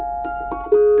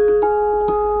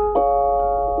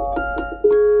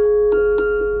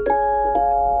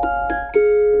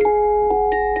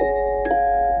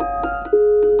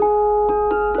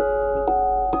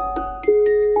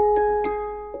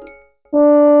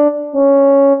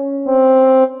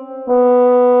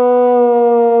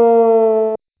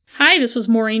this is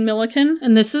Maureen Milliken.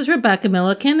 And this is Rebecca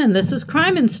Milliken, and this is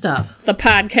Crime and Stuff. The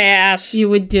podcast You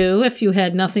would do if you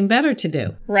had nothing better to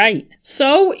do. Right.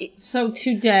 So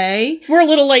today... We're a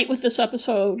little late with this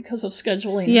episode because of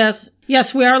scheduling.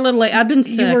 Yes, we are a little late. I've been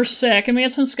sick. You were sick, and we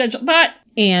had some schedule, but...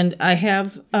 And I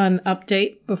have an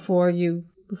update before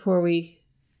we...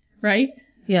 Right?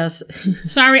 Yes.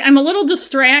 Sorry, I'm a little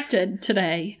distracted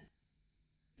today.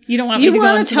 You don't want me to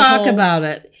go into the whole... You want to talk about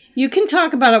it. You can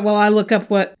talk about it while I look up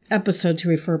what episode to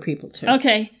refer people to.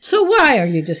 Okay. So why are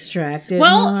you distracted,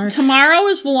 Well, Mark? Tomorrow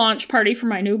is the launch party for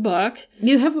my new book.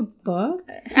 You have a book?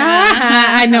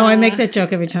 I know, I make that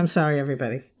joke every time. Sorry,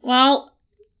 everybody. Well,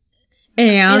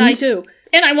 and I do.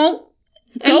 And I won't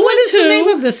And what is the name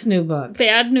of this new book?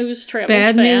 Bad News Travels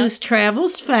Fast. Bad News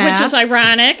Travels Fast. Which is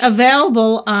ironic.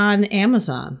 Available on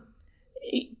Amazon.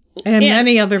 And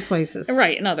many other places.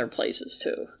 Right, and other places,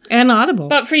 too. And Audible.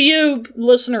 But for you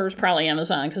listeners, probably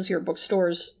Amazon, because your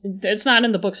bookstores, it's not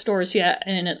in the bookstores yet,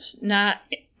 and it's not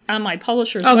on my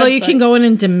publisher's Although website. You can go in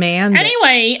and demand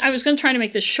Anyway, I was going to try to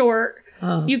make this short.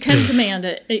 Oh. You can demand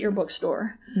it at your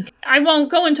bookstore. Okay. I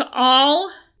won't go into all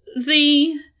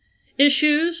the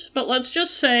issues, but let's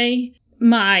just say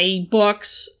my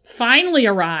books finally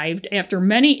arrived after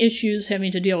many issues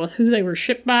having to deal with who they were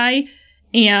shipped by,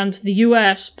 and the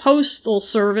U.S. Postal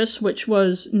Service, which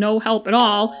was no help at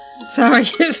all. Sorry.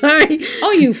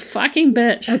 Oh, you fucking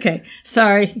bitch. Okay,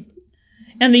 sorry.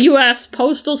 And the U.S.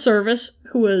 Postal Service,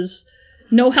 who was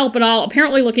no help at all,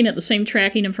 apparently looking at the same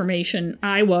tracking information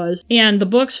I was. And the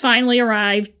books finally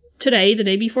arrived today, the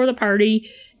day before the party,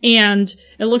 and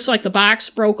it looks like the box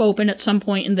broke open at some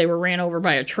point and they were ran over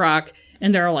by a truck,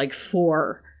 and there are like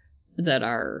 4 that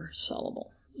are sellable.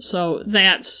 So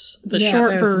that's the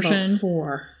short version. About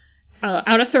 4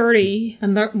 out of 30.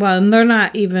 And they're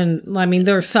not even. I mean,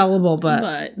 they're sellable,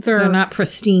 but they're not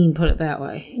pristine. Put it that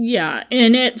way. Yeah,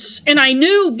 and I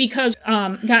knew because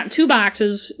got 2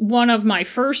 boxes. One of my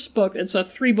first book. It's a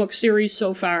 3-book series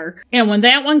so far. And when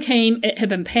that one came, it had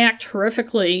been packed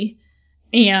horrifically,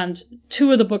 and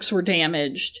 2 of the books were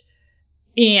damaged.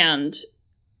 And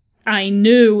I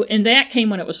knew, and that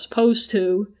came when it was supposed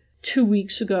to. 2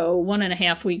 weeks ago,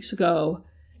 1.5 weeks ago,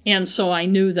 and so I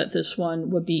knew that this one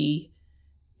would be,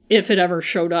 if it ever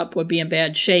showed up, would be in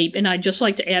bad shape. And I'd just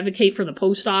like to advocate for the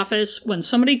post office. When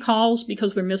somebody calls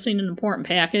because they're missing an important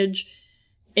package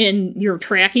and your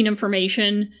tracking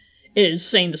information is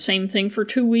saying the same thing for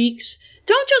 2 weeks,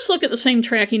 don't just look at the same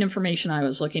tracking information I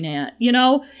was looking at, you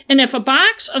know? And if a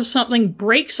box of something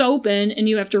breaks open and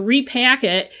you have to repack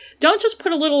it, don't just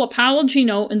put a little apology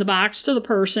note in the box to the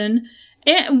person.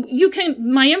 And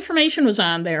my information was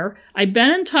on there. I've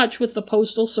been in touch with the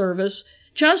Postal Service.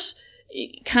 Just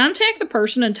contact the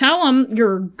person and tell them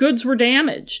your goods were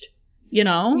damaged, you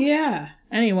know? Yeah.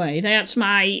 Anyway,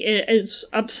 it's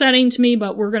upsetting to me,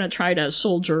 but we're going to try to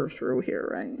soldier through here,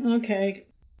 right?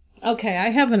 Okay, I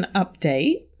have an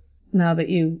update now that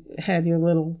you had your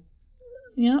little...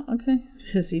 Yeah, okay.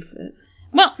 Hissy fit.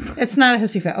 Well... It's not a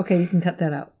hissy fit. Okay, you can cut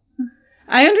that out.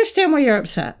 I understand why you're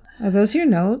upset. Are those your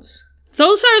notes?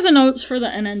 Those are the notes for the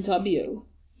NNW.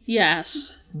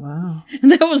 Yes. Wow. And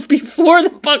that was before the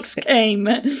books came.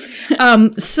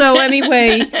 So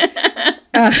anyway,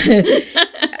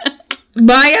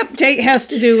 my update has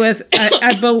to do with,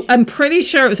 I'm pretty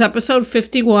sure it was episode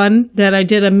 51 that I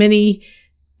did a mini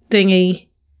topic.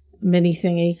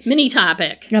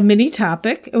 A mini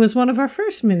topic. It was one of our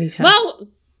first mini topics. Well,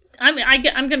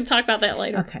 I'm going to talk about that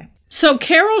later. Okay. So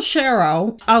Carol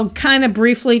Sharrow, I'll kind of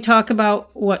briefly talk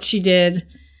about what she did,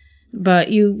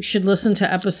 but you should listen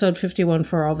to episode 51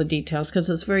 for all the details because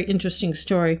it's a very interesting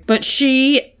story. But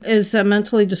she is a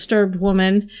mentally disturbed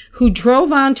woman who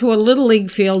drove onto a Little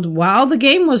League field while the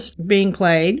game was being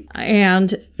played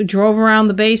and drove around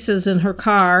the bases in her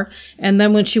car. And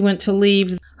then when she went to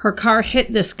leave, her car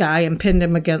hit this guy and pinned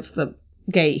him against the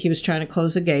gate. He was trying to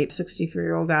close the gate,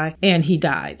 63-year-old guy, and he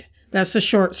died. That's the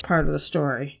short part of the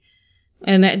story.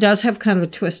 And it does have kind of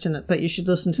a twist in it, but you should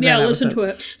listen to that episode. Listen to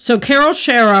it. So Carol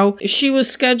Sharrow, she was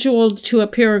scheduled to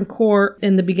appear in court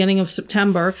in the beginning of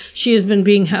September. She has been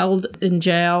being held in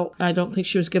jail. I don't think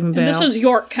she was given bail. And this is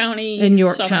York County. In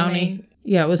York County.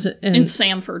 Yeah, it was in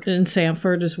Sanford. In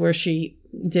Sanford is where she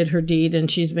did her deed, and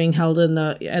she's being held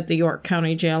at the York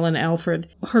County Jail in Alfred.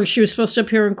 She was supposed to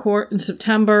appear in court in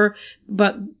September,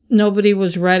 but nobody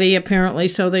was ready, apparently.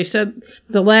 So they said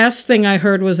the last thing I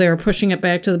heard was they were pushing it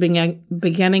back to the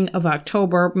beginning of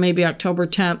October, maybe October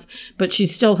 10th, but she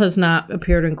still has not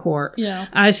appeared in court. Yeah.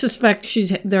 I suspect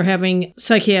they're having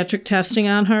psychiatric testing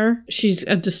on her. She's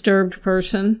a disturbed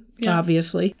person.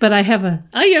 obviously. But I have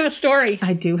you have a story.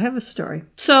 I do have a story.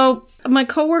 So my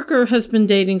coworker has been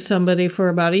dating somebody for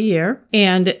about a year,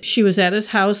 and she was at his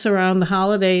house around the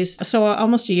holidays, so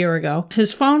almost a year ago.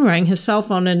 His phone rang, his cell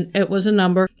phone, and it was a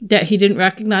number that he didn't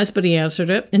recognize, but he answered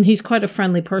it. And he's quite a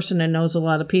friendly person and knows a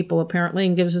lot of people, apparently,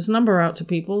 and gives his number out to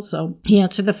people. So he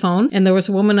answered the phone, and there was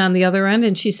a woman on the other end,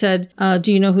 and she said,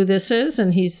 do you know who this is?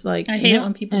 And he's like, I hate it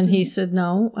when people And do he said,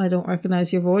 no, I don't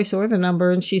recognize your voice or the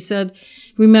number. And she said,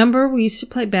 remember we used to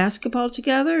play basketball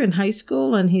together in high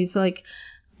school? And he's like,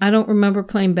 I don't remember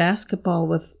playing basketball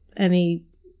with any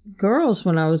girls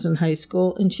when I was in high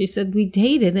school. And she said, we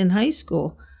dated in high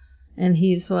school. And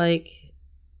he's like,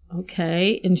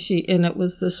 okay. And it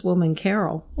was this woman,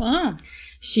 Carol. Wow.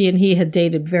 She and he had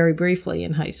dated very briefly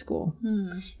in high school.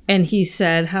 And he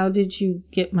said, how did you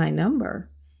get my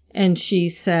number? And she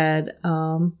said,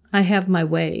 I have my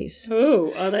ways.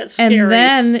 Oh, that's scary. And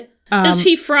then... is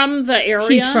he from the area?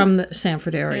 He's from the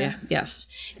Sanford area, yes.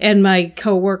 And my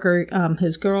coworker,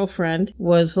 his girlfriend,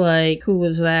 was like, who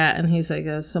was that? And he's like,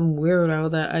 some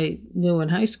weirdo that I knew in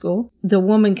high school. The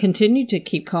woman continued to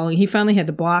keep calling. He finally had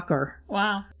to block her.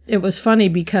 Wow. It was funny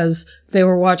because they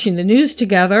were watching the news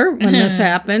together when this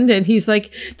happened, and he's like,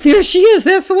 there she is.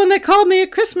 That's the one that called me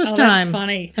at Christmas time. That's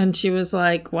funny. And she was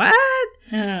like, what?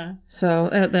 Yeah. So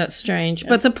that's strange.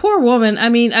 But the poor woman, I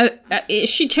mean,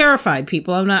 she terrified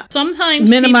people. I'm not sometimes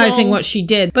minimizing what she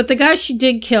did. But the guy she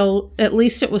did kill, at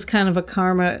least it was kind of a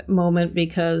karma moment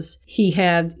because he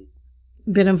had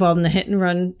been involved in a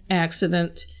hit-and-run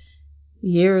accident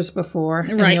years before.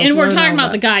 Right, and we're talking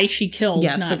about the guy she killed.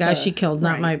 Yes, the guy she killed,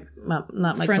 not my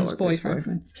friend's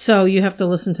boyfriend. So you have to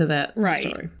listen to that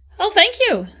story. Oh, thank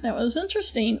you. That was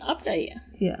interesting update.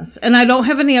 Yes, and I don't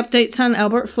have any updates on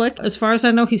Albert Flick. As far as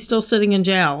I know, he's still sitting in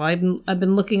jail. I've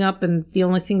been looking up, and the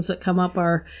only things that come up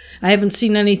are I haven't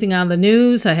seen anything on the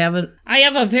news. I have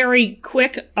a very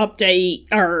quick update,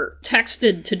 or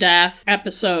texted to death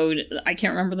episode. I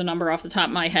can't remember the number off the top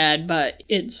of my head, but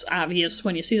it's obvious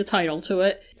when you see the title to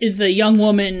it. Is the young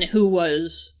woman who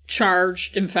was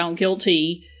charged and found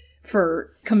guilty for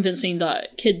convincing the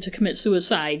kid to commit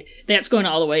suicide. That's going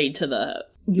all the way to the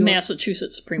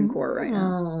Massachusetts Supreme Court right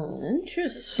now. Oh,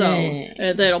 interesting.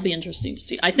 So that'll be interesting to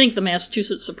see. I think the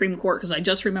Massachusetts Supreme Court, because I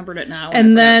just remembered it now.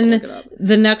 And then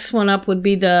the next one up would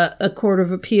be the Court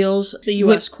of Appeals. The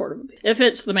U.S. Court of Appeals. If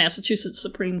it's the Massachusetts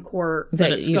Supreme Court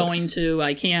that it's going to,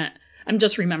 I'm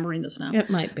just remembering this now. It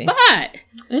might be. But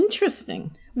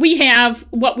interesting. We have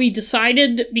what we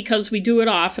decided, because we do it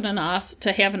often enough,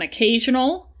 to have an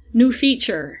occasional new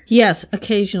feature. Yes,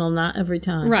 occasional, not every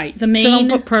time. Right. The main. So don't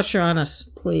put pressure on us,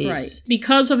 please. Right.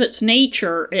 Because of its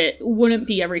nature, it wouldn't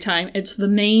be every time. It's the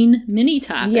main mini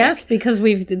topic. Yes, because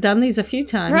we've done these a few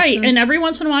times. Right. And every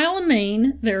once in a while in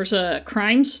Maine, there's a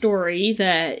crime story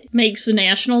that makes the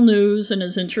national news and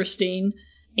is interesting.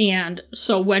 And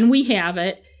so when we have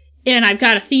it, and I've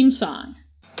got a theme song.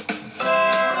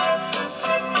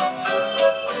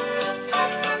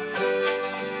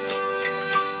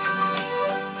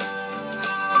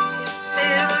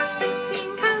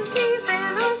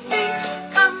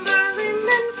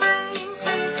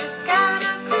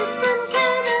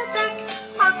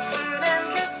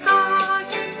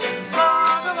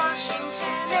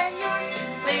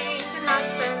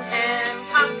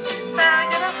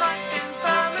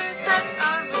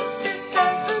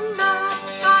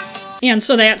 And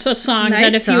so that's a song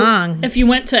that if you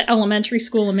went to elementary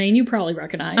school in Maine, you probably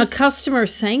recognize. A customer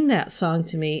sang that song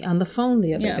to me on the phone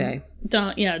the other day.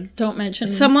 Don't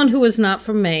mention. Someone who was not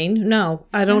from Maine. No,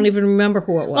 I don't even remember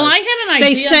who it was. Well, I had an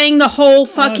idea. They sang the whole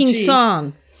fucking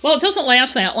song. Well, it doesn't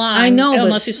last that long. I know,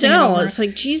 unless but still, it's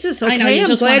like, Jesus, okay,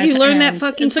 I'm glad you learned that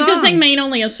fucking song. It's a good thing Maine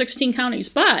only has 16 counties,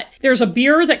 but there's a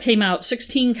beer that came out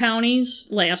 16 counties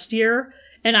last year,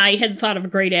 and I had thought of a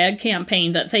great ad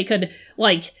campaign that they could,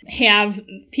 have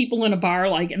people in a bar,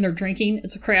 and they're drinking,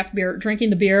 it's a craft beer, drinking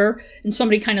the beer, and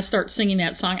somebody kind of starts singing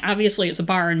that song. Obviously, it's a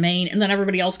bar in Maine, and then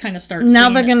everybody else kind of starts singing.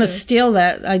 Now they're going to steal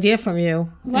that idea from you.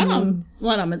 Let them.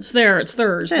 It's theirs.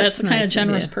 That's the kind of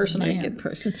generous person I am. Good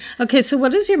person. Okay, so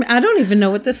what is I don't even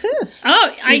know what this is.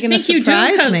 Oh, I think you do,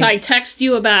 because I texted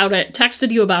you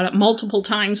about it multiple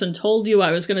times and told you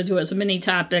I was going to do it as a mini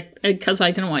topic, because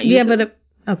I didn't want you to.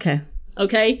 Okay.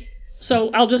 Okay, so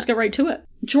I'll just get right to it.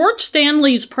 George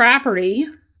Stanley's property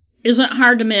isn't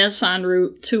hard to miss on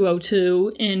Route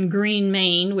 202 in Greene,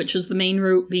 Maine, which is the main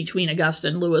route between Augusta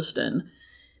and Lewiston.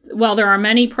 While there are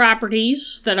many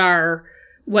properties that are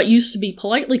what used to be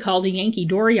politely called a Yankee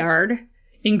dooryard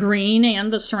in Greene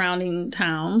and the surrounding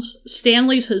towns,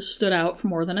 Stanley's has stood out for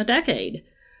more than a decade.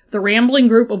 The rambling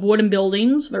group of wooden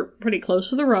buildings, they're pretty close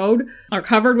to the road, are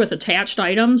covered with attached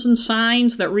items and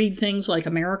signs that read things like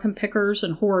American pickers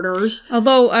and hoarders.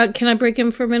 Although, can I break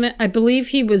in for a minute? I believe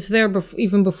he was there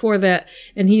even before that,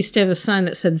 and he used to have a sign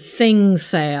that said thing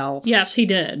sale. Yes, he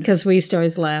did. Because we used to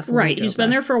always laugh. Right, he's been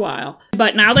there for a while.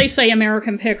 But now they say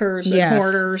American pickers and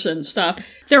hoarders and stuff.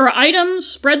 There were items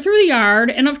spread through the yard,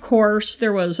 and of course,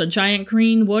 there was a giant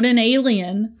green wooden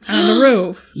alien on the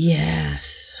roof. Yes.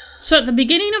 So at the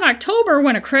beginning of October,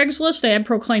 when a Craigslist ad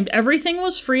proclaimed everything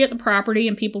was free at the property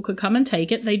and people could come and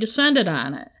take it, they descended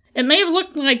on it. It may have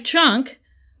looked like junk,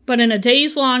 but in a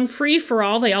days-long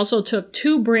free-for-all, they also took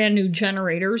 2 brand-new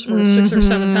generators worth $6,000 or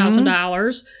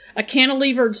 $7,000, a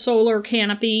cantilevered solar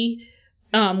canopy,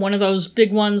 one of those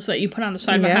big ones that you put on the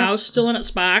side of a house, still in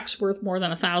its box, worth more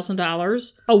than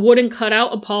 $1,000. A wooden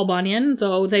cutout of Paul Bunyan,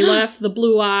 though they left the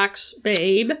Blue Ox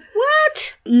Babe.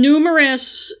 What?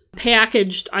 Numerous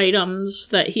packaged items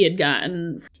that he had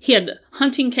gotten. He had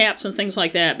hunting caps and things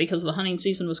like that because the hunting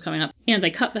season was coming up. And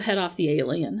they cut the head off the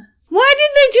alien. Why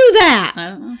did they do that? I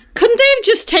don't know. Couldn't they have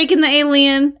just taken the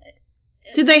alien?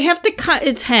 Did they have to cut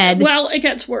its head? Well, it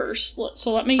gets worse.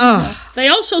 So let me... They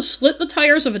also slit the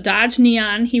tires of a Dodge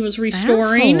Neon he was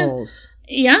restoring. Assholes.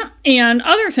 Yeah, and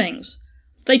other things.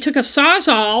 They took a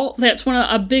Sawzall, that's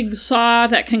a big saw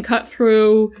that can cut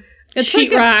through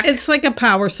sheetrock. It's like a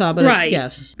power saw, but right.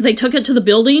 Yes. They took it to the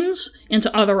buildings and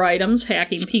to other items,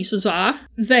 hacking pieces off.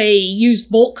 They used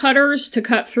bolt cutters to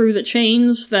cut through the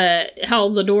chains that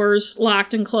held the doors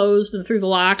locked and closed and through the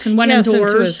locks and went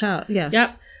indoors. Into his house. Yes.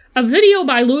 Yep. A video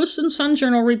by Lewis and Sun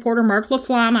Journal reporter Mark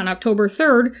LaFlamme on October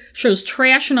 3rd shows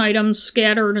trash and items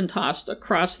scattered and tossed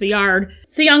across the yard.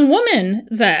 The young woman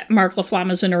that Mark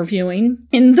LaFlamme is interviewing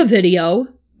in the video,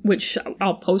 which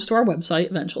I'll post to our website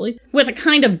eventually, with a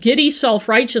kind of giddy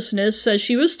self-righteousness, says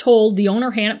she was told the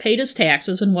owner hadn't paid his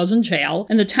taxes and was in jail,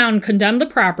 and the town condemned the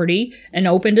property and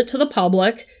opened it to the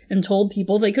public and told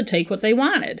people they could take what they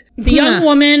wanted. The young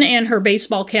woman and her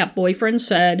baseball cap boyfriend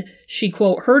said she,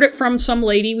 quote, heard it from some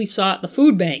lady we saw at the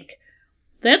food bank.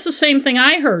 That's the same thing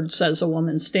I heard, says a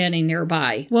woman standing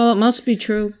nearby. Well, it must be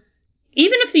true.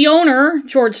 Even if the owner,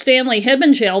 George Stanley, had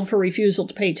been jailed for refusal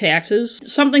to pay taxes,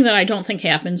 something that I don't think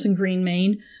happens in Green,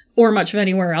 Maine, or much of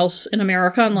anywhere else in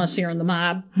America unless you're in the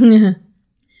mob,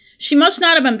 she must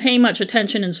not have been paying much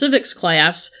attention in civics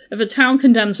class. If a town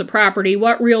condemns a property,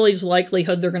 what really is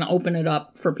likelihood they're going to open it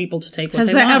up for people to take what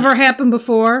they want? Has that ever happened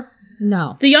before?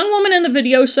 No. The young woman in the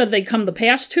video said they'd come the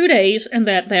past 2 days and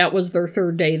that was their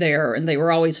 3rd day there, and they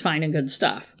were always finding good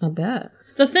stuff. I bet.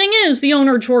 The thing is, the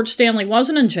owner, George Stanley,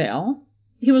 wasn't in jail.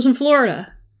 He was in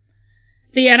Florida.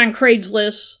 The ad on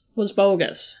Craigslist was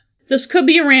bogus. This could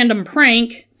be a random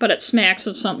prank, but it smacks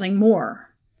of something more.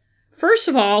 First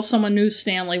of all, someone knew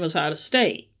Stanley was out of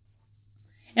state.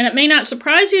 And it may not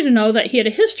surprise you to know that he had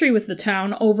a history with the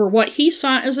town over what he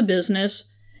saw as a business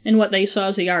and what they saw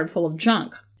as a yard full of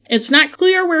junk. It's not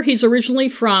clear where he's originally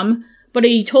from, but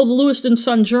he told the Lewiston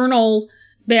Sun Journal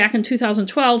back in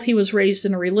 2012 he was raised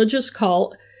in a religious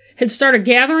cult, had started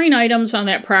gathering items on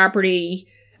that property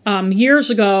years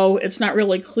ago. It's not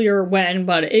really clear when,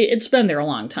 but it's been there a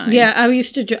long time. Yeah, I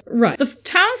used to... Right. The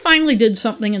town finally did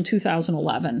something in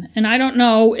 2011, and I don't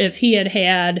know if he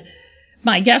had...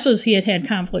 My guess is he had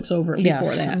conflicts over it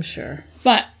before that. I'm sure.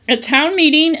 But at town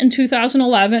meeting in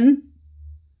 2011,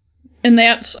 and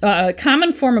that's a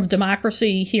common form of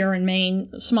democracy here in Maine,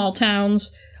 small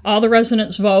towns, all the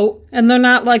residents vote. And they're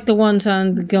not like the ones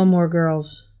on the Gilmore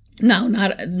Girls. No,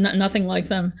 nothing like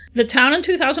them. The town in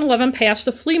 2011 passed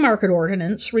a flea market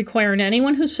ordinance requiring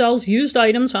anyone who sells used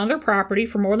items on their property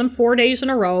for more than 4 days in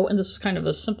a row, and this is kind of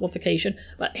a simplification,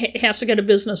 but has to get a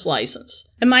business license.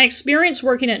 In my experience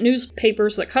working at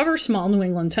newspapers that cover small New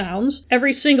England towns,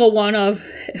 every single one of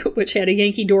which had a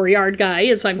Yankee Dooryard guy,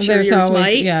 as I'm sure yours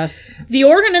might, yes. The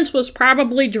ordinance was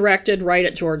probably directed right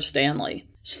at George Stanley.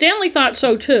 Stanley thought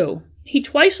so too. He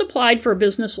twice applied for a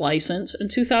business license in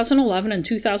 2011 and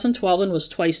 2012 and was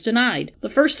twice denied. The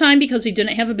first time because he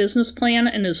didn't have a business plan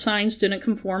and his signs didn't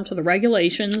conform to the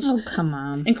regulations. Oh, come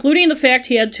on. Including the fact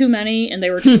he had too many and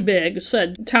they were too big,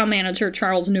 said town manager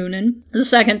Charles Noonan. The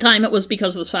second time it was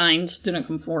because the signs didn't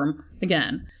conform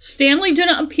again. Stanley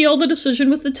didn't appeal the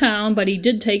decision with the town, but he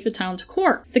did take the town to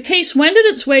court. The case wended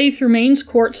its way through Maine's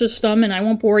court system, and I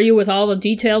won't bore you with all the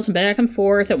details and back and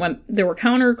forth. There were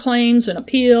counterclaims and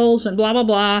appeals and blah, blah,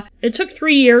 blah. It took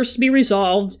 3 years to be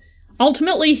resolved.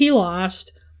 Ultimately, he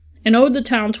lost and owed the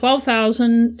town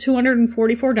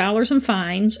 $12,244 in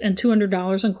fines and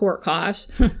 $200 in court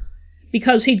costs.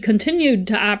 because he'd continued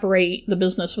to operate the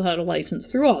business without a license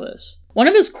through all this. One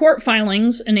of his court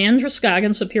filings in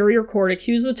Androscoggin Superior Court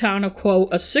accused the town of, quote,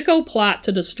 a sicko plot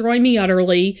to destroy me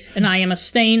utterly, and I am a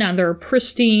stain on their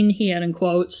pristine, he had in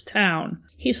quotes, town.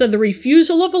 He said the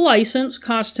refusal of a license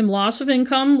cost him loss of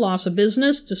income, loss of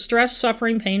business, distress,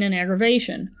 suffering, pain, and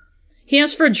aggravation. He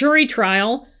asked for a jury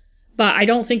trial, but I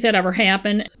don't think that ever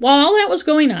happened. While all that was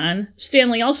going on,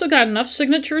 Stanley also got enough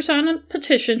signatures on a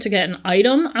petition to get an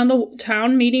item on the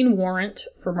town meeting warrant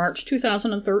for March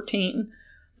 2013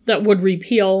 that would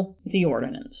repeal the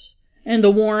ordinance. And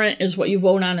the warrant is what you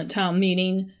vote on at town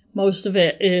meeting. Most of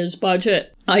it is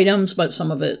budget items, but some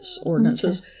of it's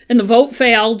ordinances. Okay. And the vote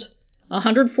failed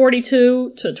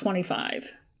 142 to 25.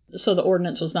 So the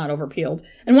ordinance was not repealed.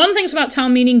 And one of the things about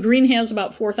town meeting, Greene has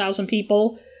about 4,000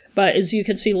 people. But as you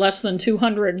can see, less than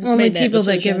 200 only made that people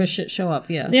decision. that give a shit show up,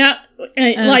 yeah. Yeah,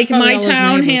 like my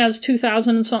town has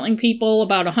 2,000 and something people,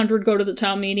 about 100 go to the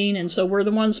town meeting, and so we're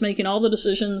the ones making all the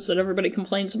decisions that everybody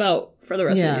complains about for the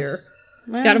rest of the year.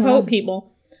 Well, gotta vote,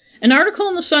 people. An article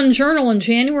in the Sun Journal in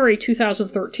January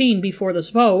 2013, before this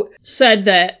vote, said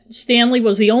that Stanley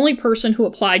was the only person who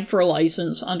applied for a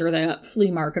license under that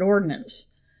flea market ordinance.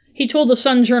 He told the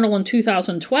Sun Journal in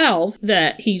 2012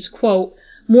 that he's, quote,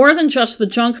 more than just the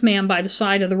junk man by the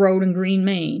side of the road in Greene,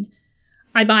 Maine.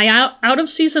 I buy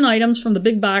out-of-season items from the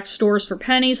big box stores for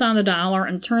pennies on the dollar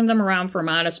and turn them around for a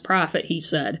modest profit, he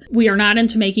said. We are not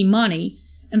into making money.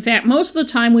 In fact, most of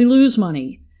the time we lose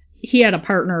money. He had a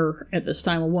partner at this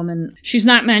time, a woman. She's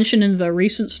not mentioned in the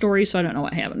recent story, so I don't know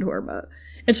what happened to her, but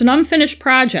it's an unfinished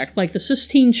project, like the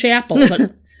Sistine Chapel,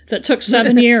 that took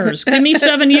 7 years. Give me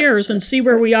 7 years and see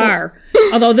where we are.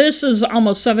 Although this is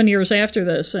almost 7 years after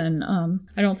this, and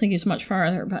I don't think he's much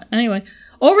farther. But anyway,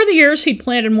 over the years, he'd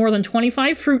planted more than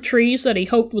 25 fruit trees that he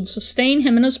hoped would sustain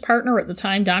him and his partner at the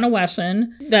time, Donna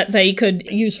Wesson, that they could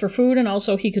use for food, and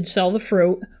also he could sell the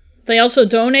fruit. They also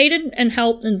donated and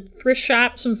helped in thrift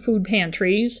shops and food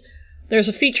pantries. There's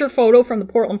a feature photo from the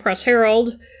Portland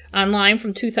Press-Herald online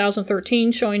from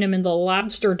 2013 showing him in the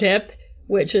lobster dip,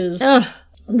 which is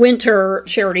winter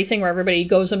charity thing where everybody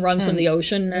goes and runs in the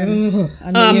ocean. And,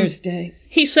 on New Year's Day.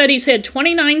 He said he's had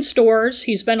 29 stores.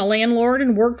 He's been a landlord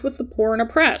and worked with the poor and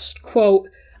oppressed. Quote,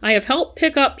 I have helped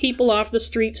pick up people off the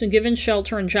streets and given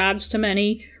shelter and jobs to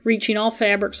many, reaching all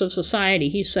fabrics of society,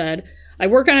 he said. I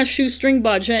work on a shoestring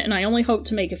budget, and I only hope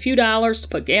to make a few dollars to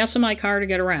put gas in my car to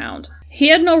get around. He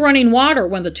had no running water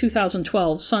when the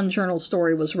 2012 Sun Journal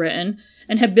story was written,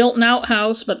 and had built an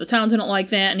outhouse, but the town didn't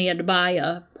like that, and he had to buy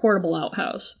a portable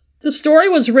outhouse. The story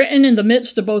was written in the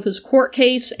midst of both his court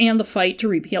case and the fight to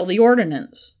repeal the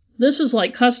ordinance. This is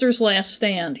like Custer's last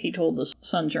stand, he told the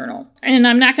Sun Journal. And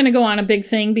I'm not going to go on a big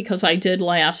thing because I did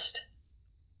last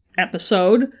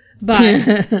episode,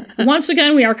 but once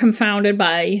again we are confounded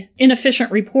by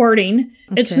inefficient reporting.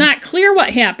 Okay. It's not clear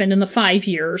what happened in the 5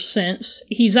 years since.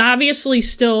 He's obviously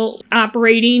still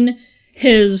operating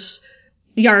his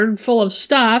yard full of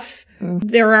stuff.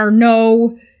 There are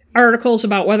no articles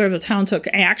about whether the town took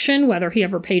action, whether he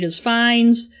ever paid his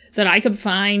fines that I could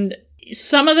find.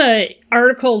 Some of the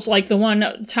articles, like the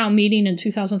one town meeting in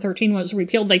 2013 was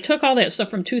repealed, they took all that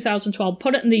stuff from 2012,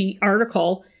 put it in the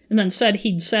article, and then said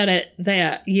he'd said it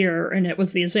that year, and it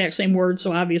was the exact same word,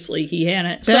 so obviously he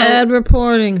hadn't. Bad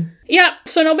reporting. Yeah,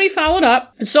 so nobody followed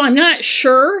up. So I'm not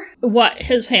sure what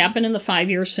has happened in the 5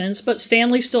 years since, but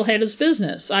Stanley still had his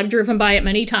business. I've driven by it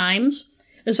many times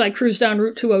as I cruise down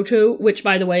Route 202, which,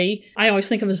 by the way, I always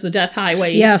think of as the death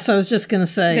highway. Yes, I was just going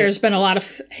to say. There's been a lot of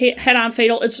head-on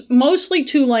fatal. It's mostly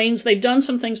 2 lanes. They've done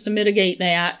some things to mitigate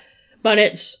that, but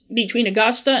it's between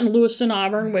Augusta and Lewiston,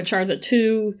 Auburn, which are the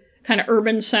 2 kind of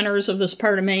urban centers of this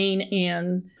part of Maine,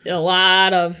 and a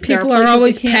lot of people are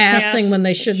always passing when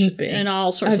they shouldn't be, and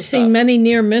all sorts of stuff. I've seen many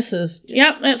near misses.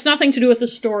 Yeah, that's nothing to do with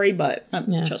this story, but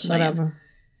I'm just saying. Whatever.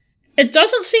 It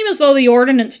doesn't seem as though the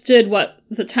ordinance did what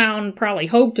the town probably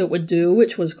hoped it would do,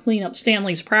 which was clean up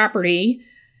Stanley's property.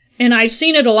 And I've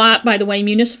seen it a lot, by the way,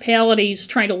 municipalities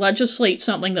trying to legislate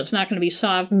something that's not going to be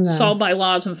solved by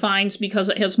laws and fines, because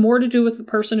it has more to do with the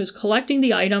person who's collecting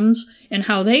the items and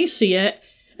how they see it.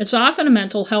 It's often a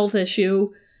mental health issue.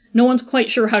 No one's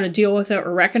quite sure how to deal with it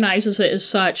or recognizes it as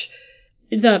such.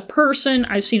 The person,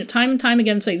 I've seen it time and time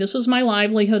again, say, this is my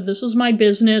livelihood, this is my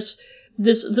business,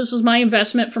 this is my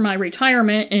investment for my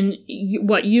retirement, and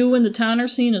what you and the town are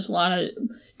seeing is a lot of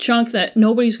junk that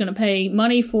nobody's going to pay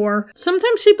money for.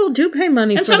 Sometimes people do pay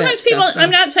money for that. And sometimes people,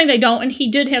 I'm not saying they don't, and he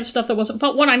did have stuff that wasn't,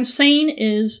 but what I'm saying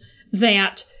is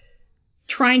that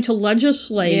trying to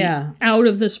legislate out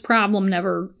of this problem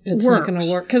never works. It's not going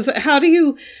to work. Because how do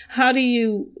you,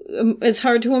 it's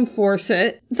hard to enforce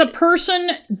it. The person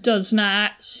does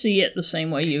not see it the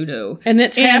same way you do. And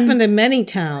it's happened in many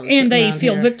towns. And they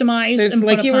feel victimized. There's,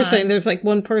 like you were saying, there's like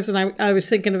one person, I was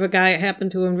thinking of a guy it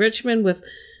happened to in Richmond with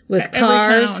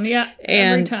cars.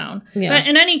 Every town. But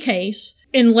in any case,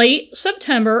 in late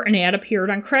September, an ad appeared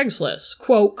on Craigslist.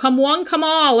 Quote, "Come one, come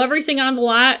all. Everything on the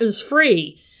lot is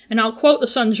free." And I'll quote the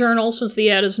Sun Journal since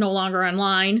the ad is no longer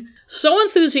online. "So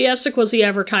enthusiastic was the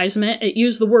advertisement, it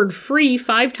used the word free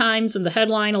 5 times in the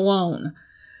headline alone.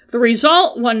 The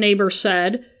result," one neighbor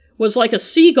said, "was like a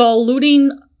seagull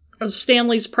looting of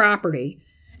Stanley's property."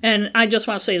 And I just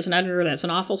want to say as an editor, that's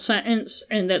an awful sentence.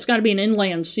 And that's got to be an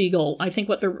inland seagull. I think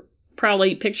what they're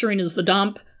probably picturing is the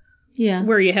dump. Yeah.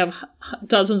 Where you have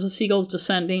dozens of seagulls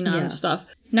descending on stuff.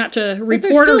 Not to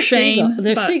reporter shame.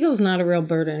 Seagull's not a real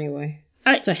bird anyway.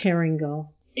 It's a herring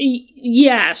gull.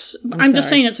 Yes. I'm just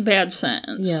saying it's a bad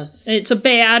sentence. Yes. It's a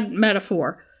bad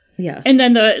metaphor. Yes. And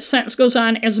then the sentence goes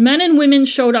on, "As men and women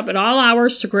showed up at all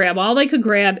hours to grab all they could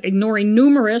grab, ignoring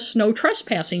numerous no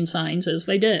trespassing signs as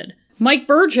they did." Mike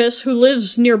Burgess, who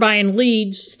lives nearby in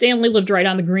Leeds, Stanley lived right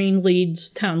on the Green Leeds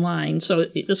town line, so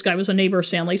this guy was a neighbor of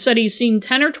Stanley, said he's seen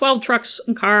 10 or 12 trucks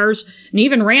and cars, and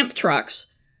even ramp trucks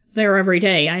there every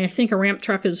day. I think a ramp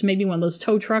truck is maybe one of those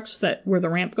tow trucks where the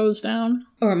ramp goes down.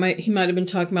 Or he might have been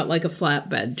talking about like a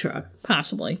flatbed truck.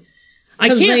 Possibly.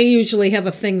 Because they usually have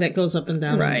a thing that goes up and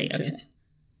down. Right, okay.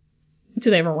 Do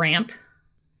they have a ramp?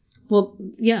 Well,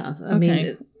 yeah. I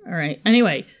mean, all right.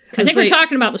 Anyway, I think we're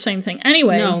talking about the same thing.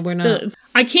 Anyway. No, we're not.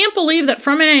 I can't believe that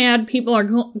from an ad, people are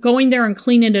going there and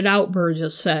cleaning it out,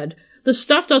 Burgess said. The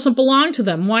stuff doesn't belong to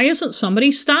them. Why isn't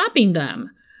somebody stopping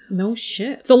them? No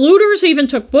shit. The looters even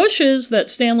took bushes that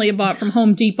Stanley had bought from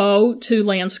Home Depot to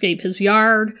landscape his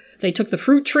yard. They took the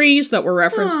fruit trees that were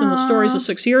referenced in the stories of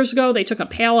 6 years ago. They took a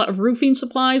pallet of roofing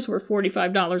supplies worth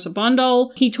 $45 a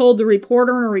bundle. He told the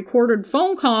reporter in a recorded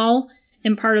phone call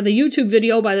in part of the YouTube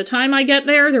video, "By the time I get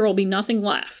there will be nothing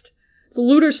left." The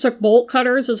looters took bolt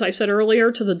cutters, as I said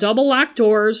earlier, to the double locked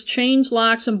doors, chains,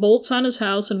 locks, and bolts on his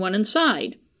house and went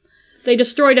inside. They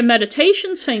destroyed a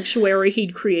meditation sanctuary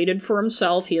he'd created for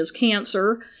himself, he has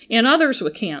cancer, and others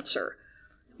with cancer.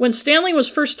 When Stanley was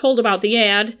first told about the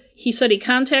ad, he said he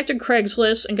contacted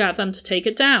Craigslist and got them to take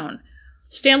it down.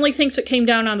 Stanley thinks it came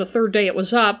down on the 3rd day it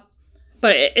was up,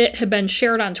 but it had been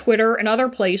shared on Twitter and other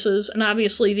places, and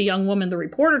obviously the young woman the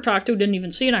reporter talked to didn't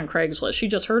even see it on Craigslist. She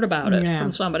just heard about it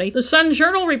from somebody. The Sun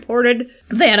Journal reported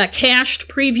that a cached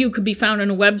preview could be found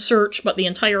in a web search, but the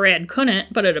entire ad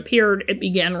couldn't, but it appeared it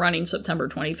began running September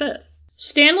 25th.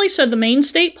 Stanley said the Maine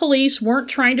State Police weren't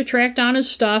trying to track down his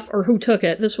stuff or who took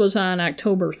it. This was on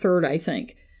October 3rd, I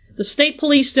think. The state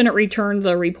police didn't return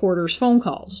the reporter's phone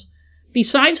calls.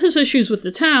 Besides his issues with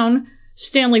the town,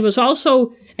 Stanley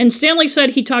said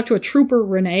he talked to a trooper,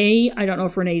 Renee. I don't know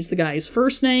if Renee's the guy's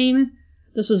first name.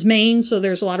 This is Maine, so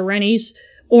there's a lot of Renees.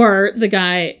 Or the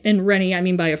guy, and Renee I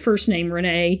mean by a first name,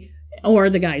 Renee, or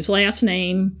the guy's last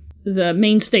name. The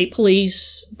Maine State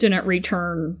Police didn't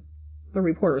return the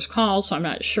reporter's call, so I'm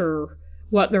not sure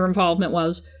what their involvement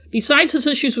was. Besides his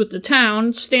issues with the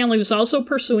town, Stanley was also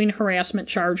pursuing harassment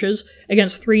charges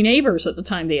against 3 neighbors at the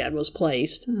time the ad was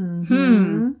placed.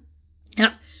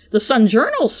 Yeah. The Sun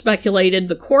Journal speculated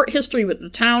the court history with the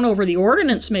town over the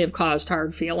ordinance may have caused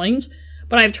hard feelings,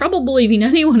 but I have trouble believing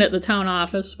anyone at the town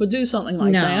office would do something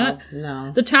like that.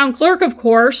 No. The town clerk, of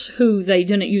course, who they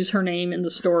didn't use her name in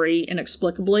the story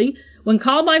inexplicably, when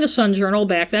called by the Sun Journal,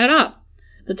 backed that up.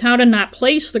 The town had not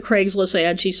placed the Craigslist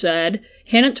ad, she said,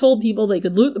 hadn't told people they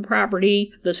could loot the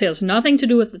property. This has nothing to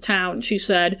do with the town, she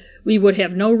said. We would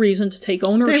have no reason to take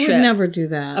ownership. They would never do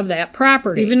that. Of that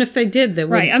property. Even if they did, they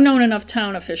wouldn't. Right, I've known enough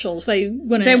town officials. They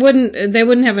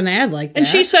wouldn't have an ad like that. And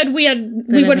she said we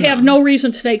would have no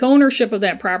reason to take ownership of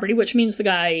that property, which means the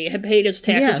guy had paid his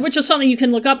taxes, which is something you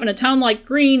can look up in a town like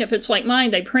Greene. If it's like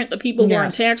mine, they print the people who are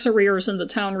in tax arrears in the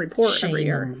town report every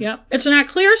year. Yep. It's not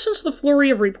clear since the flurry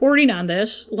of reporting on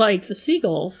this, like the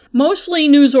seagulls. Mostly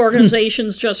news organizations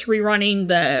just rerunning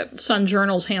the Sun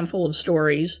Journal's handful of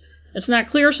stories. It's not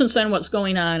clear since then what's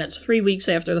going on. It's 3 weeks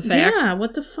after the fact. Yeah,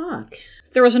 what the fuck?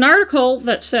 There was an article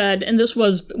that said, and this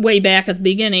was way back at the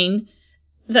beginning,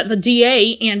 that the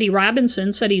DA, Andy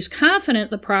Robinson, said he's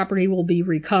confident the property will be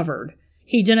recovered.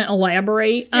 He didn't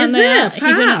elaborate on that. He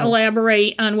didn't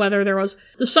elaborate on whether there was...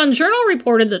 The Sun Journal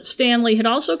reported that Stanley had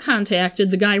also contacted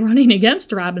the guy running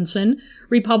against Robinson,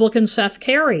 Republican Seth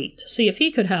Carey, to see if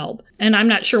he could help. And I'm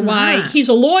not sure why. He's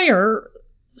a lawyer,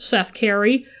 Seth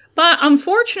Carey, but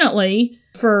unfortunately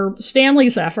for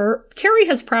Stanley's effort, Carey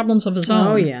has problems of his own.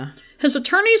 Oh, yeah. His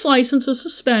attorney's license is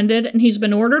suspended, and he's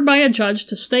been ordered by a judge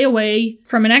to stay away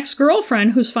from an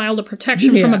ex-girlfriend who's filed a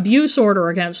protection from abuse order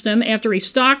against him after he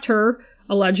stalked her,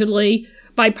 allegedly,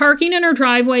 by parking in her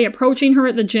driveway, approaching her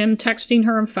at the gym, texting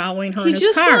her, and following her in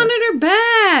his car. He just wanted her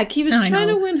back. He was trying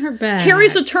to win her back.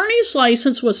 Carey's attorney's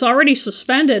license was already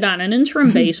suspended on an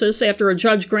interim basis after a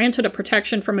judge granted a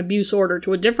protection from abuse order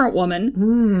to a different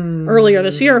woman earlier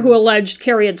this year who alleged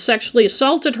Carey had sexually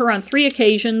assaulted her on 3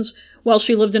 occasions while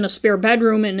she lived in a spare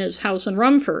bedroom in his house in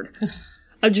Rumford.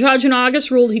 A judge in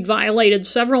August ruled he'd violated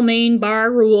several Maine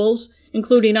bar rules,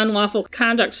 including unlawful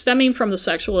conduct stemming from the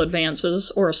sexual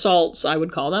advances, or assaults, I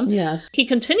would call them. Yes. He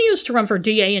continues to run for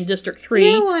DA in District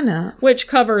 3, why not? which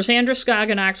covers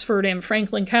Androscoggin, Oxford, and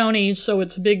Franklin counties, so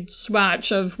it's a big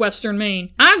swatch of western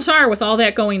Maine. Odds are, with all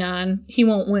that going on, he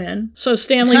won't win. So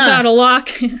Stanley's out of luck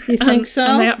you think so?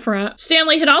 on that front.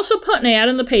 Stanley had also put an ad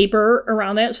in the paper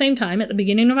around that same time, at the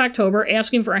beginning of October,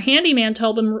 asking for a handyman to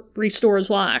help him restore his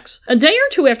locks. A day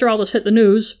or two after all this hit the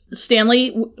news,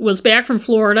 Stanley was back from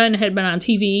Florida and had been on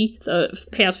TV the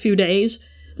past few days.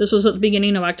 This was at the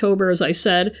beginning of October, as I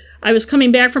said. I was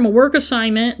coming back from a work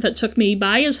assignment that took me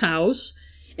by his house,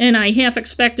 and I half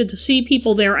expected to see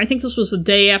people there. I think this was the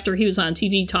day after he was on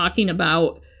TV talking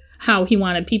about how he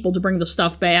wanted people to bring the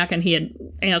stuff back, and he had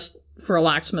asked for a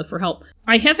locksmith for help.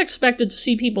 I half expected to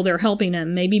see people there helping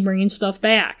him, maybe bringing stuff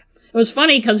back. It was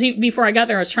funny because before I got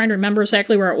there, I was trying to remember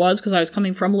exactly where it was because I was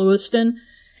coming from Lewiston,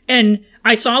 and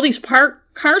I saw these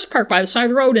cars parked by the side of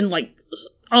the road and like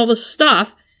all this stuff,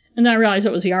 and then I realized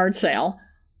it was a yard sale,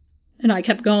 and I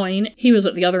kept going. He was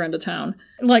at the other end of town.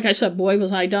 Like I said, boy,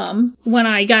 was I dumb. When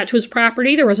I got to his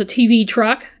property, there was a TV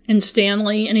truck and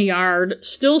Stanley in a yard,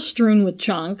 still strewn with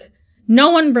junk. No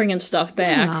one bringing stuff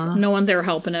back. Aww. No one there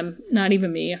helping him. Not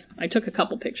even me. I took a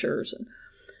couple pictures.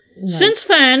 Nice. Since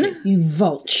then, you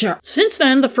vulture. Since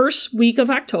then, the first week of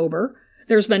October,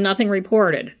 there's been nothing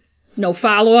reported. No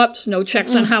follow-ups, no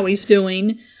checks on how he's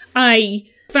doing. I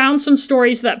found some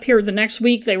stories that appeared the next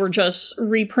week. They were just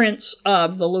reprints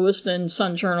of the Lewiston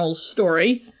Sun-Journal's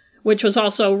story, which was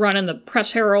also run in the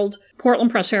Press-Herald,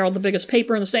 Portland Press-Herald, the biggest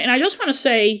paper in the state. And I just want to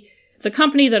say, the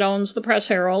company that owns the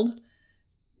Press-Herald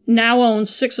now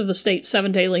owns 6 of the state's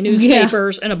 7 daily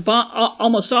newspapers and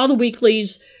almost all the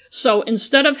weeklies. So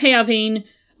instead of having,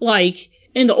 like,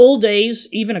 in the old days,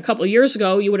 even a couple of years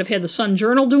ago, you would have had the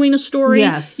Sun-Journal doing a story.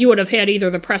 Yes. You would have had either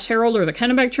the Press-Herald or the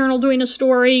Kennebec Journal doing a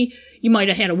story. You might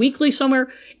have had a weekly somewhere.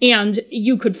 And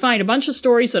you could find a bunch of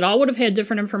stories that all would have had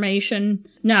different information.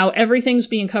 Now everything's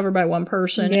being covered by one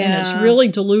person, and it's really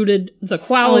diluted the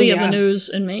quality of the news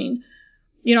in Maine.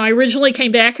 You know, I originally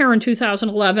came back here in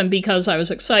 2011 because I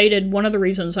was excited. One of the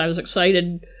reasons I was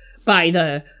excited by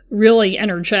the really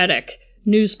energetic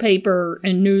newspaper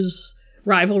and news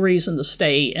rivalries in the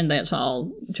state, and that's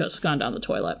all just gone down the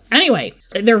toilet. Anyway,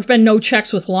 there have been no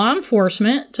checks with law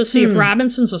enforcement to see if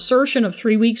Robinson's assertion of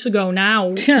 3 weeks ago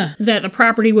now that the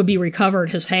property would be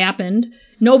recovered has happened.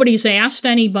 Nobody's asked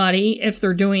anybody if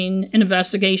they're doing an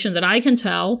investigation that I can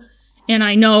tell, and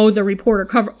I know the reporter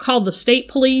called the state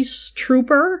police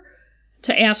trooper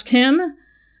to ask him,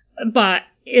 but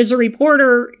as a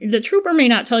reporter, the trooper may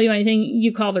not tell you anything.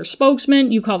 You call their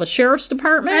spokesman, you call the sheriff's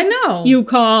department. I know. You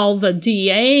call the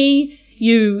DA,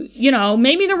 you know,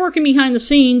 maybe they're working behind the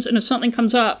scenes, and if something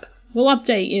comes up, we'll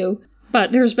update you.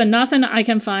 But there's been nothing I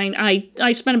can find.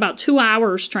 I spent about 2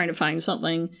 hours trying to find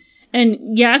something.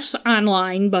 And yes,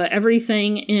 online, but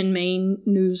everything in Maine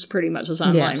news pretty much is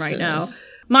online right now.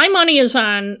 My money is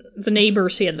on the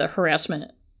neighbors he had the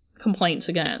harassment complaints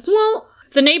against. Well,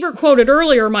 the neighbor quoted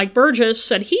earlier, Mike Burgess,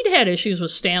 said he'd had issues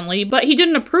with Stanley, but he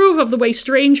didn't approve of the way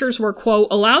strangers were, quote,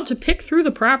 allowed to pick through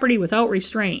the property without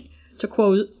restraint, to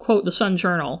quote the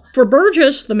Sun-Journal. For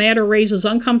Burgess, the matter raises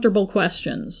uncomfortable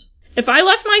questions. If I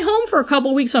left my home for a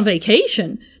couple weeks on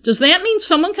vacation, does that mean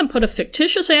someone can put a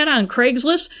fictitious ad on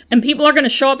Craigslist and people are going to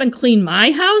show up and clean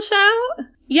my house out?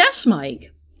 Yes,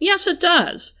 Mike. Yes, it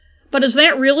does. But is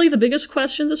that really the biggest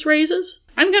question this raises?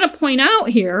 I'm going to point out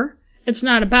here, it's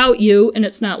not about you, and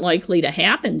it's not likely to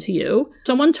happen to you.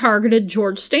 Someone targeted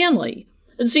George Stanley.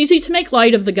 It's easy to make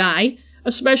light of the guy,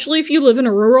 especially if you live in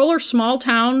a rural or small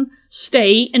town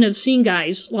state and have seen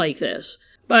guys like this.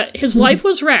 But his life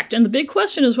was wrecked, and the big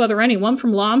question is whether anyone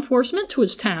from law enforcement to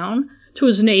his town, to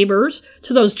his neighbors,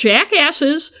 to those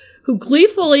jackasses who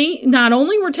gleefully not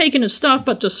only were taking his stuff,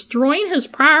 but destroying his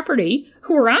property,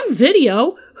 who are on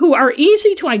video, who are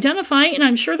easy to identify, and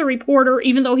I'm sure the reporter,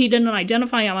 even though he didn't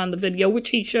identify him on the video, which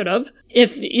he should have,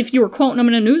 if you were quoting him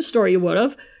in a news story, you would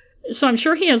have, so I'm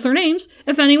sure he has their names,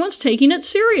 if anyone's taking it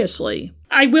seriously.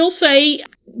 I will say,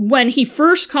 when he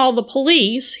first called the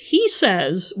police, he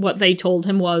says what they told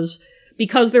him was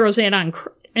because there was an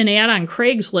ad on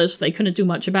Craigslist, they couldn't do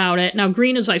much about it. Now,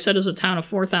 Greene, as I said, is a town of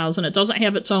 4,000. It doesn't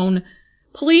have its own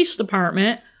police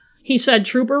department. He said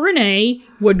Trooper Renee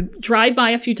would drive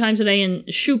by a few times a day and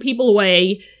shoo people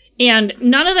away, and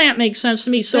none of that makes sense to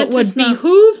me. So it would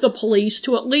behoove the police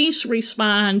to at least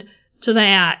respond to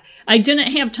that. I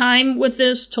didn't have time with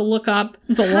this to look up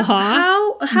the law.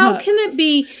 How can it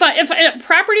be? But if a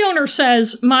property owner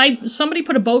says somebody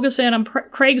put a bogus ad on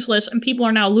Craigslist and people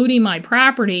are now looting my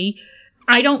property,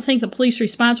 I don't think the police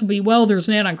response would be, well, there's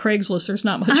an ad on Craigslist, there's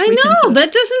not much we can do.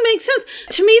 That doesn't make sense.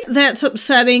 To me, that's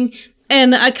upsetting.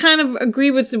 And I kind of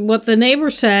agree with what the neighbor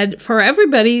said for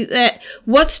everybody, that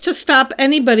what's to stop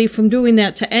anybody from doing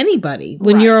that to anybody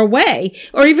when you're away,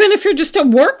 or even if you're just at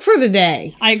work for the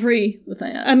day. I agree with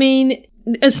that. I mean,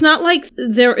 it's not like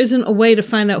there isn't a way to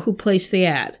find out who placed the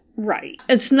ad. Right.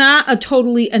 It's not a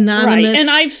totally anonymous... Right, and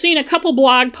I've seen a couple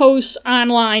blog posts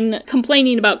online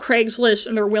complaining about Craigslist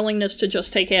and their willingness to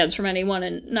just take ads from anyone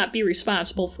and not be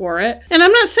responsible for it. And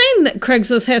I'm not saying that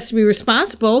Craigslist has to be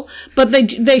responsible, but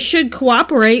they should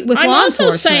cooperate with law enforcement. I'm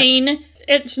also saying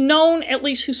it's known at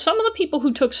least who some of the people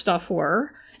who took stuff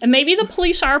were, and maybe the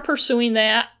police are pursuing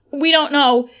that. We don't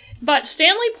know. But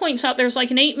Stanley points out there's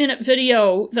like an 8-minute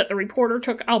video that the reporter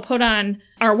took. I'll put on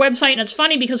our website. And it's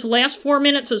funny because the last 4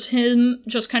 minutes is him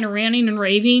just kind of ranting and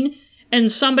raving.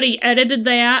 And somebody edited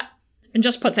that and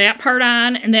just put that part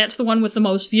on. And that's the one with the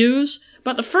most views.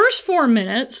 But the first 4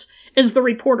 minutes is the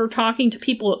reporter talking to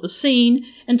people at the scene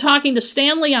and talking to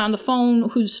Stanley on the phone,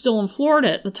 who's still in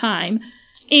Florida at the time.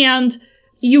 And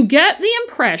you get the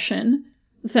impression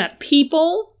that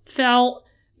people felt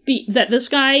that this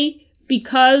guy,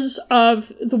 because of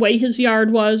the way his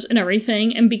yard was and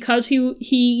everything, and because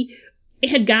he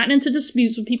had gotten into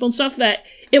disputes with people and stuff, that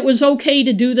it was okay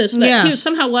to do this, that he was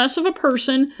somehow less of a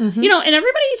person. Mm-hmm. You know, and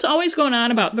everybody's always going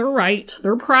on about their rights,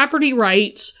 their property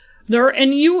rights,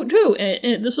 and you too.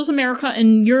 This is America,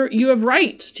 and you have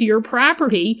rights to your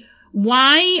property.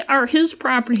 Why are his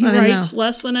property rights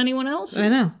less than anyone else's? I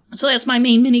know. So that's my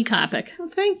main mini topic.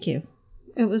 Well, thank you.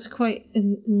 It was quite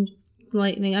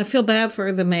enlightening. I feel bad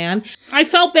for the man. I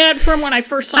felt bad for him when I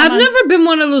first saw him. I've never been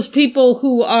one of those people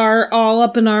who are all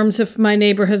up in arms if my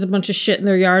neighbor has a bunch of shit in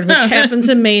their yard, which happens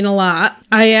in Maine a lot.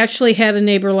 I actually had a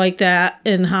neighbor like that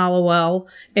in Hallowell,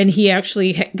 and he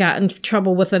actually got in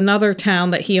trouble with another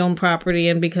town that he owned property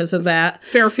in because of that.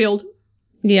 Fairfield.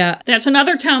 Yeah. That's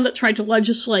another town that tried to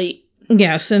legislate.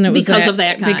 Yes, and it was because of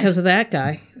that guy. Because of that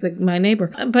guy, my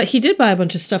neighbor. But he did buy a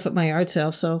bunch of stuff at my yard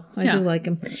sale, so I do like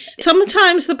him.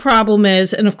 Sometimes the problem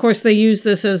is, and of course they use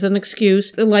this as an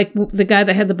excuse, like the guy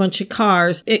that had the bunch of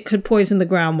cars, it could poison the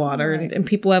groundwater, and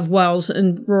people have wells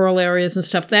in rural areas and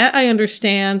stuff. That I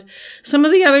understand. Some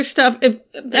of the other stuff, if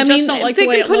they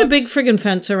can put a big friggin'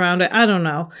 fence around it, I don't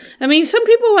know. I mean, some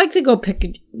people like to go pick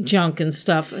junk and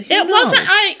stuff. It wasn't,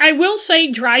 I will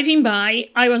say, driving by,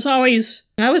 I was always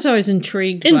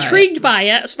intrigued by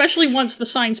it, especially once the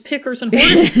signs pickers and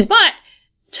hoarders. But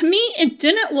to me, it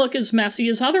didn't look as messy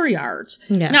as other yards.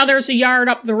 Yeah. Now, there's a yard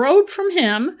up the road from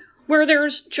him where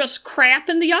there's just crap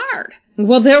in the yard.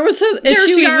 Well, there was an issue.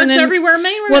 There's yards everywhere.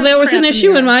 Well, there was an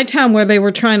issue in my town where they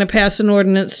were trying to pass an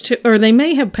ordinance or they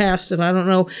may have passed it, I don't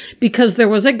know, because there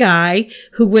was a guy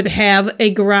who would have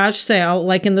a garage sale,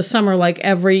 like in the summer, like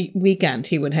every weekend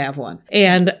he would have one.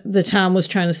 And the town was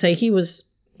trying to say he was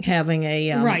having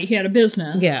a... he had a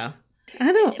business. Yeah.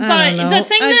 I don't know. The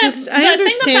thing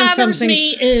that bothers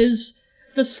me is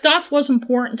the stuff was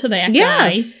important to that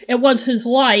guy. It was his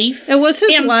life. It was his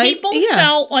life. And people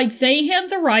felt like they had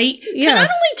the right to not only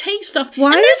take stuff.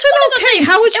 Why is it okay?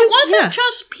 How would you... It wasn't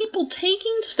just people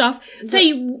taking stuff.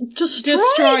 They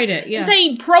destroyed it. Yeah.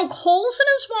 They broke holes in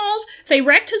his walls. They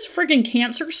wrecked his friggin'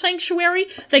 cancer sanctuary.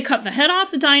 They cut the head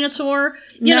off the dinosaur.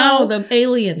 The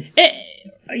alien.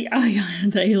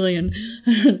 The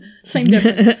alien. Same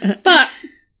difference. But...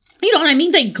 You know what I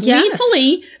mean? They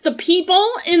gleefully, the people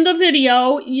in the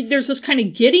video, there's this kind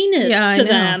of giddiness to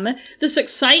them, this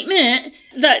excitement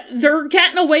that they're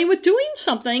getting away with doing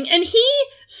something. And he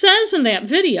says in that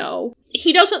video,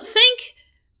 he doesn't think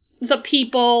the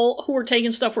people who were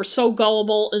taking stuff were so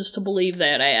gullible as to believe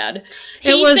that ad.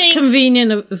 It was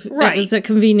convenient. It was a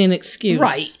convenient excuse.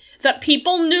 Right. That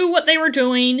people knew what they were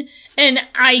doing, and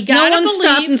I gotta believe... No one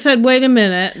stopped and said, wait a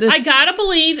minute. I gotta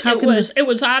believe it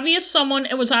was obvious someone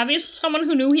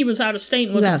who knew he was out of state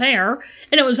and wasn't there,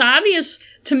 and it was obvious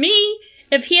to me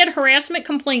if he had harassment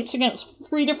complaints against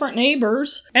 3 different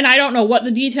neighbors, and I don't know what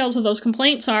the details of those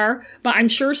complaints are, but I'm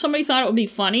sure somebody thought it would be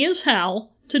funny as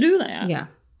hell to do that. Yeah.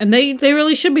 And they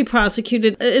really should be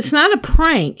prosecuted. It's not a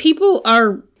prank. People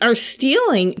are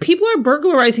stealing. People are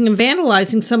burglarizing and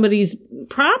vandalizing somebody's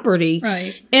property.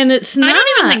 Right. And it's not. I don't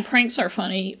even think pranks are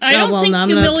funny. I don't think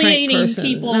humiliating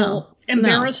people,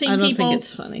 embarrassing people. I don't think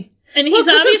it's funny. And he's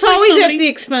obviously it's always at the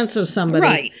expense of somebody.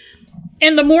 Right.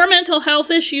 And the more mental health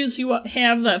issues you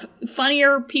have, the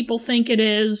funnier people think it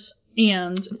is.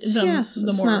 And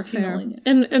the more humiliating.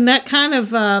 And that kind of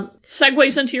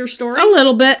segues into your story? A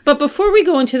little bit. But before we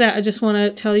go into that, I just want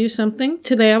to tell you something.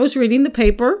 Today I was reading the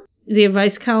paper, the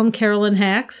advice column, Carolyn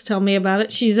Hacks. Tell me about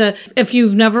it. She's if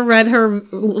you've never read her,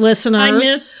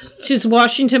 listeners, she's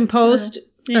Washington Post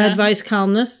advice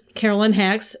columnist, Carolyn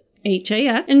Hacks,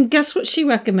 HAX. And guess what she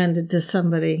recommended to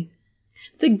somebody?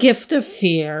 The Gift of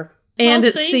Fear and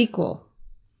its sequel.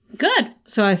 Good.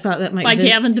 So I thought that might be... By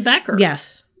Gavin DeBecker.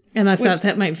 Yes. And I thought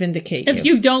that might vindicate you. If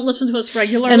you don't listen to us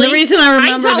regularly... And the reason I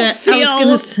remember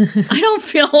I don't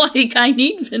feel like I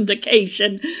need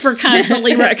vindication for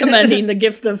constantly recommending The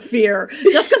Gift of Fear.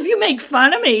 Just because you make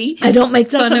fun of me... I don't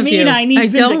make fun of you. Doesn't mean I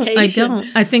need vindication. I don't.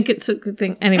 I think it's a good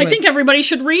thing. Anyways. I think everybody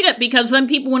should read it because then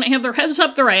people wouldn't have their heads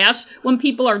up their ass when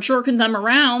people are jerking them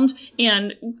around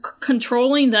and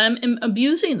controlling them and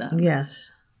abusing them.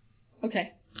 Yes.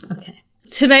 Okay.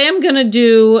 Today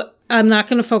I'm not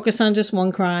going to focus on just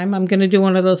one crime. I'm going to do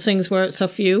one of those things where it's a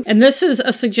few. And this is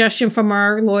a suggestion from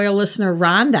our loyal listener,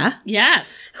 Rhonda. Yes.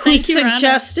 Thank you,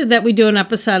 suggested Rhonda. That we do an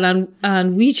episode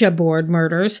on Ouija board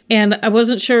murders. And I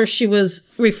wasn't sure if she was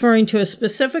referring to a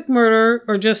specific murder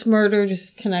or just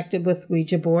murders connected with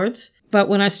Ouija boards. But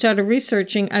when I started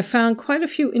researching, I found quite a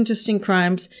few interesting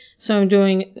crimes. So I'm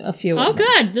doing a few of them.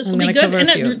 Oh, good. This will be good.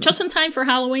 And just in time for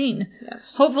Halloween.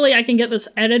 Yes. Hopefully I can get this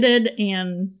edited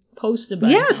and... posted by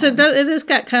Yes, it has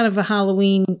got kind of a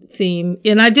Halloween theme.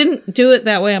 And I didn't do it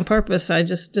that way on purpose. I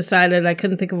just decided I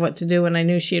couldn't think of what to do, and I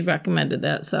knew she had recommended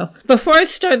that. So before I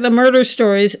start the murder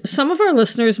stories, some of our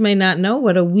listeners may not know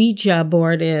what a Ouija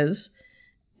board is.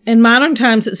 In modern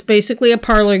times, it's basically a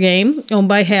parlor game owned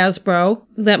by Hasbro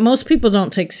that most people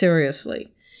don't take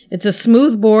seriously. It's a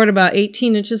smooth board about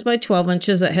 18 inches by 12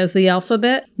 inches that has the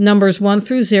alphabet, numbers 1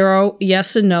 through 0,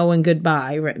 yes and no, and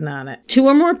goodbye written on it. 2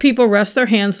 or more people rest their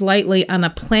hands lightly on a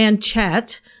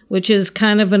planchette, which is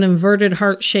kind of an inverted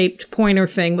heart-shaped pointer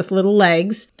thing with little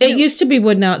legs. It used to be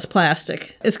wood, now it's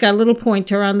plastic. It's got a little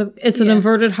pointer on it's an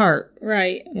inverted heart.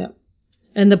 Right. Yep.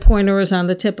 And the pointer is on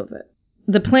the tip of it.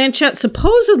 The planchette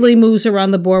supposedly moves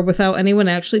around the board without anyone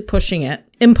actually pushing it.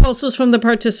 Impulses from the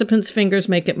participants' fingers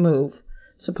make it move.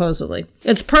 Supposedly.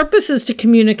 Its purpose is to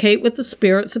communicate with the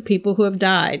spirits of people who have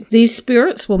died. These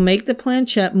spirits will make the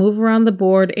planchette move around the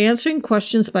board, answering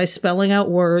questions by spelling out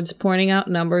words, pointing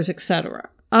out numbers, etc.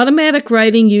 Automatic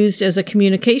writing used as a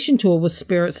communication tool with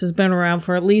spirits has been around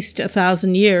for at least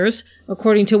 1,000 years,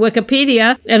 according to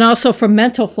Wikipedia, and also from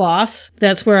Mental Floss.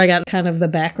 That's where I got kind of the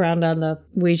background on the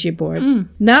Ouija board.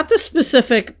 Not the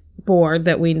specific board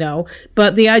that we know,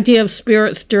 but the idea of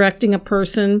spirits directing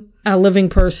a living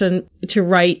person to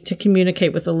write, to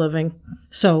communicate with the living.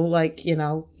 So, like,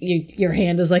 your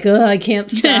hand is like, oh, I can't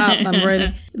stop, I'm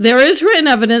ready. There is written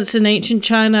evidence in ancient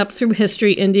China up through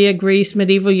history, India, Greece,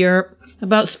 medieval Europe,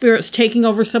 about spirits taking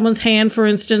over someone's hand, for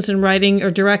instance, and writing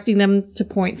or directing them to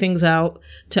point things out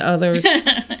to others.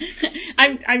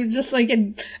 I'm just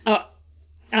thinking...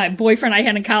 boyfriend I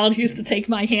had in college used to take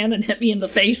my hand and hit me in the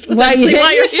face. Why you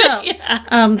hit yourself?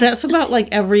 Yeah. That's about like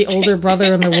every older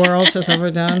brother in the world has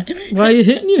ever done. Why are you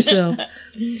hitting yourself?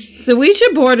 The Ouija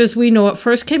board, as we know it,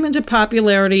 first came into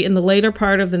popularity in the later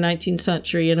part of the 19th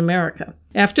century in America.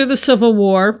 After the Civil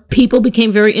War, people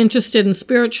became very interested in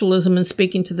spiritualism and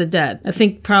speaking to the dead. I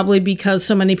think probably because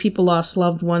so many people lost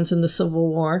loved ones in the Civil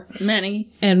War. Many.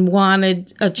 And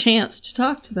wanted a chance to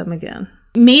talk to them again.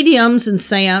 Mediums and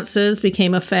seances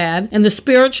became a fad, and the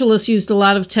spiritualists used a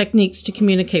lot of techniques to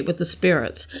communicate with the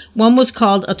spirits. One was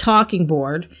called a talking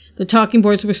board. The talking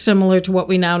boards were similar to what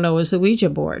we now know as the Ouija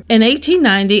board. In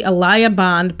 1890, Elia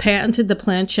Bond patented the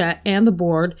planchette and the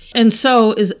board, and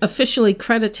so is officially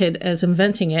credited as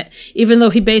inventing it, even though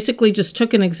he basically just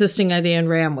took an existing idea and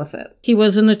ran with it. He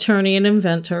was an attorney and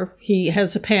inventor. He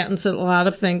has patents at a lot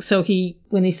of things, so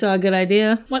when he saw a good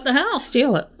idea, what the hell?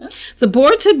 Steal it. The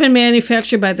boards had been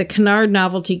manufactured by the Kennard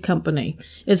Novelty Company.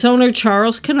 Its owner,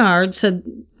 Charles Kennard, said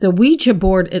the Ouija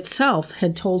board itself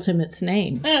had told him its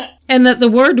name. And that the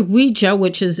word Ouija,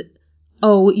 which is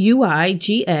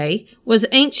Ouija, was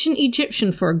ancient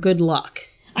Egyptian for good luck.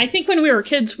 I think when we were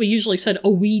kids, we usually said a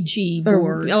Ouija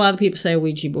board. A lot of people say a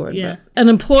Ouija board. Yeah. But an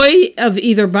employee of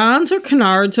either Bonds or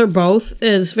Kennards or both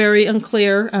is very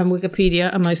unclear on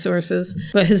Wikipedia, on my sources.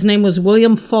 But his name was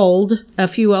William Fuld,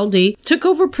 F-U-L-D, took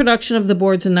over production of the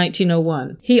boards in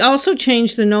 1901. He also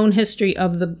changed the known history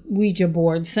of the Ouija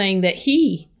board, saying that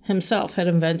he himself had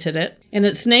invented it, and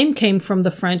its name came from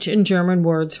the French and German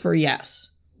words for yes,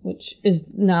 which is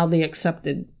now the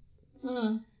accepted...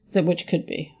 That which could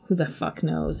be. Who the fuck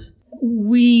knows?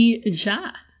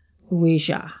 Ouija.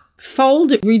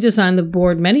 Fuld redesigned the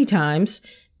board many times,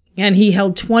 and he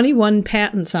held 21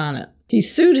 patents on it. He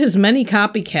sued his many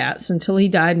copycats until he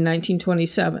died in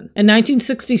 1927. In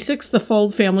 1966, the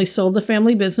Fuld family sold the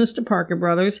family business to Parker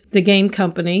Brothers, the game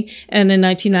company, and in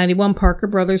 1991, Parker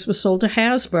Brothers was sold to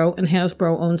Hasbro, and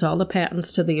Hasbro owns all the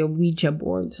patents to the Ouija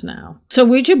boards now. So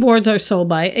Ouija boards are sold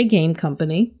by a game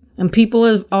company. And people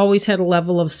have always had a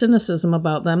level of cynicism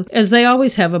about them, as they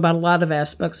always have about a lot of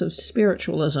aspects of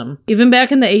spiritualism. Even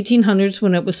back in the 1800s,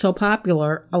 when it was so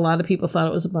popular, a lot of people thought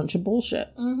it was a bunch of bullshit.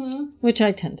 Which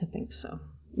I tend to think so.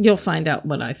 You'll find out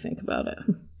what I think about it.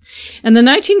 In the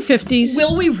 1950s...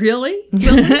 Will we really?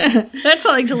 That's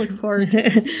something to look forward to.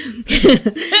 In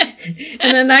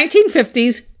the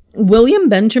 1950s... William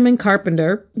Benjamin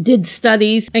Carpenter did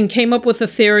studies and came up with a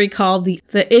theory called the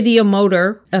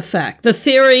ideomotor effect. The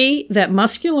theory that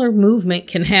muscular movement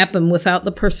can happen without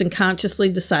the person consciously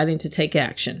deciding to take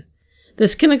action.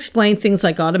 This can explain things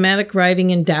like automatic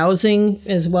writing and dowsing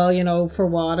as well, for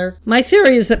water. My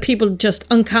theory is that people just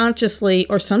unconsciously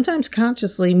or sometimes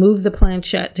consciously move the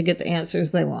planchette to get the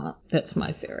answers they want. That's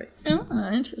my theory. Oh,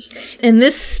 interesting. In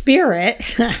this spirit,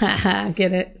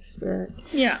 get it? Spirit.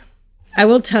 Yeah. I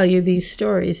will tell you these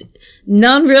stories.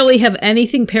 None really have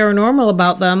anything paranormal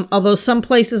about them, although some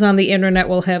places on the internet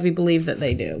will have you believe that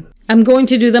they do. I'm going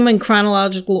to do them in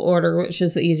chronological order, which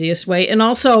is the easiest way. And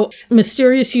also,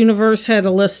 Mysterious Universe had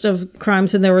a list of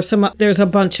crimes, and there's a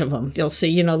bunch of them. You'll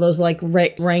see, those like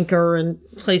Ranker and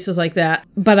places like that.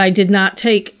 But I did not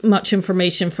take much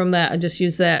information from that. I just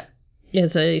used that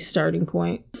as a starting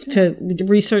point to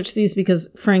research these because,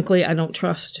 frankly, I don't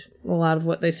trust a lot of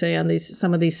what they say on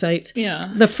some of these sites.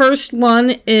 Yeah. The first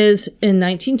one is in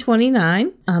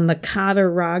 1929 on the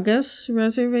Cattaraugus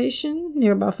Reservation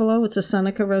near Buffalo. It's a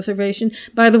Seneca reservation.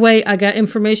 By the way, I got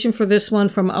information for this one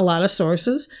from a lot of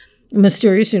sources.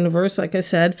 Mysterious Universe, like I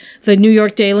said, the New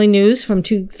York Daily News from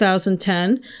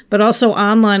 2010, but also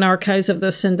online archives of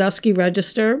the Sandusky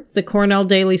Register, the Cornell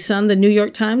Daily Sun, the New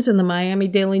York Times, and the Miami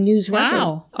Daily News Record.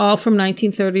 Wow. All from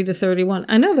 1930 to 31.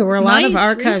 I know there were a lot of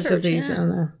archives research, of these yeah. on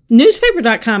there.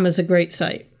 Newspaper.com is a great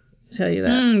site. I'll tell you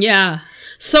that. Yeah.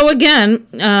 So again,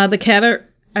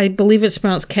 I believe it's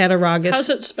pronounced Cattaraugus. How's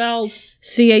it spelled?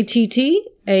 Cattaraugus.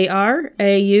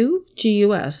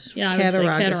 Yeah, I would say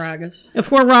Cattaraugus.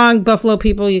 If we're wrong, Buffalo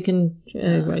people, you can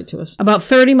write to us. About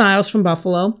 30 miles from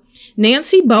Buffalo,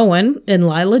 Nancy Bowen and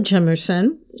Lila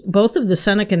Jimerson, both of the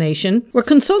Seneca Nation, were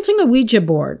consulting a Ouija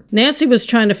board. Nancy was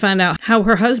trying to find out how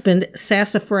her husband,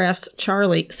 Sassafras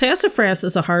Charlie, sassafras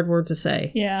is a hard word to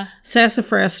say. Yeah.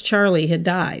 Sassafras Charlie had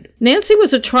died. Nancy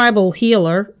was a tribal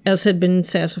healer, as had been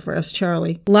Sassafras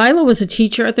Charlie. Lila was a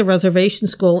teacher at the reservation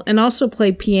school and also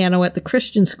played piano at the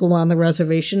Christian school on the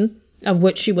reservation, of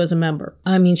which she was a member.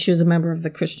 She was a member of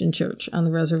the Christian church on the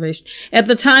reservation. At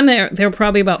the time, there were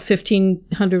probably about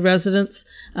 1,500 residents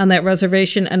on that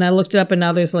reservation, and I looked it up, and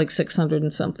now there's like 600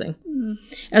 and something. Mm.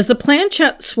 As the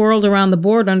planchette swirled around the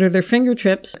board under their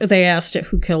fingertips, they asked it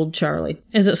who killed Charlie.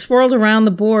 As it swirled around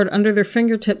the board under their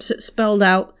fingertips, it spelled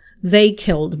out, "They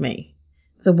killed me."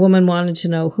 The woman wanted to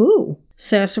know who.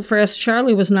 Sassafras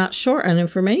Charlie was not short on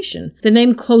information. The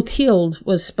name Clotilde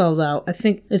was spelled out. I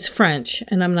think it's French,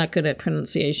 and I'm not good at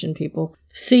pronunciation, people.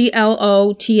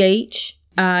 Clotilde.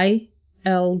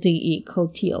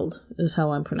 Clotilde is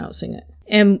how I'm pronouncing it.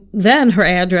 And then her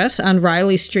address on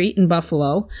Riley Street in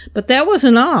Buffalo. But that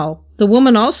wasn't all. The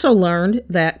woman also learned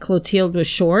that Clotilde was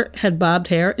short, had bobbed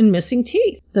hair, and missing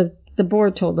teeth. The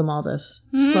board told them all this.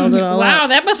 Spelled it all out. Wow,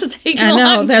 that must have taken a long time.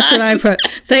 I know, that's what I put.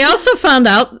 They also found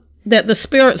out that the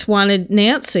spirits wanted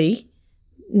Nancy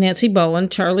Bowen,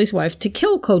 Charlie's wife, to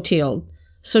kill Clotilde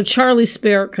so Charlie's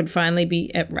spirit could finally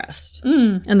be at rest.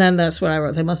 Mm. And then that's what I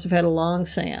wrote. They must have had a long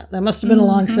seance. That must have been a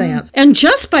long seance. And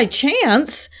just by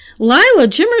chance, Lila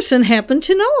Jimerson happened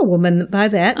to know a woman by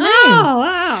that name. Oh,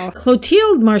 wow.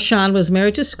 Clotilde Marchand was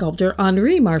married to sculptor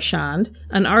Henri Marchand,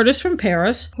 an artist from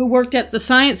Paris who worked at the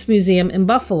Science Museum in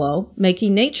Buffalo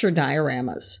making nature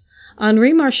dioramas.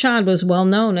 Henri Marchand was well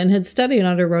known and had studied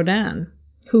under Rodin,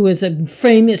 who is a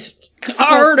famous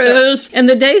artist. In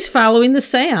the days following the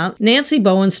seance, Nancy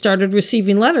Bowen started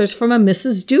receiving letters from a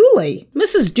Mrs. Dooley.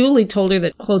 Mrs. Dooley told her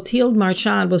that Clotilde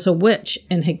Marchand was a witch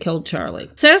and had killed Charlie.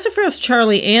 Sassafras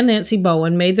Charlie and Nancy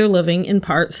Bowen made their living in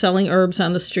part selling herbs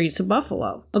on the streets of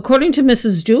Buffalo. According to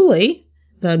Mrs. Dooley,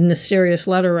 the mysterious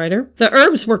letter writer, the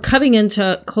herbs were cutting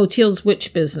into Clotilde's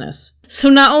witch business. So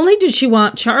not only did she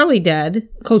want Charlie dead,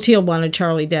 Clotilde wanted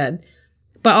Charlie dead,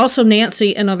 but also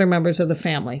Nancy and other members of the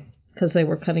family, because they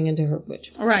were cutting into her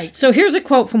witch. Right. So here's a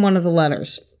quote from one of the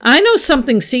letters. I know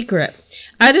something secret.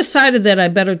 I decided that I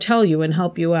better tell you and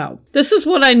help you out. This is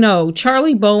what I know.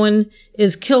 Charlie Bowen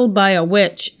is killed by a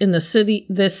witch in this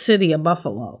city of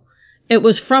Buffalo. It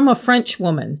was from a French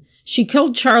woman. She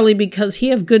killed Charlie because he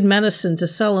had good medicine to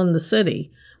sell in the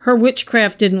city. Her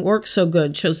witchcraft didn't work so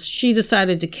good, so she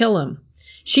decided to kill him.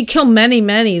 She killed many,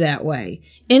 many that way,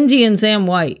 Indians and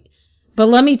white. But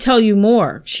let me tell you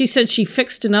more. She said she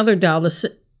fixed another doll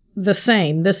the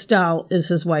same. This doll is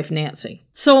his wife, Nancy.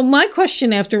 So my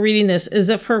question after reading this is,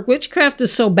 if her witchcraft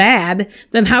is so bad,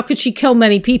 then how could she kill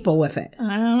many people with it?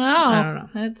 I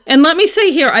don't know. And let me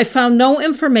say here, I found no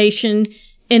information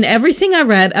in everything I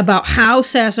read about how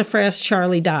Sassafras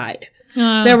Charlie died.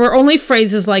 There were only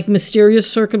phrases like mysterious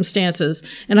circumstances,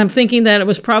 and I'm thinking that it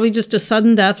was probably just a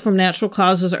sudden death from natural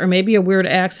causes or maybe a weird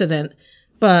accident.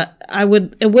 But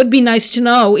it would be nice to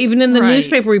know, even in the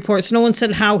newspaper reports, no one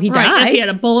said how he died. If he had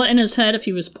a bullet in his head, if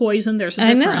he was poisoned, there's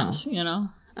a difference, you know.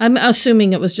 I'm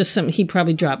assuming it was just something, he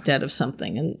probably dropped dead of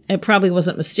something. And it probably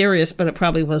wasn't mysterious, but it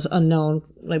probably was unknown.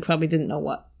 They probably didn't know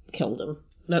what killed him.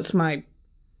 That's my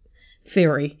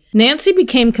theory. Nancy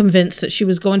became convinced that she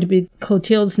was going to be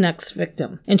Clotilde's next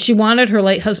victim, and she wanted her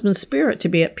late husband's spirit to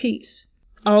be at peace.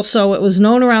 Also, it was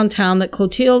known around town that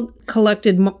Clotilde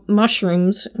collected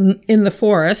mushrooms in the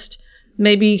forest.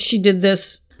 Maybe she did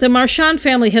this. The Marchand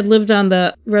family had lived on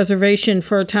the reservation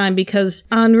for a time because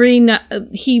Henri,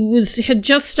 had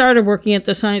just started working at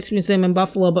the Science Museum in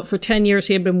Buffalo, but for 10 years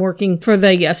he had been working for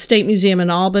the State Museum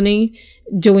in Albany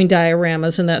doing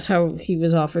dioramas, and that's how he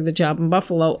was offered the job in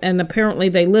Buffalo. And apparently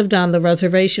they lived on the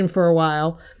reservation for a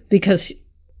while because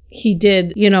he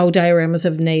did, dioramas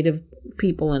of native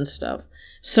people and stuff.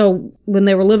 So when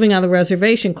they were living on the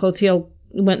reservation, Clotilde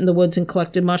went in the woods and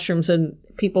collected mushrooms, and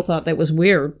people thought that was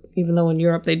weird, even though in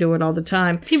Europe they do it all the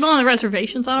time. People on the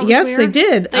reservations thought it was weird? Yes, they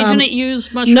did. They didn't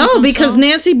use mushrooms No, themselves? Because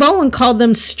Nancy Bowen called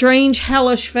them strange,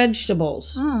 hellish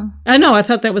vegetables. Oh. I know, I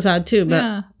thought that was odd too, but...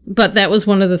 Yeah. But that was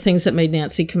one of the things that made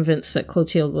Nancy convinced that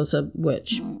Clotilde was a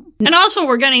witch. And also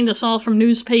we're getting this all from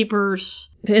newspapers.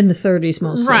 In the 30s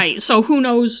mostly. Right, so who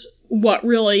knows what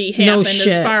really happened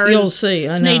as far as You'll see.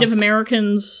 I know. Native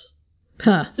Americans.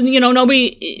 Huh.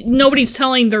 Nobody's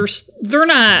telling they're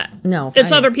not. No.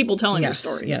 It's other people telling their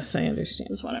story. Yes, I understand.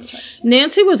 That's what I'm trying to say.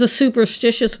 Nancy was a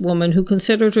superstitious woman who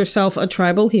considered herself a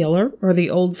tribal healer, or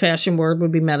the old-fashioned word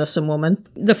would be medicine woman.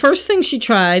 The first thing she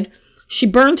tried, she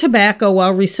burned tobacco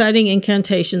while reciting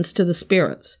incantations to the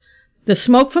spirits. The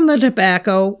smoke from the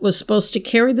tobacco was supposed to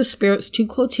carry the spirits to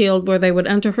Clotilde, where they would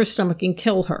enter her stomach and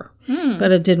kill her.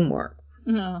 But it didn't work.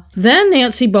 No. Then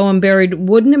Nancy Bowen buried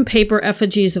wooden and paper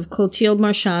effigies of Clotilde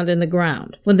Marchand in the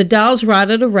ground. When the dolls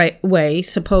rotted away,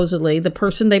 supposedly, the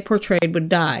person they portrayed would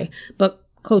die, but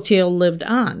Clotilde lived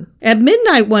on. At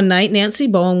midnight one night, Nancy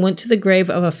Bowen went to the grave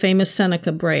of a famous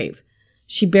Seneca brave.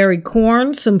 She buried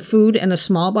corn, some food, and a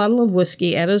small bottle of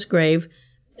whiskey at his grave,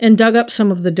 and dug up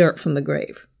some of the dirt from the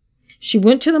grave. She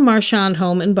went to the Marchand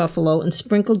home in Buffalo and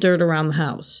sprinkled dirt around the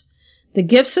house. The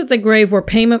gifts at the grave were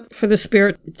payment for the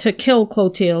spirit to kill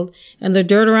Clotilde, and the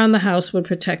dirt around the house would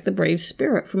protect the brave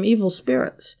spirit from evil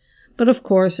spirits. But of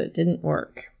course, it didn't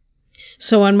work.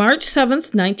 So on March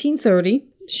 7th, 1930,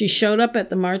 she showed up at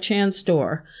the Marchand's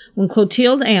door. When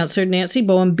Clotilde answered, Nancy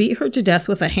Bowen beat her to death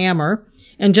with a hammer,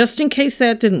 and just in case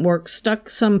that didn't work, stuck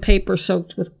some paper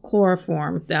soaked with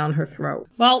chloroform down her throat.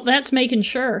 Well, that's making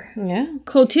sure. Yeah.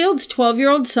 Clotilde's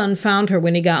 12-year-old son found her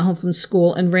when he got home from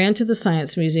school and ran to the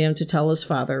Science Museum to tell his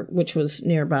father, which was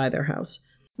nearby their house.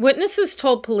 Witnesses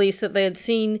told police that they had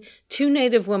seen two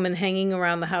native women hanging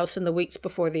around the house in the weeks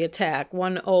before the attack,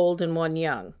 one old and one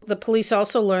young. The police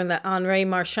also learned that Henri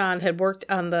Marchand had worked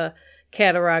on the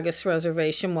Cattaraugus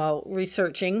Reservation while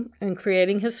researching and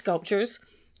creating his sculptures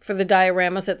for the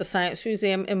dioramas at the Science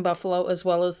Museum in Buffalo as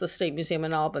well as the State Museum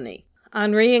in Albany.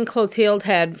 Henri and Clotilde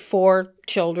had 4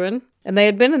 children, and they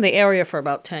had been in the area for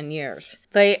about 10 years.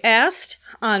 They asked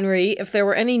Henri if there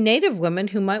were any native women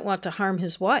who might want to harm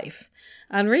his wife.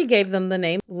 Henri gave them the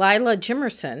name Lila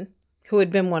Jimerson, who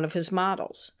had been one of his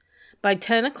models. By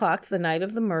 10 o'clock the night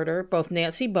of the murder, both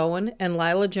Nancy Bowen and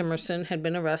Lila Jimerson had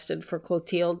been arrested for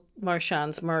Clotilde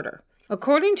Marchand's murder.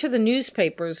 According to the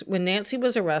newspapers, when Nancy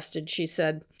was arrested, she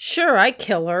said, "Sure, I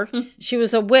kill her. She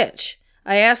was a witch.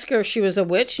 I asked her if she was a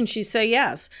witch, and she say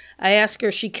yes. I asked her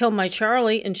if she killed my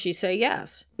Charlie, and she say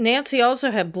yes." Nancy also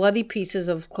had bloody pieces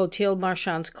of Clotilde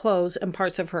Marchand's clothes and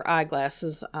parts of her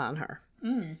eyeglasses on her.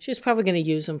 She was probably going to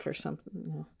use them for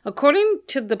something. According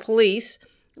to the police,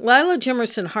 Lila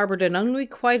Jimerson harbored an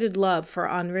unrequited love for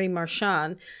Henri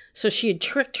Marchand, so she had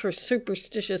tricked her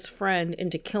superstitious friend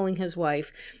into killing his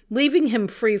wife, leaving him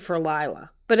free for Lila.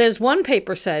 But as one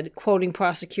paper said, quoting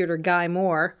prosecutor Guy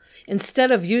Moore, instead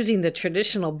of using the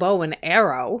traditional bow and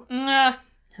arrow,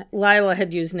 Lila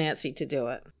had used Nancy to do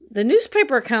it. The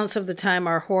newspaper accounts of the time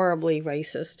are horribly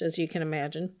racist, as you can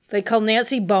imagine. They call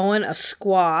Nancy Bowen a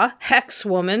squaw, hex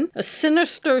woman, a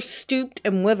sinister, stooped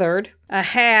and withered, a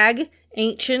hag,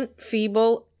 ancient,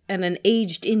 feeble, and an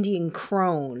aged Indian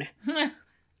crone.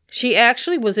 She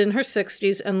actually was in her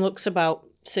 60s and looks about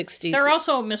 60. They're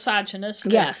also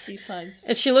misogynistic. Yes. Besides.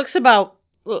 And she looks about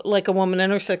like a woman in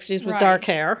her 60s with dark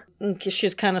hair.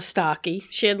 She's kind of stocky.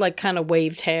 She had like kind of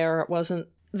waved hair. It wasn't...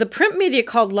 The print media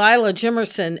called Lila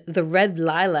Jimerson the Red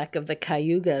Lilac of the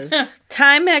Cayugas.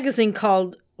 Time magazine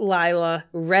called Lila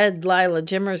Red Lila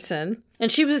Jimerson.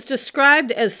 And she was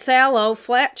described as sallow,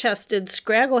 flat-chested,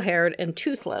 scraggle-haired, and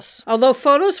toothless, although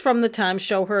photos from the time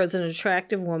show her as an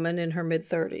attractive woman in her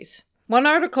mid-30s. One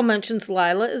article mentions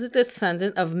Lila as a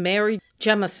descendant of Mary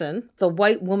Jemison, the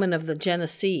white woman of the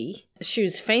Genesee. She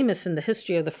was famous in the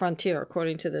history of the frontier,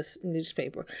 according to this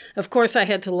newspaper. Of course, I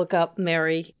had to look up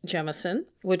Mary Jemison,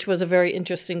 which was a very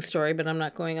interesting story, but I'm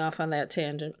not going off on that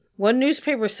tangent. One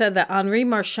newspaper said that Henri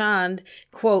Marchand,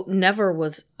 quote, never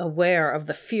was aware of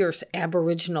the fierce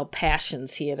aboriginal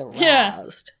passions he had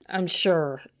aroused. Yeah. I'm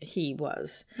sure he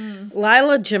was.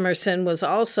 Lila Jimerson was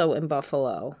also in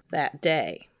Buffalo that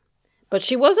day. But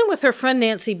she wasn't with her friend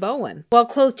Nancy Bowen. While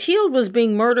Clotilde was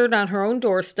being murdered on her own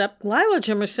doorstep, Lila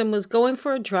Jimerson was going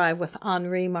for a drive with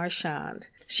Henri Marchand.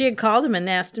 She had called him and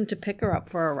asked him to pick her up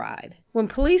for a ride. When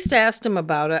police asked him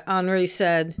about it, Henri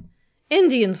said,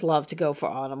 "Indians love to go for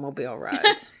automobile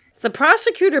rides." The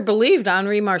prosecutor believed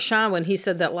Henri Marchand when he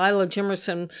said that Lila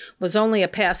Jimerson was only a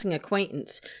passing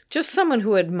acquaintance, just someone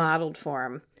who had modeled for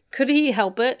him. Could he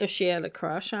help it if she had a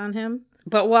crush on him?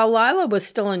 But while Lila was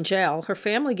still in jail, her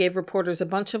family gave reporters a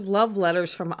bunch of love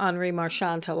letters from Henri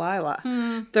Marchand to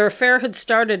Lila. Their affair had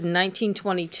started in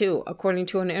 1922, according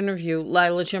to an interview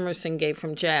Lila Jimerson gave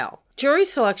from jail. Jury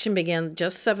selection began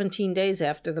just 17 days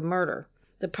after the murder.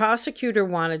 The prosecutor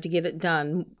wanted to get it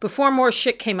done before more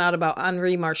shit came out about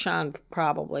Henri Marchand,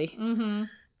 probably.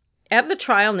 At the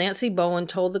trial, Nancy Bowen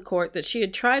told the court that she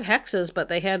had tried hexes, but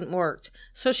they hadn't worked,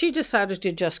 so she decided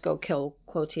to just go kill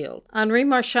Clotilde. Henri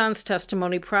Marchand's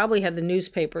testimony probably had the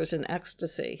newspapers in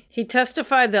ecstasy. He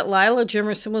testified that Lila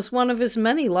Jimerson was one of his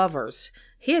many lovers.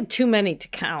 He had too many to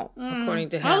count, according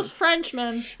to him. Those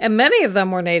Frenchmen. And many of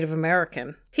them were Native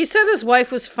American. He said his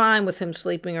wife was fine with him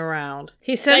sleeping around.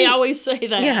 He said they always say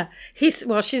that. Yeah.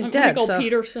 Well, she's dead. Michael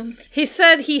Peterson. He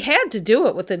said he had to do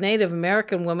it with the Native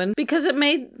American woman because it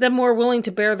made them more willing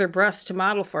to bare their breasts to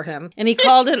model for him. And he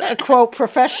called it a, quote,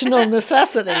 professional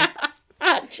necessity.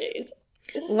 Jeez.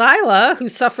 Lila, who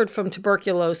suffered from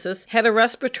tuberculosis, had a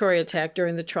respiratory attack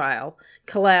during the trial,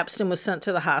 collapsed, and was sent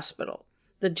to the hospital.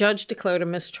 The judge declared a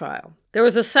mistrial. There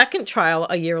was a second trial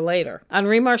a year later.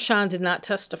 Henri Marchand did not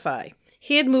testify.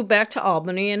 He had moved back to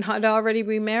Albany and had already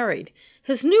remarried.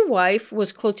 His new wife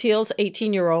was Clotilde's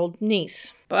 18-year-old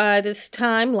niece. By this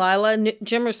time, Lila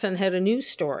Jimerson had a new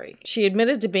story. She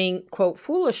admitted to being, quote,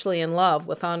 foolishly in love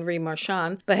with Henri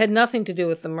Marchand, but had nothing to do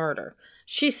with the murder.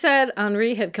 She said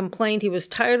Henri had complained he was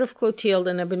tired of Clotilde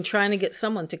and had been trying to get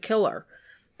someone to kill her.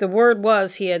 The word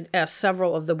was he had asked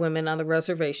several of the women on the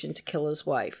reservation to kill his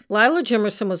wife. Lila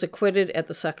Jimerson was acquitted at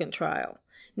the second trial.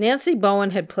 Nancy Bowen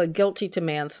had pled guilty to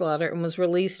manslaughter and was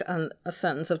released on a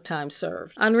sentence of time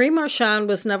served. Henri Marchand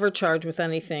was never charged with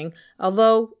anything,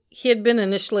 although he had been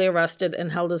initially arrested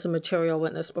and held as a material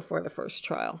witness before the first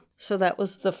trial. So that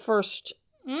was the first.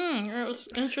 It was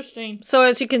interesting. So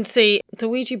as you can see, the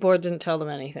Ouija board didn't tell them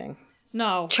anything.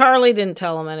 No. Charlie didn't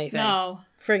tell them anything. No.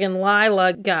 Friggin'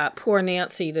 Lila got poor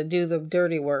Nancy to do the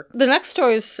dirty work. The next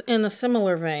story is in a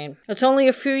similar vein. It's only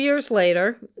a few years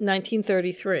later,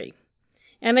 1933.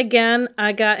 And again,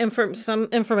 I got some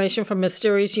information from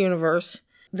Mysterious Universe,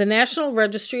 the National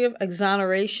Registry of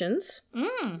Exonerations,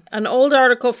 an old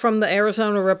article from the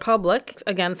Arizona Republic,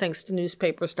 again thanks to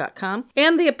newspapers.com,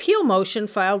 and the appeal motion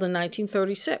filed in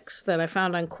 1936 that I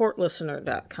found on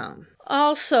courtlistener.com.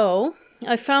 Also,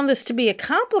 I found this to be a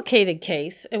complicated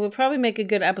case. It would probably make a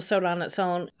good episode on its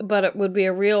own, but it would be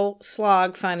a real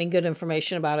slog finding good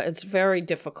information about it. It's very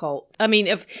difficult. I mean,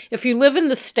 if you live in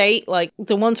the state, like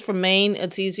the ones from Maine,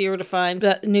 it's easier to find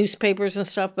newspapers and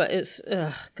stuff, but it's,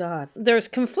 God. There's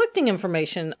conflicting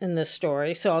information in this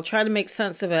story, so I'll try to make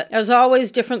sense of it. As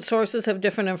always, different sources have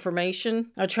different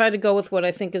information. I'll try to go with what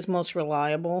I think is most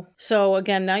reliable. So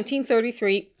again,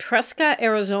 1933, Prescott,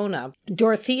 Arizona.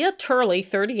 Dorothea Turley,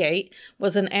 38,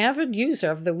 was an avid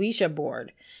user of the Ouija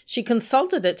board. She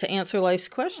consulted it to answer life's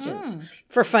questions,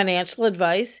 for financial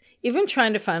advice, even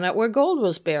trying to find out where gold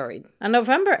was buried. On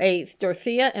November 8th,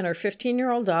 Dorothea and her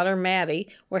 15-year-old daughter, Maddie,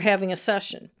 were having a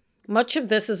session. Much of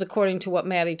this is according to what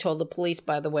Maddie told the police,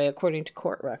 by the way, according to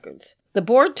court records. The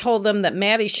board told them that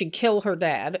Maddie should kill her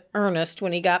dad, Ernest,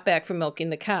 when he got back from milking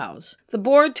the cows. The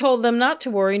board told them not to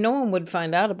worry, no one would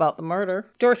find out about the murder.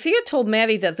 Dorothea told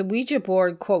Maddie that the Ouija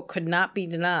board, quote, could not be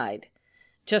denied.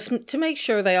 Just to make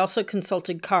sure, they also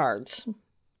consulted cards.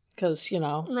 Because,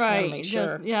 right, make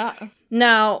sure. Yeah.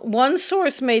 Now, one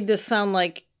source made this sound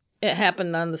like it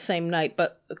happened on the same night,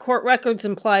 but the court records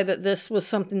imply that this was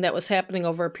something that was happening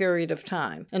over a period of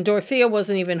time. And Dorothea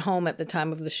wasn't even home at the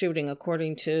time of the shooting,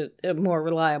 according to more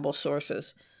reliable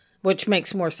sources, which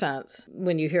makes more sense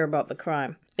when you hear about the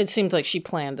crime. It seems like she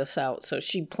planned this out, so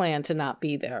she planned to not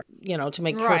be there, to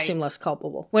make her seem less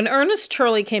culpable. When Ernest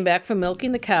Turley came back from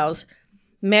milking the cows,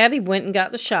 Maddie went and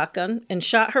got the shotgun and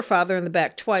shot her father in the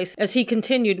back twice as he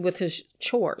continued with his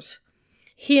chores.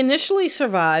 He initially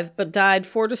survived, but died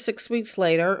 4 to 6 weeks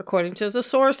later, according to the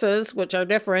sources, which are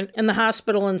different, in the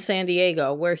hospital in San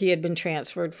Diego, where he had been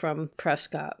transferred from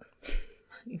Prescott,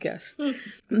 I guess.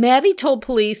 Maddie told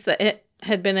police that it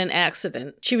had been an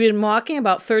accident. She had been walking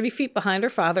about 30 feet behind her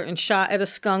father and shot at a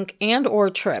skunk and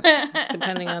or tripped,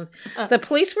 depending on... The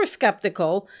police were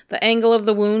skeptical. The angle of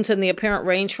the wounds and the apparent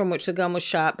range from which the gun was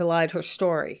shot belied her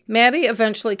story. Maddie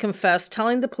eventually confessed,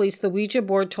 telling the police the Ouija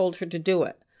board told her to do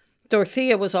it.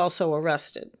 Dorothea was also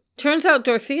arrested. Turns out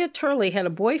Dorothea Turley had a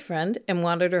boyfriend and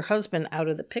wanted her husband out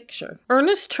of the picture.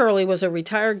 Ernest Turley was a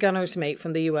retired gunner's mate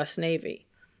from the U.S. Navy.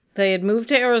 They had moved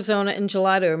to Arizona in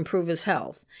July to improve his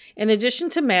health. In addition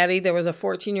to Maddie, there was a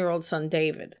 14-year-old son,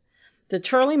 David. The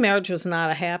Turley marriage was not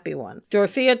a happy one.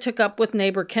 Dorothea took up with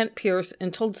neighbor Kent Pierce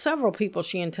and told several people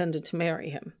she intended to marry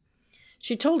him.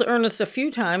 She told Ernest a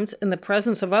few times, in the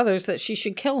presence of others, that she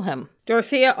should kill him.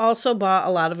 Dorothea also bought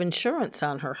a lot of insurance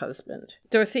on her husband.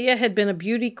 Dorothea had been a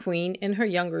beauty queen in her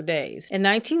younger days. In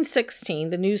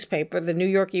 1916, the newspaper, the New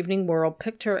York Evening World,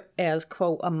 picked her as,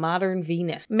 quote, a modern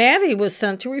Venus. Maddie was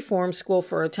sent to reform school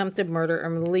for attempted murder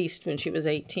and released when she was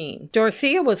 18.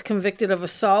 Dorothea was convicted of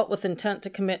assault with intent to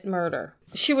commit murder.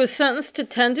 She was sentenced to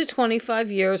 10 to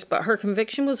 25 years, but her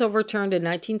conviction was overturned in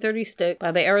 1936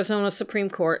 by the Arizona Supreme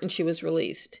Court, and she was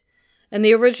released. In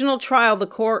the original trial, the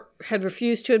court had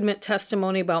refused to admit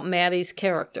testimony about Maddie's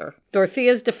character.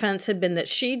 Dorothea's defense had been that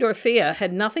she, Dorothea,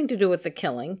 had nothing to do with the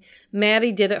killing.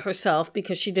 Maddie did it herself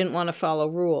because she didn't want to follow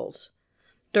rules.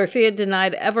 Dorothea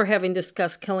denied ever having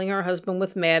discussed killing her husband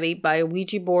with Maddie by a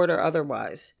Ouija board or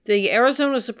otherwise. The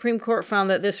Arizona Supreme Court found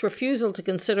that this refusal to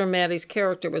consider Maddie's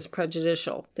character was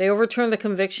prejudicial. They overturned the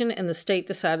conviction, and the state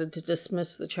decided to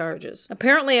dismiss the charges.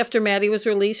 Apparently, after Maddie was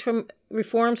released from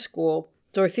reform school,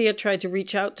 Dorothea tried to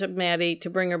reach out to Maddie to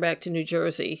bring her back to New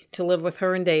Jersey to live with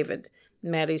her and David,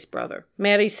 Maddie's brother.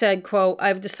 Maddie said, quote,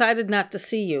 I've decided not to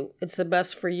see you. It's the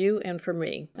best for you and for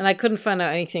me. And I couldn't find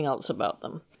out anything else about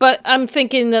them. But I'm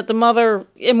thinking that the mother,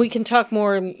 and we can talk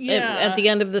more at the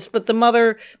end of this, but the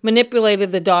mother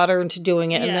manipulated the daughter into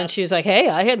doing it, and then she's like, hey,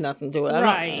 I had nothing to do with it.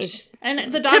 Right.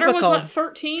 And the daughter typical. was what,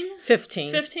 13?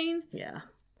 15. 15? Yeah.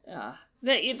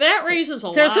 That raises a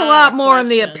lot. There's a lot more in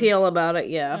the questions. appeal about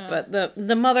it, but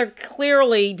the mother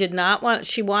clearly did not want.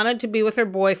 She wanted to be with her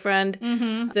boyfriend.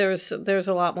 Mm-hmm. There's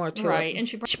a lot more to it. Right, and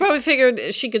she probably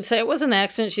figured she could say it was an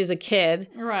accident. She's a kid.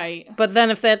 Right. But then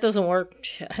if that doesn't work,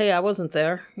 hey, I wasn't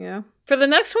there. Yeah. For the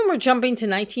next one, we're jumping to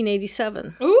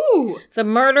 1987. Ooh! The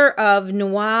murder of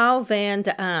Nguyen Van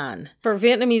Daan. For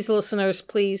Vietnamese listeners,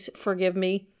 please forgive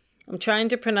me. I'm trying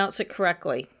to pronounce it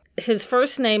correctly. His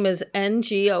first name is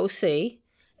Ngoc,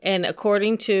 and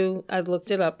according to, I've looked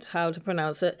it up how to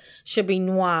pronounce it, should be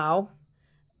Nguyen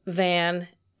Van,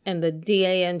 and the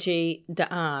D-A-N-G,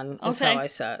 Daan is how I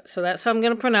said it. So that's how I'm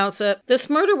going to pronounce it. This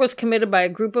murder was committed by a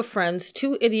group of friends,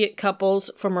 2 idiot couples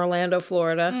from Orlando,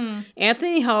 Florida.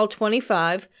 Anthony Hall,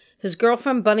 25, his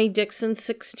girlfriend Bunny Dixon,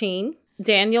 16,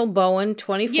 Daniel Bowen,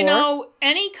 24. You know,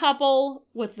 any couple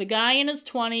with the guy in his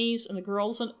 20s and the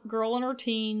girl in her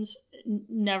teens,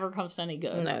 never comes to any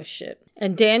good. No shit.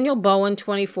 And Daniel Bowen,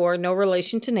 24, no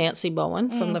relation to Nancy Bowen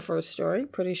from the first story,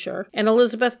 pretty sure. And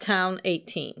Elizabeth Town,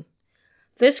 18.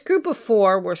 This group of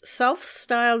 4 were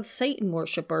self-styled Satan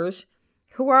worshippers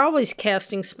who were always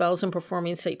casting spells and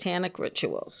performing satanic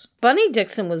rituals. Bunny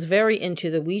Dixon was very into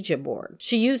the Ouija board.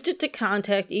 She used it to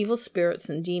contact evil spirits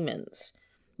and demons.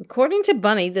 According to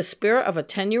Bunny, the spirit of a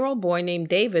 10-year-old boy named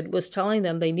David was telling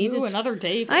them they needed... Ooh, another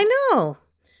David. I know.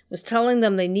 Was telling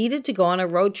them they needed to go on a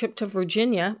road trip to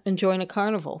Virginia and join a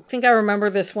carnival. I think I remember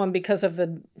this one because of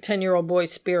the 10-year-old boy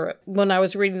spirit. When I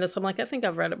was reading this, I'm like, I think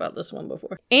I've read about this one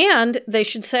before. And they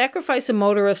should sacrifice a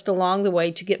motorist along the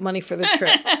way to get money for the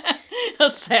trip.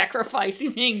 A sacrifice,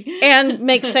 you mean? And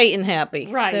make Satan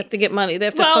happy. Right. They have to get money. They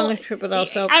have to fund the trip, but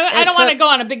also... I don't want to go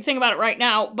on a big thing about it right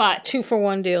now, but...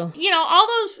 2-for-1 deal. You know, all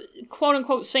those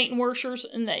quote-unquote Satan worshippers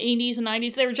in the 80s and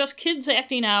 90s, they were just kids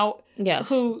acting out. Yes.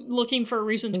 Who looking for a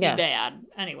reason to be bad.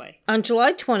 Anyway. On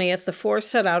July 20th, the 4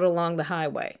 set out along the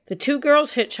highway. The 2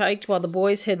 girls hitchhiked while the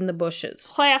boys hid in the bushes.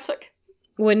 Classic.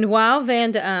 When Noel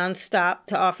Van Daan stopped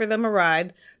to offer them a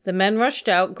ride, the men rushed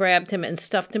out, grabbed him, and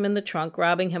stuffed him in the trunk,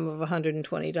 robbing him of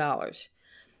 $120.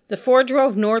 The 4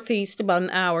 drove northeast about an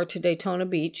hour to Daytona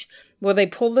Beach, where they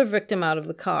pulled their victim out of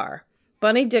the car.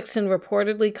 Bunny Dixon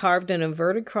reportedly carved an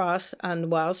inverted cross on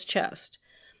Noel's chest.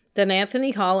 Then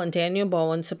Anthony Hall and Daniel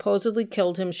Bowen supposedly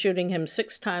killed him, shooting him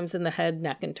 6 times in the head,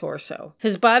 neck, and torso.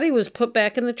 His body was put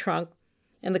back in the trunk,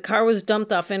 and the car was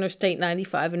dumped off Interstate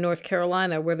 95 in North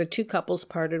Carolina, where the 2 couples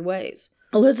parted ways.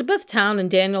 Elizabeth Town and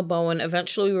Daniel Bowen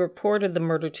eventually reported the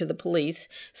murder to the police,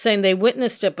 saying they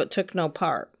witnessed it but took no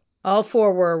part. All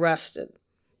 4 were arrested.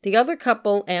 The other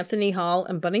couple, Anthony Hall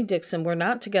and Bunny Dixon, were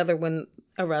not together when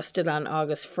arrested on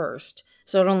August 1st.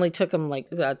 So it only took them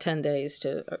 10 days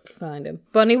to find him.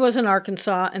 Bunny was in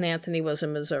Arkansas and Anthony was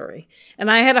in Missouri.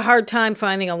 And I had a hard time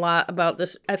finding a lot about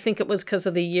this. I think it was because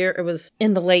of the year. It was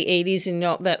in the late 80s. You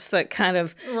know, that's that kind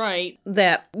of... Right.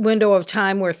 That window of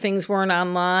time where things weren't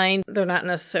online. They're not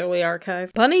necessarily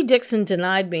archived. Bunny Dixon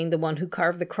denied being the one who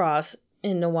carved the cross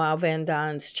in Noel Van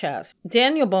Daan's chest.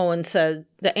 Daniel Bowen said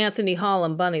that Anthony Hall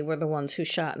and Bunny were the ones who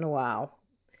shot Noel.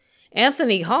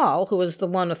 Anthony Hall, who was the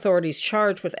one authorities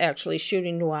charged with actually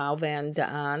shooting Noel Van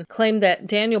Daan, claimed that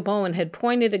Daniel Bowen had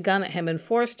pointed a gun at him and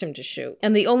forced him to shoot.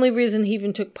 And the only reason he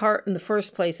even took part in the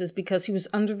first place is because he was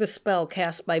under the spell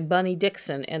cast by Bunny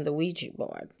Dixon and the Ouija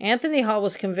board. Anthony Hall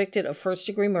was convicted of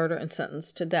first-degree murder and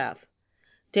sentenced to death.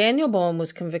 Daniel Bowen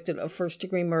was convicted of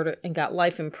first-degree murder and got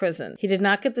life in prison. He did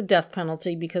not get the death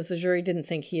penalty because the jury didn't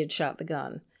think he had shot the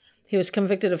gun. He was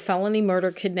convicted of felony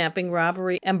murder, kidnapping,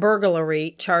 robbery, and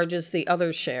burglary, charges the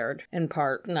others shared, in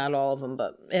part. Not all of them,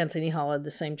 but Anthony Hall had the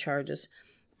same charges.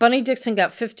 Bunny Dixon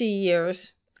got 50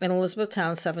 years, and Elizabeth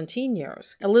Town 17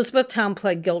 years. Elizabeth Town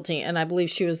pled guilty, and I believe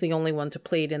she was the only one to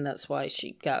plead, and that's why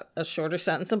she got a shorter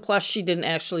sentence. And plus, she didn't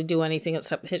actually do anything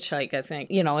except hitchhike, I think,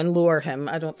 and lure him.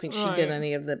 I don't think she did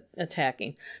any of the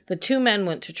attacking. The 2 men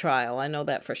went to trial. I know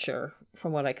that for sure,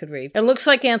 from what I could read. It looks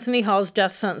like Anthony Hall's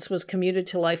death sentence was commuted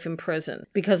to life in prison,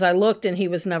 because I looked and he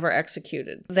was never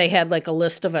executed. They had a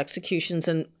list of executions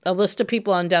and a list of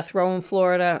people on death row in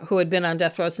Florida who had been on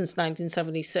death row since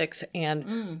 1976,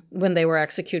 and when they were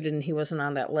executed, and he wasn't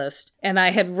on that list. And I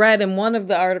had read in one of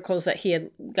the articles that he had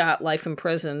got life in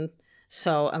prison,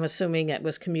 so I'm assuming it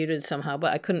was commuted somehow,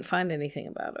 but I couldn't find anything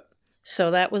about it.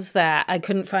 So that was that. I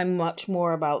couldn't find much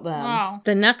more about them. Wow.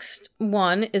 The next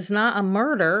one is not a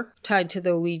murder tied to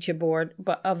the Ouija board,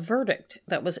 but a verdict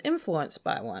that was influenced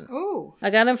by one. Ooh.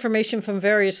 I got information from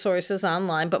various sources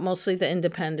online, but mostly the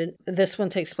Independent. This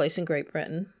one takes place in Great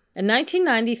Britain. In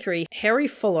 1993, Harry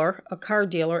Fuller, a car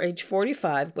dealer aged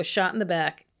 45, was shot in the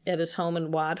back at his home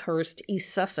in Wadhurst,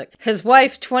 East Sussex. His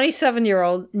wife,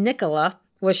 27-year-old Nicola,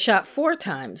 was shot 4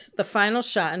 times, the final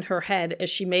shot in her head as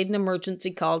she made an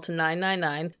emergency call to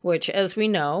 999, which, as we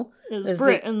know, is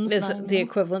the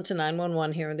equivalent to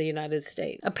 911 here in the United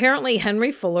States. Apparently,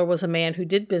 Henry Fuller was a man who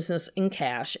did business in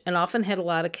cash and often had a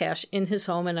lot of cash in his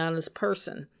home and on his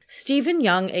person. Stephen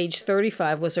Young, age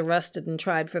 35, was arrested and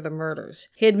tried for the murders.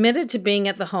 He admitted to being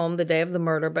at the home the day of the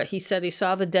murder, but he said he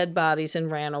saw the dead bodies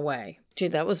and ran away. Gee,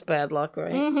 that was bad luck,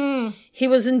 right? Mm-hmm. He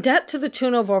was in debt to the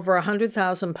tune of over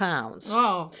 £100,000.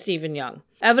 Oh. Stephen Young.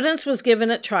 Evidence was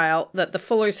given at trial that the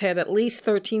Fullers had at least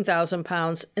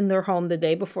 £13,000 in their home the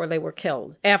day before they were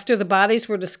killed. After the bodies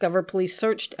were discovered, police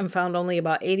searched and found only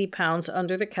about £80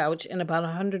 under the couch and about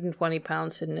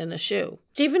 £120 hidden in a shoe.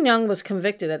 Stephen Young was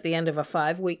convicted at the end of a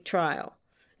 5-week trial.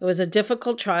 It was a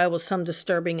difficult trial with some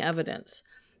disturbing evidence.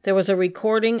 There was a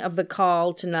recording of the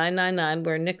call to 999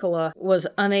 where Nicola was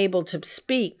unable to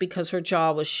speak because her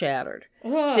jaw was shattered.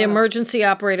 Ugh. The emergency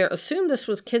operator assumed this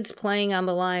was kids playing on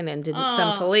the line and didn't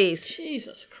send police.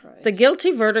 Jesus Christ. The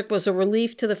guilty verdict was a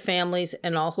relief to the families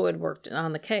and all who had worked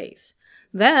on the case.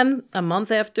 Then, a month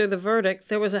after the verdict,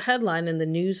 there was a headline in the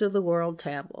News of the World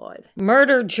tabloid.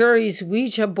 Murder jury's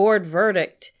Ouija board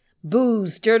verdict.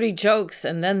 Booze, dirty jokes,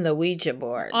 and then the Ouija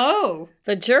board. Oh.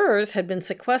 The jurors had been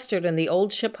sequestered in the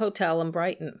Old Ship Hotel in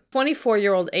Brighton.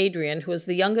 24-year-old Adrian, who was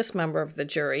the youngest member of the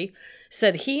jury,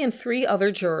 said he and 3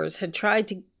 other jurors had tried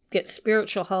to get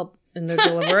spiritual help in their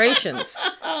deliberations.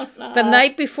 Oh, no. The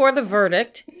night before the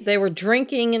verdict, they were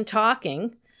drinking and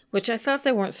talking, which I thought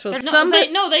they weren't supposed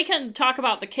to. They can talk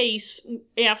about the case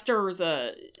after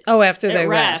the after they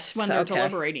rest when they're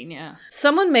deliberating, yeah.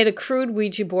 Someone made a crude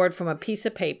Ouija board from a piece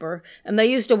of paper, and they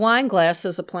used a wine glass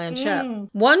as a planchette.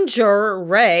 One juror,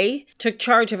 Ray, took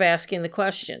charge of asking the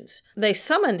questions. They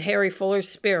summoned Harry Fuller's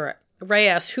spirit. Ray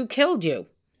asked, "Who killed you?"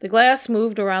 The glass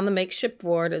moved around the makeshift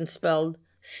board and spelled,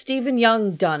 "Stephen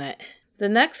Young done it." The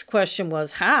next question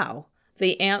was, how?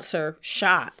 The answer,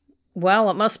 shot. Well,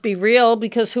 it must be real,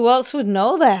 because who else would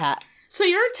know that? So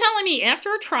you're telling me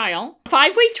after a trial,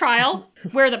 5-week trial,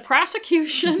 where the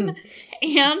prosecution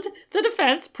and the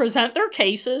defense present their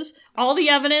cases, all the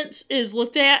evidence is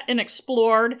looked at and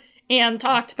explored and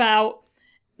talked about,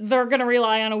 they're going to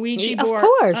rely on a Ouija board? Of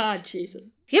course. Oh, Jesus.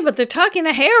 Yeah, but they're talking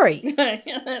to Harry.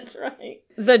 Yeah, that's right.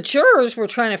 The jurors were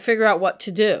trying to figure out what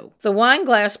to do. The wine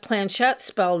glass planchette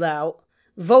spelled out,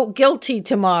 "Vote guilty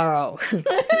tomorrow."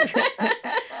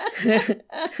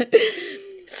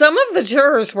 Some of the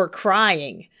jurors were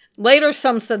crying. Later,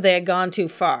 some said they had gone too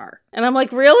far. And I'm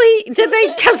like, really? Did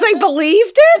they? Because they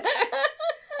believed it?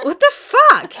 What the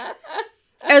fuck?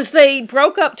 As they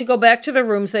broke up to go back to their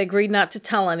rooms, they agreed not to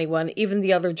tell anyone, even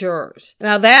the other jurors.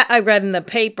 Now, that I read in the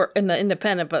paper, in the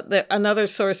Independent, but another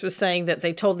source was saying that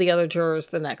they told the other jurors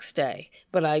the next day.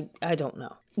 But I don't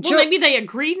know. Well, maybe they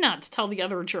agreed not to tell the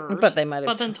other jurors. But they might have.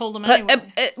 But then told them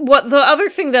anyway. What the other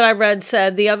thing that I read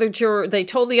said, they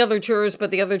told the other jurors,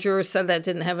 but the other jurors said that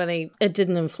it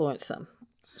didn't influence them.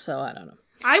 So I don't know.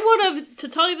 I would have, to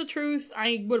tell you the truth,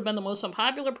 I would have been the most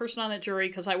unpopular person on that jury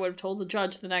because I would have told the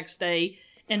judge the next day,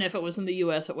 and if it was in the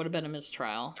U.S., it would have been a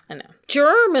mistrial. I know.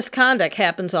 Juror misconduct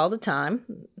happens all the time,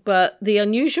 but the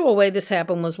unusual way this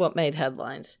happened was what made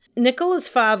headlines. Nicola's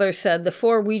father said the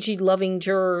 4 Ouija-loving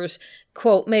jurors,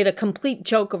 quote, made a complete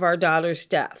joke of our daughter's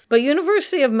death. But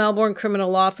University of Melbourne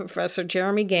criminal law professor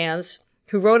Jeremy Gans,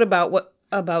 who wrote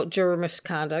about juror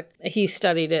misconduct, he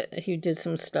studied it, he did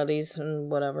some studies and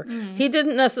whatever. He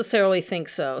didn't necessarily think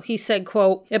so. He said,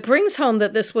 quote, "It brings home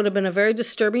that this would have been a very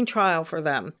disturbing trial for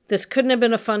them. This couldn't have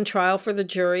been a fun trial for the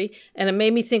jury, and it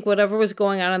made me think whatever was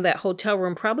going on in that hotel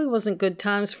room probably wasn't good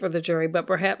times for the jury, but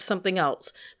perhaps something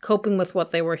else, coping with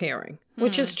what they were hearing."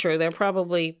 Which is true. They're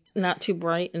probably not too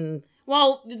bright and...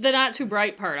 Well, the not too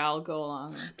bright part I'll go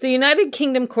along with. The United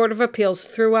Kingdom Court of Appeals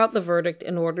threw out the verdict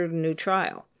and ordered a new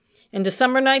trial. In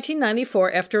December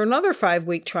 1994, after another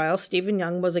 5-week trial, Stephen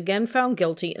Young was again found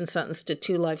guilty and sentenced to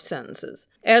 2 life sentences.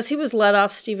 As he was let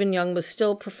off, Stephen Young was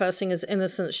still professing his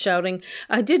innocence, shouting,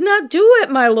 "I did not do it,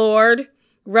 my lord."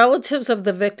 Relatives of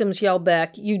the victims yelled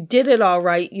back, "You did it all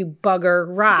right, you bugger,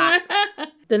 rot."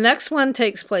 The next one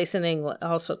takes place in England.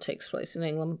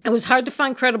 It was hard to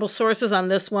find credible sources on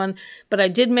this one, but I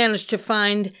did manage to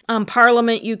find on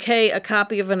Parliament UK a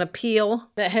copy of an appeal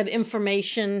that had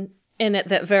information in it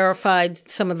that verified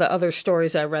some of the other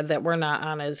stories I read that were not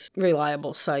on his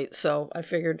reliable site. So I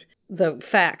figured the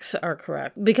facts are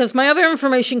correct. Because my other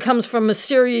information comes from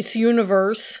Mysterious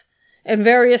Universe and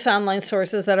various online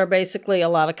sources that are basically a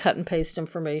lot of cut and paste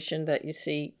information that you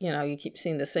see, you keep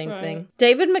seeing the same thing.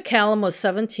 David McCallum was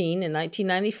 17 in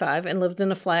 1995 and lived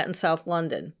in a flat in South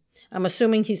London. I'm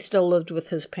assuming he still lived with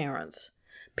his parents.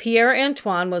 Pierre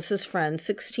Antoine was his friend,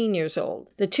 16 years old.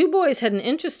 The 2 boys had an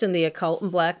interest in the occult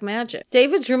and black magic.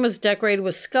 David's room was decorated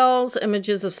with skulls,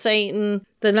 images of Satan,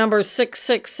 the numbers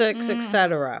 666,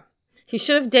 etc. He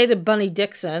should have dated Bunny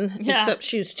Dixon, except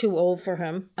she was too old for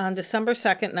him. On December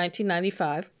 2nd,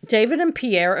 1995, David and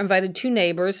Pierre invited 2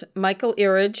 neighbors, Michael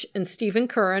Eridge and Stephen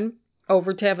Curran,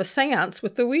 over to have a seance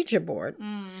with the Ouija board.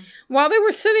 While they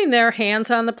were sitting there, hands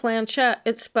on the planchette,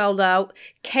 it spelled out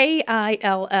Kill.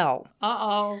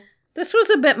 Uh-oh. This was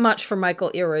a bit much for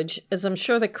Michael Eridge, as I'm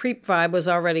sure the creep vibe was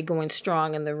already going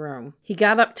strong in the room. He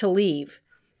got up to leave.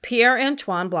 Pierre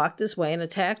Antoine blocked his way and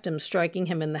attacked him, striking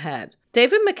him in the head.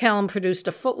 David McCallum produced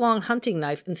a foot-long hunting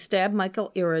knife and stabbed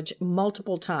Michael Eridge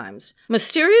multiple times.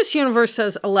 Mysterious Universe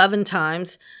says 11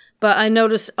 times, But I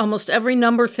notice almost every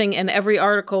number thing in every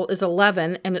article is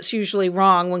 11, and it's usually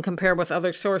wrong when compared with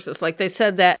other sources. Like they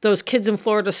said that those kids in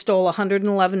Florida stole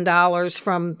 $111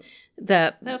 from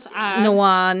the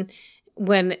Nuwan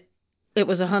when it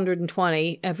was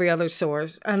 120, every other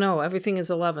source. I know, everything is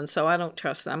 11, so I don't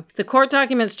trust them. The court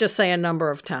documents just say a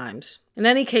number of times. In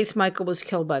any case, Michael was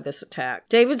killed by this attack.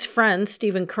 David's friend,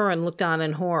 Stephen Curran, looked on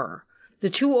in horror. The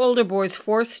two older boys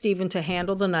forced Stephen to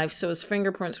handle the knife so his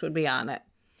fingerprints would be on it.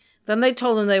 Then they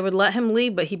told him they would let him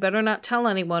leave, but he better not tell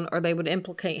anyone or they would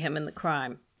implicate him in the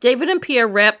crime. David and Pierre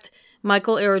wrapped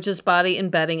Michael Eridge's body in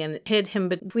bedding and hid him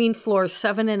between floors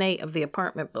 7 and 8 of the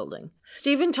apartment building.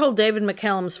 Stephen told David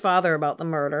McCallum's father about the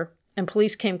murder, and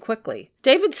police came quickly.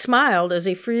 David smiled as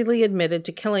he freely admitted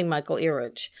to killing Michael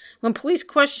Eridge. When police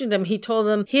questioned him, he told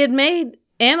them he had made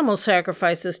animal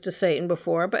sacrifices to Satan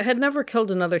before, but had never killed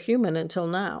another human until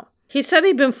now. He said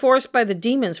he'd been forced by the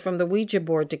demons from the Ouija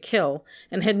board to kill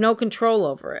and had no control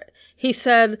over it. He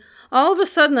said, all of a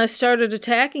sudden I started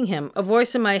attacking him. A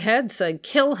voice in my head said,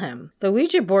 kill him. The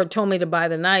Ouija board told me to buy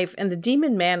the knife, and the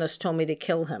demon Manus told me to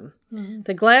kill him. Mm-hmm.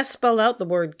 The glass spelled out the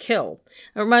word kill.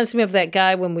 It reminds me of that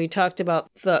guy when we talked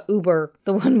about the Uber,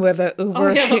 the one where the Uber...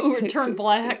 Oh, yeah, the Uber turned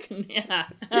black. Yeah.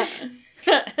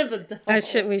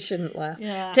 We shouldn't laugh.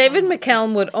 Yeah. David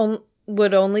McCallum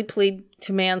would only plead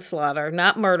to manslaughter,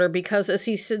 not murder, because, as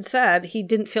he said, he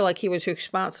didn't feel like he was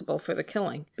responsible for the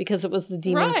killing, because it was the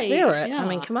demon spirit. Yeah. I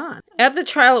mean, come on. At the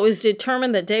trial, it was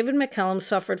determined that David McCallum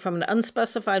suffered from an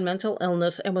unspecified mental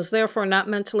illness and was therefore not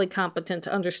mentally competent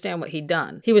to understand what he'd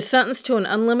done. He was sentenced to an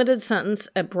unlimited sentence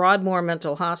at Broadmoor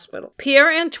Mental Hospital.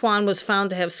 Pierre Antoine was found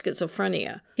to have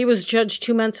schizophrenia. He was judged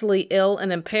too mentally ill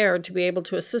and impaired to be able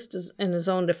to assist in his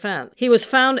own defense. He was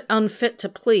found unfit to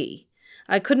plea.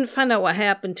 I couldn't find out what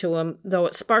happened to him, though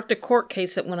it sparked a court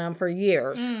case that went on for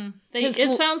years.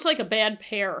 It sounds like a bad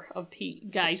pair of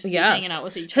guys hanging out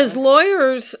with each other. His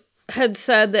lawyers had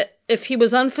said that if he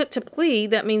was unfit to plea,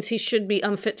 that means he should be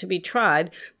unfit to be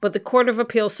tried, but the Court of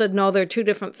Appeal said no, they're two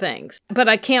different things. But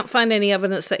I can't find any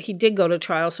evidence that he did go to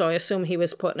trial, so I assume he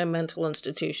was put in a mental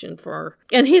institution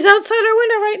and he's outside our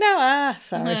window right now.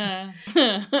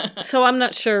 Sorry. So I'm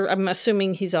not sure. I'm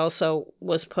assuming he's also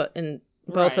was put in.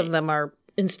 Both of them are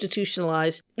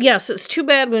institutionalized. Yes, it's too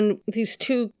bad when these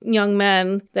two young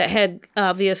men that had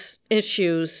obvious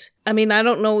issues, I mean, I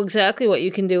don't know exactly what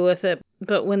you can do with it,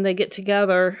 but when they get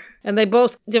together and they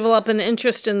both develop an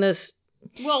interest in this.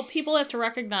 Well, people have to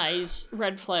recognize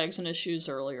red flags and issues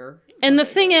earlier. And the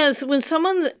thing is, when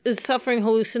someone is suffering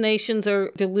hallucinations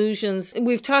or delusions,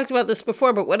 we've talked about this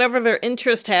before, but whatever their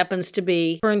interest happens to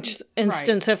be, for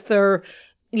instance, if they're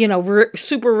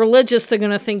super religious, they're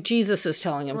going to think Jesus is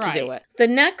telling them to do it. The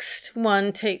next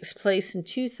one takes place in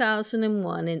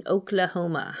 2001 in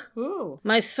Oklahoma. Ooh.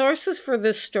 My sources for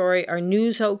this story are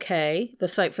News OK, the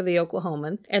site for the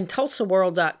Oklahoman, and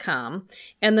TulsaWorld.com,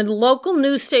 and the local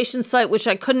news station site, which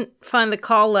I couldn't find the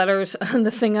call letters on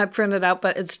the thing I printed out,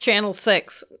 but it's Channel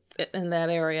 6. In that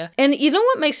area. And you know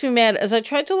what makes me mad? As I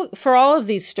tried to look for all of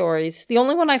these stories, the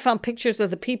only one I found pictures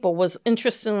of the people was,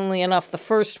 interestingly enough, the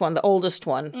first one, the oldest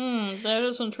one. That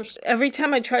is interesting. Every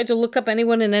time I tried to look up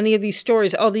anyone in any of these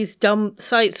stories, all these dumb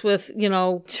sites with,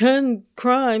 10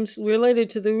 crimes related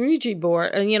to the Ouija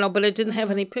board, and but it didn't have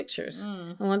any pictures.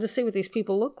 I wanted to see what these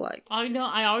people look like. I know.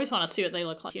 I always want to see what they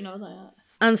look like. You know that.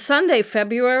 On Sunday,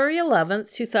 February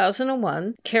 11th,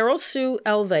 2001, Carol Sue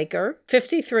Elvaker,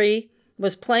 53,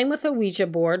 was playing with a Ouija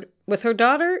board with her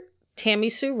daughter, Tammy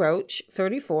Sue Roach,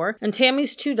 34, and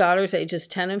Tammy's two daughters, ages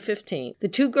 10 and 15. The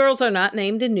two girls are not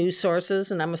named in news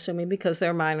sources, and I'm assuming because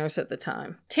they're minors at the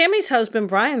time. Tammy's husband,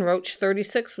 Brian Roach,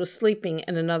 36, was sleeping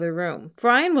in another room.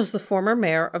 Brian was the former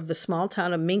mayor of the small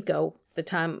town of Minko, at the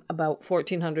time about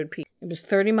 1,400 people. It was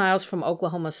 30 miles from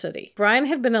Oklahoma City. Brian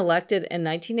had been elected in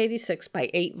 1986 by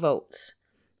 8 votes.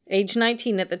 Age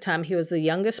 19 at the time, he was the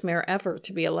youngest mayor ever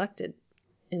to be elected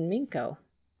in Minko.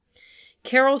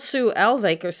 Carol Sue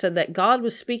Elvaker said that God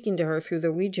was speaking to her through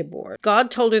the Ouija board. God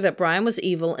told her that Brian was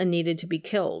evil and needed to be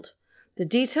killed. The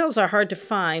details are hard to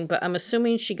find, but I'm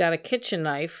assuming she got a kitchen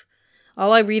knife.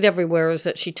 All I read everywhere is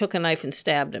that she took a knife and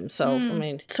stabbed him. So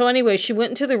anyway, she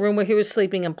went into the room where he was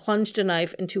sleeping and plunged a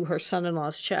knife into her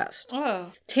son-in-law's chest.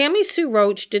 Oh. Tammy Sue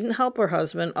Roach didn't help her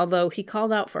husband, although he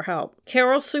called out for help.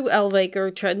 Carol Sue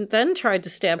Elvaker then tried to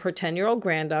stab her 10-year-old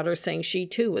granddaughter, saying she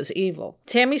too was evil.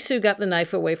 Tammy Sue got the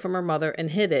knife away from her mother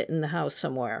and hid it in the house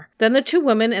somewhere. Then the two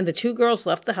women and the two girls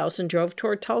left the house and drove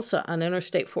toward Tulsa on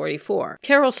Interstate 44.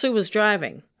 Carol Sue was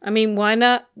driving. I mean, why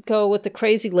not go with the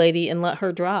crazy lady and let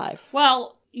her drive?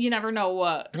 Well, you never know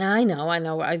what. I know.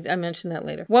 I mentioned that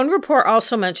later. One report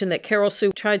also mentioned that Carol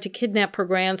Sue tried to kidnap her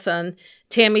grandson,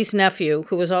 Tammy's nephew,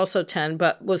 who was also 10,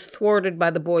 but was thwarted by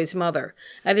the boy's mother.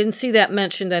 I didn't see that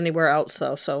mentioned anywhere else,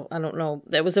 though, so I don't know.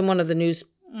 That was in one of the news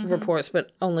reports,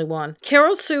 but only one.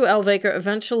 Carol Sue Elvaker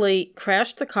eventually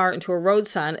crashed the car into a road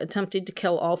sign, attempting to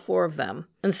kill all 4 of them.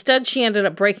 Instead, she ended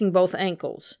up breaking both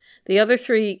ankles. The other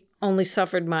 3 only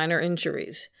suffered minor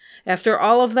injuries. After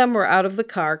all of them were out of the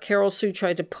car, Carol Sue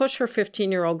tried to push her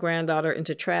 15-year-old granddaughter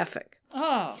into traffic.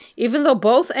 Oh. Even though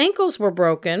both ankles were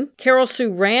broken, Carol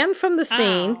Sue ran from the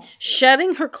scene,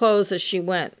 shedding her clothes as she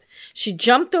went. She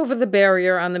jumped over the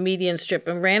barrier on the median strip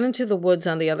and ran into the woods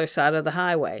on the other side of the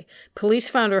highway. Police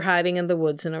found her hiding in the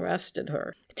woods and arrested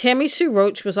her. Tammy Sue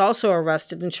Roach was also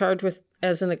arrested and charged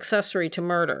as an accessory to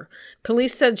murder.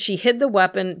 Police said she hid the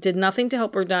weapon, did nothing to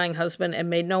help her dying husband, and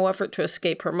made no effort to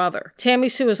escape her mother. Tammy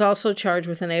Sue was also charged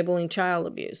with enabling child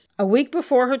abuse. A week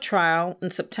before her trial,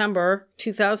 in September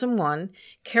 2001,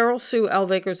 Carol Sue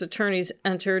Elvaker's attorneys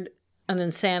entered an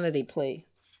insanity plea.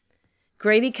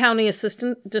 Grady County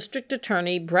Assistant District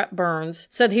Attorney Brett Burns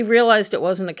said he realized it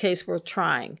wasn't a case worth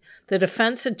trying. The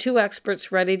defense had 2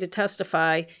 experts ready to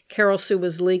testify Carol Sue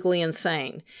was legally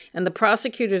insane, and the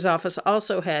prosecutor's office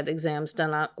also had exams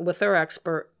done with their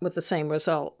expert with the same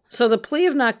result. So the plea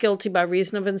of not guilty by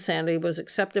reason of insanity was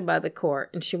accepted by the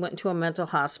court, and she went to a mental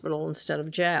hospital instead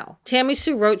of jail. Tammy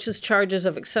Sue Roach's charges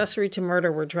of accessory to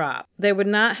murder were dropped. They would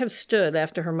not have stood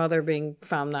after her mother being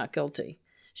found not guilty.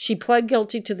 She pled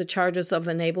guilty to the charges of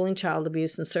enabling child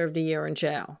abuse and served a year in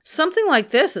jail. Something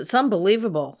like this, it's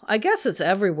unbelievable. I guess it's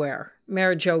everywhere,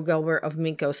 Mayor Joe Gilbert of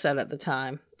Minko said at the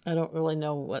time. I don't really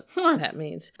know what that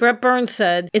means. Brett Burns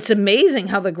said, "It's amazing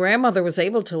how the grandmother was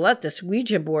able to let this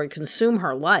Ouija board consume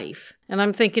her life." And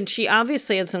I'm thinking she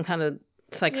obviously had some kind of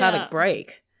psychotic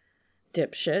break.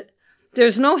 Dipshit.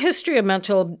 There's no history of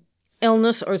mental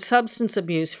illness or substance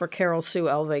abuse for Carol Sue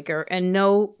Elvaker, and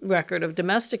no record of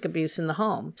domestic abuse in the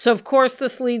home. So, of course,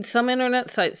 this leads some internet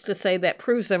sites to say that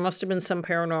proves there must have been some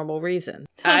paranormal reason.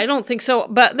 I don't think so,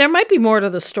 but there might be more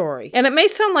to the story. And it may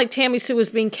sound like Tammy Sue was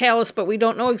being callous, but we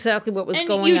don't know exactly what was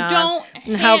going on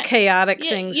and how chaotic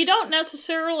things... You don't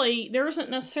necessarily... There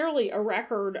isn't necessarily a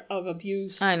record of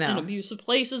abuse in abusive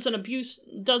places, and abuse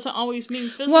doesn't always mean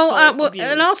physical abuse.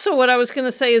 And also what I was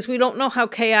going to say is we don't know how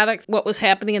chaotic what was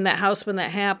happening in that house when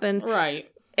that happened. Right.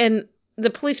 And the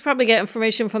police probably get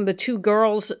information from the 2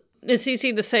 girls. It's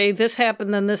easy to say this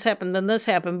happened, then this happened, then this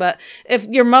happened. But if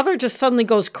your mother just suddenly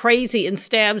goes crazy and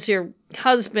stabs your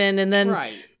husband and then...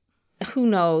 Right. Who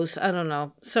knows? I don't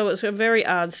know. So it's a very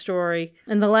odd story.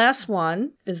 And the last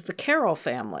one is the Carroll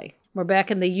family. We're back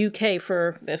in the UK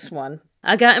for this one.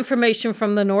 I got information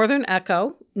from the Northern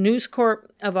Echo, News Corp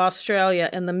of Australia,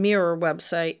 and the Mirror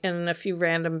website, and a few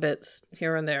random bits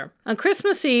here and there. On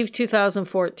Christmas Eve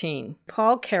 2014,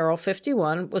 Paul Carroll,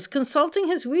 51, was consulting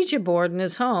his Ouija board in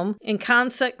his home in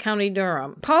Consett, County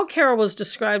Durham. Paul Carroll was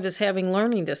described as having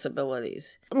learning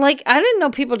disabilities. Like, I didn't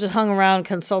know people just hung around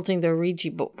consulting their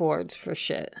Ouija boards for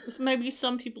shit. Maybe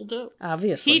some people do.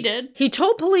 Obviously. He did. He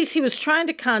told police he was trying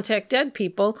to contact dead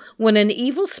people when an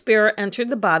evil spirit entered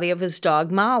the body of his dog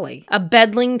Molly, a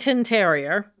Bedlington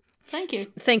Terrier. Thank you.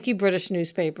 Thank you, British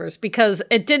newspapers, because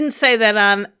it didn't say that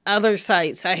on other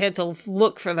sites. I had to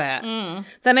look for that.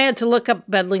 Then I had to look up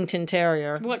Bedlington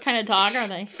Terrier. What kind of dog are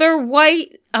they? They're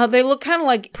white. They look kind of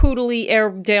like poodly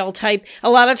Airedale type. A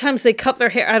lot of times they cut their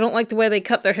hair. I don't like the way they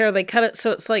cut their hair. They cut it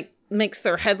so it's like makes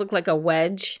their head look like a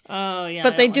wedge. Oh, yeah.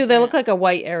 But they do. They look like a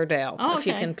white Airedale, if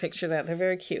you can picture that. They're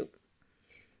very cute.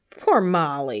 Poor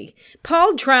Molly.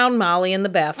 Paul drowned Molly in the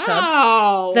bathtub.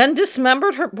 Oh. Then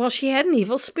dismembered her. Well, she had an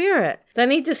evil spirit. Then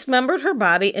he dismembered her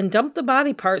body and dumped the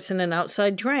body parts in an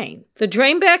outside drain. The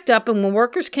drain backed up, and when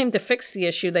workers came to fix the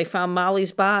issue, they found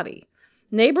Molly's body.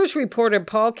 Neighbors reported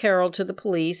Paul Carroll to the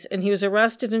police, and he was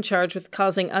arrested and charged with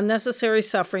causing unnecessary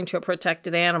suffering to a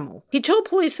protected animal. He told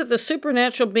police that the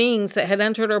supernatural beings that had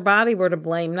entered her body were to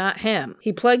blame, not him.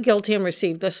 He pled guilty and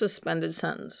received a suspended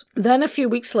sentence. Then, a few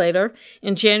weeks later,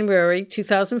 in January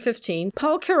 2015,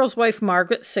 Paul Carroll's wife,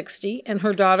 Margaret, 60, and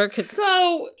her daughter...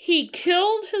 So, he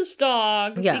killed his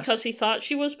dog because he thought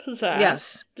she was possessed.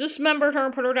 Yes. Dismembered her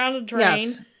and put her down the drain.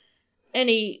 Yes. And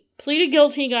he pleaded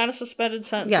guilty and got a suspended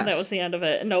sentence, and that was the end of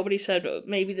it. And nobody said,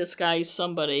 maybe this guy's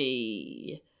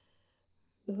somebody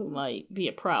who might be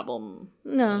a problem.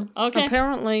 No. Okay.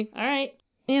 Apparently. All right.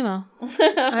 You know.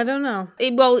 I don't know.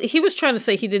 Well, he was trying to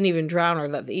say he didn't even drown her,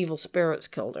 that the evil spirits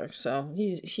killed her. So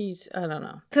he's I don't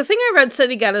know. The thing I read said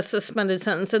he got a suspended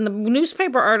sentence, and the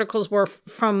newspaper articles were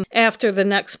from after the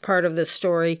next part of this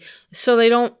story, so they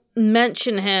don't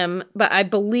mention him, but I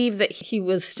believe that he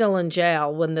was still in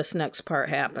jail when this next part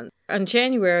happened. In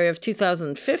January of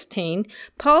 2015,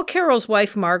 Paul Carroll's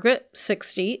wife, Margaret,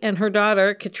 60, and her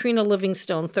daughter, Katrina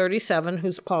Livingstone, 37,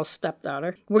 who's Paul's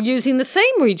stepdaughter, were using the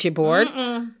same Ouija board.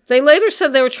 They later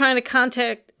said they were trying to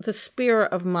contact the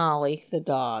spirit of Molly, the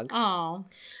dog. Oh.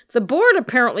 The board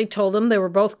apparently told them they were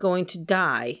both going to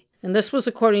die. And this was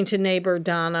according to neighbor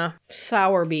Donna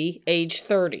Sowerby, age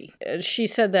 30. She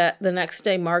said that the next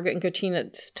day, Margaret and Katrina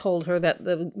told her that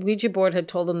the Ouija board had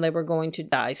told them they were going to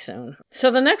die soon. So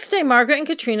the next day, Margaret and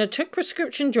Katrina took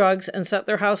prescription drugs and set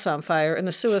their house on fire in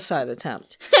a suicide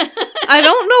attempt. I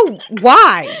don't know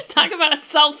why. Talk about a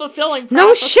self-fulfilling prophecy.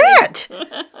 No shit!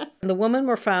 The women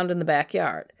were found in the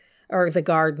backyard, or the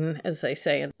garden, as they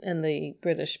say in the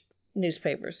British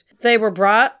newspapers. They were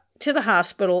brought to the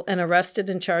hospital and arrested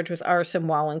and charged with arson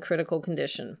while in critical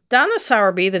condition. Donna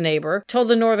Sowerby, the neighbor, told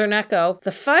the Northern Echo,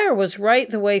 "The fire was right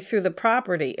the way through the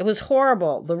property. It was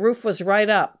horrible. The roof was right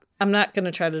up." I'm not going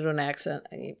to try to do an accent.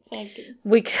 Thank you.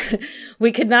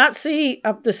 We could not see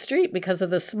up the street because of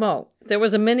the smoke. There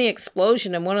was a mini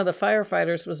explosion and one of the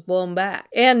firefighters was blown back.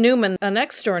 Ann Newman, a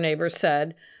next-door neighbor,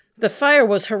 said, "The fire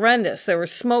was horrendous. There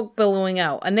was smoke billowing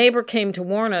out. A neighbor came to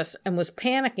warn us and was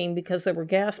panicking because there were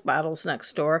gas bottles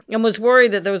next door and was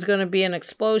worried that there was going to be an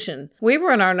explosion. We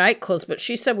were in our night clothes, but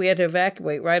she said we had to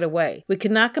evacuate right away. We could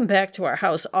not come back to our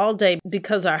house all day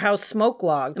because our house smoke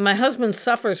logged, and my husband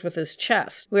suffers with his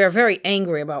chest. We are very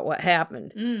angry about what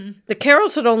happened." The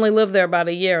Carrolls had only lived there about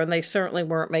a year, and they certainly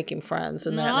weren't making friends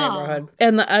in that neighborhood.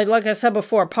 And like I said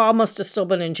before, Paul must have still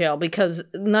been in jail because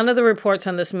none of the reports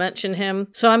on this mention him.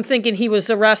 So I'm thinking he was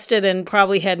arrested and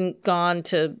probably hadn't gone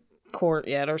to court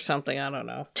yet or something. I don't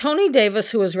know. Tony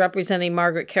Davis, who was representing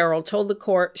Margaret Carroll, told the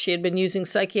court she had been using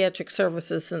psychiatric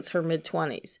services since her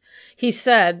mid-20s. He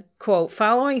said, quote,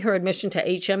 "Following her admission to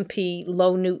HMP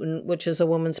Low Newton, which is a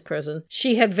woman's prison,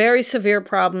 she had very severe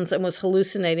problems and was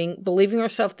hallucinating, believing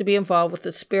herself to be involved with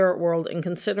the spirit world and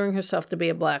considering herself to be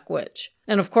a black witch."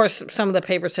 And of course, some of the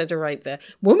papers had to write that.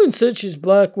 "Woman said she's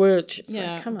black witch." It's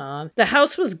like, come on. The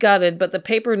house was gutted, but the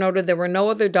paper noted there were no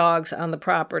other dogs on the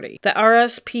property. The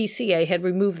RSPCA had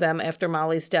removed them after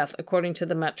Molly's death, according to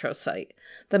the Metro site.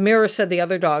 The Mirror said the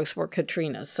other dogs were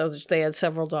Katrina's, so they had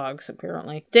several dogs,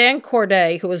 apparently. Dan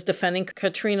Corday, who was defending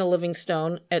Katrina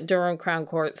Livingstone at Durham Crown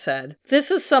Court, said,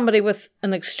 "This is somebody with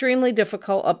an extremely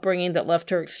difficult upbringing that left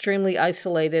her extremely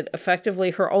isolated.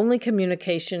 Effectively, her only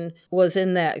communication was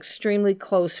in that extremely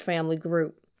close family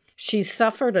group. She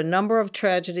suffered a number of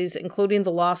tragedies, including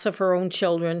the loss of her own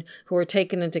children who were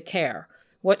taken into care.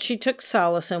 What she took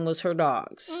solace in was her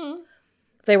dogs."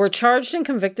 They were charged and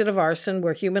convicted of arson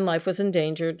where human life was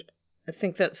endangered. I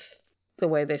think that's the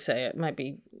way they say it. Might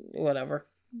be whatever.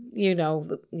 You know,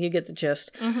 you get the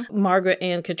gist. Margaret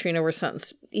and Katrina were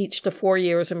sentenced each to 4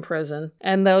 years in prison.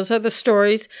 And those are the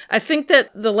stories. I think that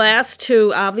the last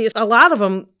two, a lot of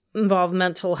them involve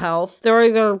mental health. There are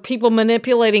either people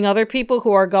manipulating other people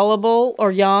who are gullible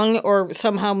or young or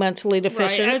somehow mentally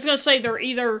deficient. Right. I was going to say they're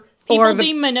either people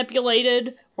being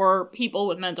manipulated or people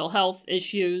with mental health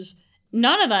issues.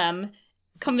 None of them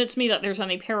convince me that there's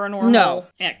any paranormal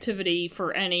activity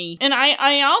for any. And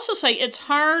I also say it's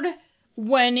hard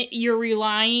when you're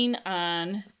relying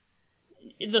on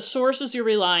the sources you're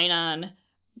relying on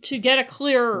to get a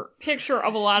clear picture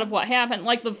of a lot of what happened.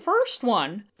 Like the first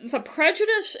one, the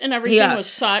prejudice and everything was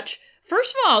such. First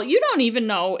of all, you don't even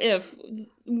know if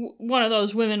one of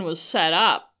those women was set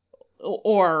up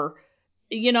or...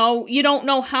 You know, you don't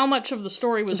know how much of the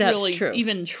story was really true.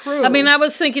 Even true. I mean, I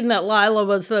was thinking that Lila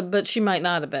was but she might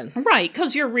not have been. Right,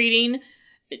 because you're reading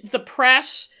the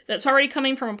press that's already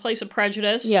coming from a place of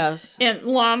prejudice. Yes. And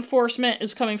law enforcement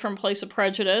is coming from a place of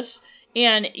prejudice.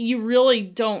 And you really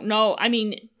don't know. I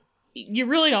mean, you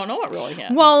really don't know what really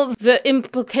happened. Well, the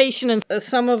implication in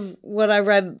some of what I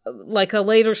read, like a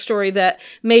later story, that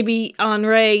maybe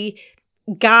Henri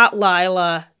got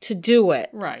Lila to do it.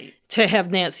 Right. To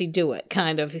have Nancy do it,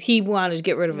 kind of. He wanted to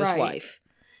get rid of his wife.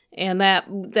 And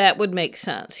that would make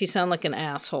sense. He sounded like an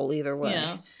asshole either way.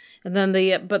 Yeah. And then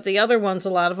the other ones, a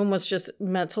lot of them was just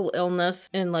mental illness.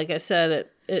 And like I said,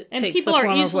 it and takes people the are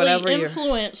form of whatever easily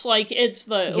influenced. Like it's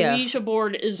the Ouija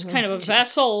board is kind of a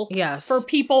vessel yes. for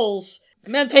people's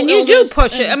mental illness. And you do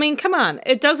push it. I mean, come on.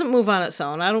 It doesn't move on its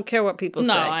own. I don't care what people say.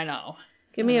 No, I know.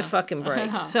 Give me a fucking break.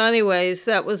 So anyways,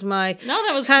 that was my... No,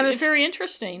 that was kind of very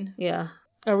interesting. Yeah.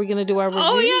 Are we going to do our review?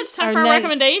 Oh, yeah, it's time for our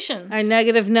recommendations. Our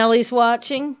negative Nellies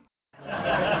watching.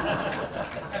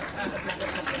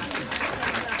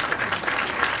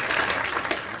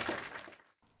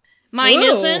 Mine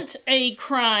isn't a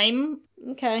crime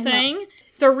thing.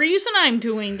 The reason I'm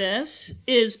doing this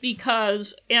is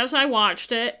because as I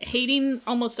watched it, hating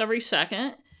almost every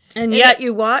second. And yet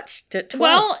you watched it twice.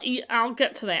 Well, I'll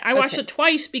get to that. I watched it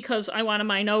twice because I wanted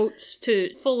my notes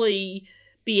to fully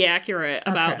be accurate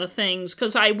about the things,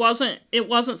 because it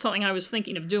wasn't something I was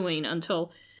thinking of doing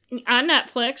until on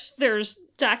Netflix. There's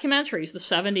documentaries, the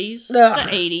 70s, the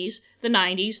 80s, the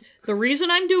 90s. The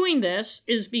reason I'm doing this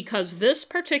is because this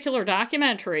particular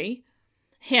documentary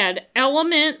had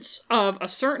elements of a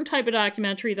certain type of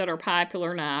documentary that are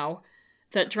popular now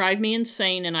that drive me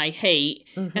insane and I hate.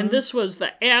 Mm-hmm. And this was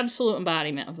the absolute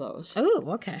embodiment of those.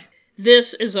 Oh, okay.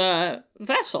 This is a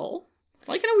vessel,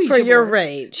 like an Ouija board. For your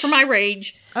rage. For my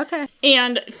rage. Okay.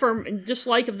 And for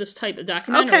dislike of this type of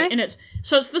documentary. Okay. And it's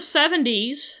the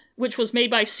 70s, which was made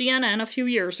by CNN a few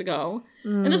years ago.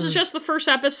 And this is just the first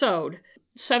episode.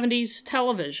 70s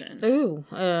television. Ooh.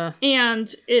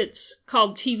 And it's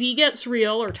called TV Gets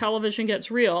Real, or Television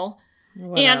Gets Real.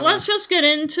 Whatever. And let's just get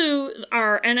into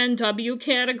our NNW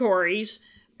categories,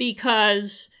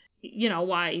 because,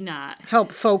 why not?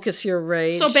 Help focus your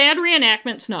rage. So bad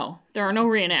reenactments, no. There are no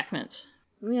reenactments.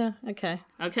 Yeah, okay.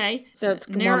 Okay? That's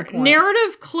one point.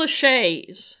 Narrative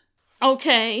cliches.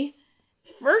 Okay.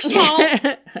 First of all,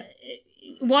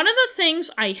 one of the things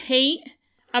I hate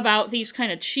about these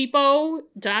kind of cheapo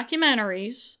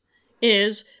documentaries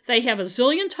is they have a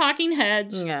zillion talking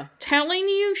heads telling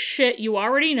you shit you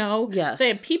already know. Yes. They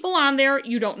have people on there,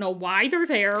 you don't know why they're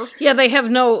there. Yeah, they have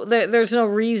there's no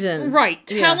reason. Right.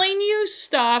 Telling you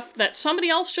stuff that somebody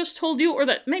else just told you, or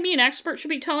that maybe an expert should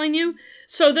be telling you.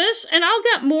 So this, and I'll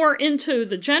get more into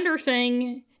the gender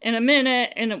thing in a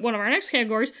minute in one of our next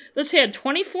categories. This had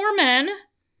 24 men,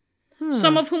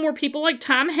 some of whom were people like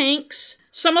Tom Hanks,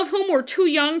 some of whom were too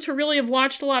young to really have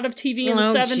watched a lot of TV in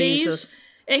the 70s. Jesus.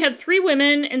 It had 3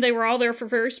 women, and they were all there for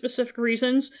very specific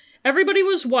reasons. Everybody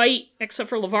was white, except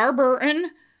for LeVar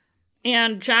Burton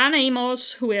and John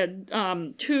Amos, who had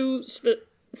 2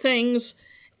 things,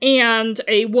 and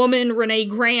a woman, Renee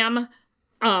Graham,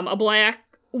 a black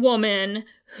woman,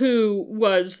 who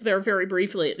was there very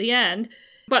briefly at the end.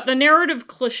 But the narrative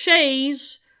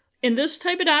cliches in this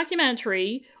type of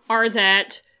documentary are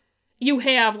that you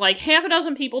have like half a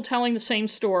dozen people telling the same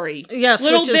story. Yes,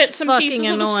 little which bits is and pieces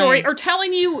annoying. of the story, or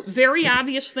telling you very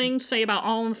obvious things, say about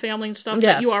All in the Family and stuff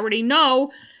that you already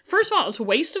know. First of all, it's a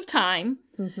waste of time.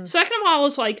 Mm-hmm. Second of all,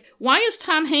 it's like, why is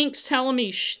Tom Hanks telling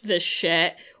me this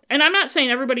shit? And I'm not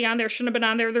saying everybody on there shouldn't have been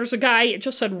on there. There's a guy, it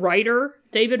just said writer,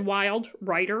 David Wild,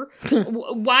 writer.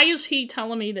 Why is he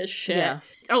telling me this shit? Yeah.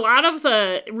 A lot of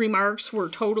the remarks were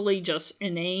totally just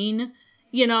inane.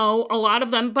 A lot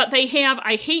of them, but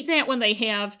I hate that when they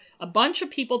have a bunch of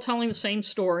people telling the same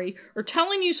story, or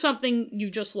telling you something you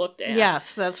just looked at. Yes,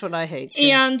 that's what I hate too.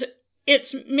 And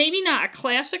it's maybe not a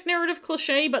classic narrative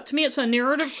cliche, but to me it's a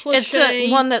narrative cliche.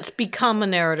 It's one that's become a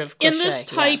narrative cliche. In this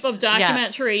type of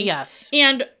documentary. Yes.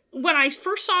 And when I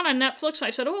first saw it on Netflix, I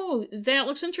said, oh, that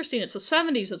looks interesting. It's the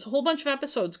 70s. It's a whole bunch of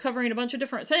episodes covering a bunch of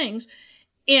different things.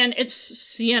 And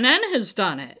CNN has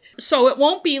done it. So it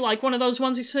won't be like one of those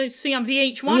ones you see on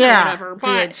VH1 or whatever.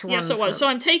 But VH1, yes, it was. So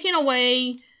I'm taking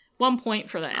away 1 point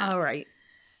for that. All right.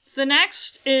 The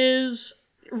next is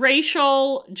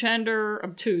racial gender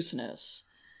obtuseness.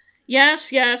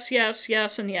 Yes, yes, yes,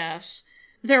 yes, and yes.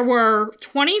 There were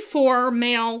 24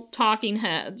 male talking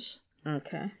heads.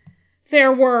 Okay.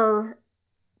 There were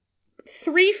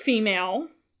 3 female.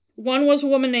 One was a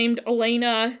woman named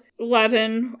Elena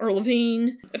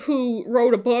Levine, who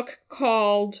wrote a book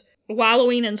called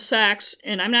Wallowing in Sex,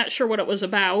 and I'm not sure what it was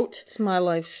about. It's my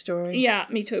life story. Yeah,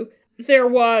 me too. There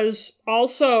was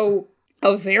also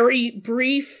a very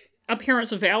brief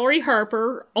appearance of Valerie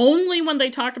Harper, only when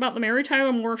they talked about the Mary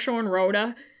Tyler Moore Show and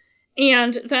Rhoda.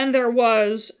 And then there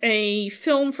was a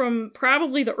film from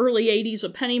probably the early 80s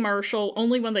of Penny Marshall,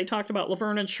 only when they talked about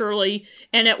Laverne and Shirley.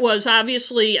 And it was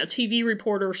obviously a TV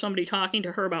reporter or somebody talking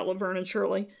to her about Laverne and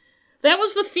Shirley. That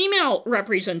was the female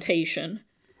representation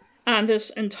on this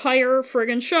entire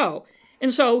friggin' show.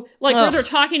 And so, like, where they're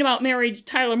talking about Mary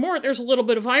Tyler Moore, there's a little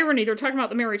bit of irony. They're talking about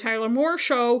the Mary Tyler Moore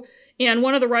Show, and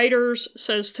one of the writers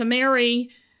says to Mary,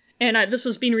 and this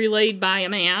is being relayed by a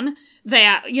man,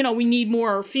 that, we need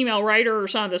more female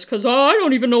writers on this, because I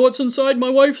don't even know what's inside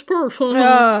my wife's purse.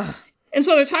 And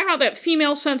so they're talking about that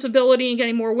female sensibility and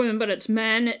getting more women, but it's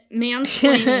men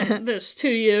mansplaining this to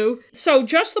you. So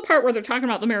just the part where they're talking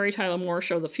about the Mary Tyler Moore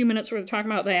Show, the few minutes where they're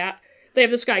talking about that, they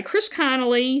have this guy, Chris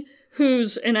Connolly,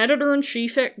 who's an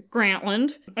editor-in-chief at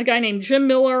Grantland, a guy named Jim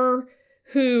Miller,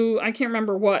 who I can't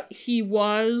remember what he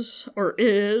was or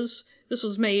is. This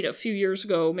was made a few years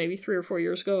ago, maybe 3 or 4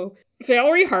 years ago.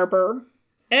 Valerie Harper,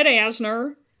 Ed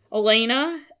Asner,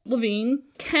 Elena Levine,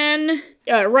 Ken,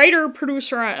 writer,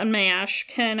 producer on MASH,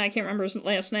 Ken, I can't remember his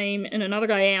last name, and another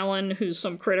guy, Alan, who's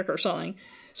some critic or something.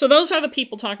 So those are the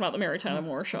people talking about the Mary Tyler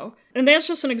Moore Show. And that's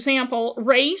just an example.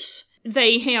 Race,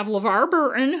 they have LeVar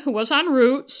Burton, who was on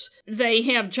Roots. They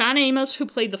have John Amos, who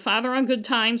played the father on Good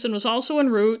Times and was also in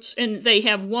Roots. And they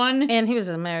have one... And he was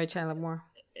in Mary Tyler Moore.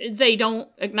 They don't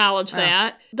acknowledge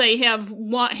that. They have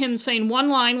him saying one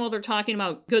line while they're talking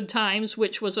about Good Times,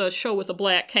 which was a show with a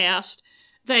black cast.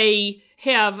 They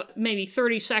have maybe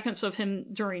 30 seconds of him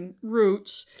during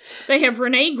Roots. They have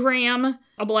Renee Graham,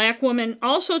 a black woman,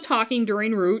 also talking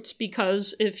during Roots,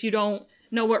 because if you don't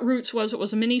know what Roots was, it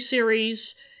was a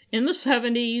miniseries in the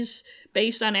 70s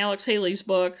based on Alex Haley's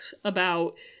book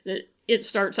about... It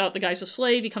starts out, the guy's a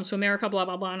slave, he comes to America, blah,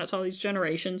 blah, blah, and it's all these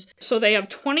generations. So they have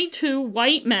 22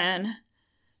 white men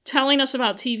telling us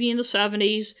about TV in the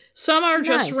 70s. Some are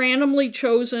just randomly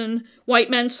chosen white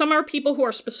men. Some are people who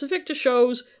are specific to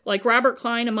shows, like Robert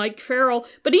Klein and Mike Farrell.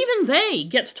 But even they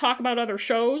get to talk about other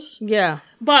shows. Yeah.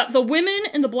 But the women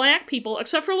and the black people,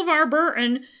 except for LeVar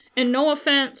Burton, and no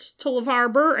offense to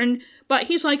LeVar Burton, but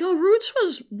he's like, oh, Roots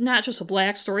was not just a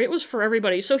black story, it was for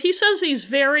everybody. So he says these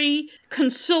very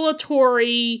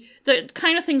conciliatory, the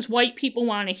kind of things white people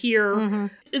want to hear.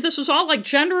 Mm-hmm. This was all like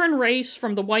gender and race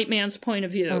from the white man's point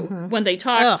of view when they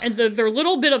talk. And their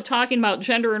little bit of talking about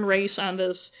gender and race on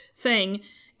this thing,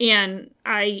 and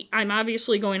I'm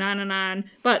obviously going on and on,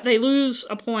 but they lose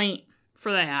a point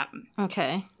for that.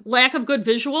 Okay. Lack of good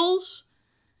visuals.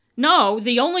 No,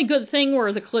 the only good thing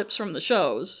were the clips from the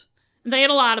shows. They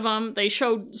had a lot of them. They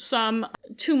showed some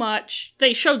too much.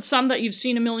 They showed some that you've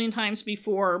seen a million times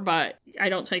before, but I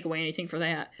don't take away anything for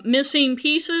that. Missing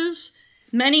pieces,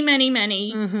 many, many,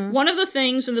 many. Mm-hmm. One of the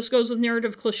things, and this goes with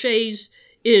narrative cliches,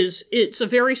 is it's a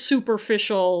very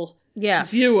superficial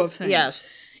view of things. Yes.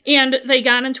 And they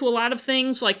got into a lot of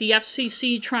things, like the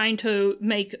FCC trying to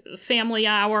make Family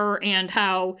Hour and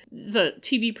how the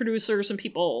TV producers and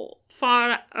people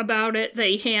thought about it.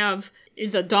 They have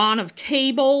the dawn of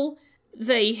cable.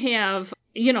 They have,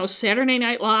 Saturday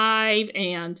Night Live,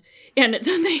 and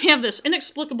then they have this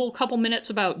inexplicable couple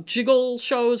minutes about jiggle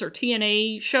shows or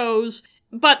TNA shows.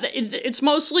 But it's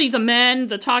mostly the men,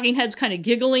 the talking heads, kind of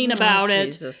giggling about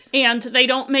it. And they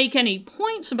don't make any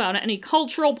points about it, any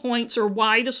cultural points or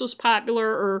why this was popular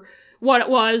or what it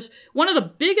was. One of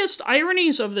the biggest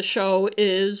ironies of the show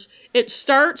is it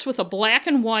starts with a black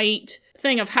and white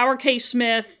thing of Howard K.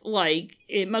 Smith, like,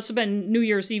 it must have been New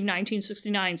Year's Eve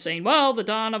 1969, saying, well, the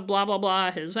dawn of blah, blah,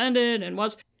 blah has ended, and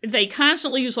was... They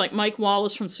constantly use, like, Mike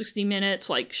Wallace from 60 Minutes,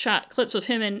 like, shot clips of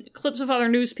him and clips of other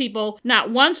news people.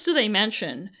 Not once do they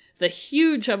mention the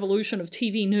huge evolution of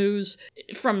TV news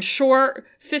from short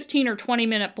 15 or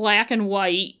 20-minute black and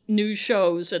white news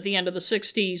shows at the end of the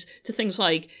 60s to things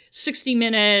like 60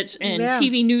 Minutes and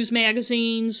TV news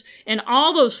magazines and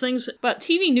all those things. But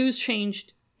TV news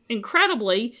changed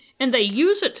incredibly, and they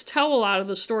use it to tell a lot of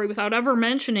the story without ever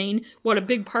mentioning what a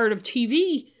big part of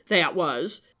TV that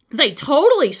was. They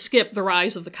totally skipped the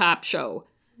rise of the cop show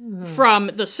from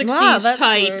the 60s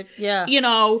type. Weird. Yeah.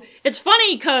 It's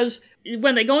funny because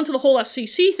when they go into the whole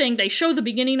FCC thing, they show the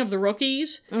beginning of the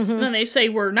Rookies, and then they say,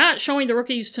 we're not showing the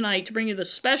Rookies tonight to bring you the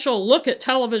special look at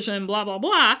television, blah, blah,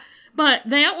 blah. But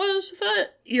that was the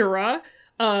era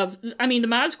of, the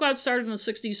Mod Squad started in the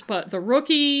 60s, but the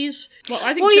Rookies,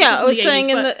 I think I was saying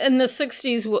 80s, in the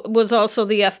 60s was also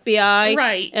the FBI.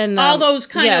 Right. And all those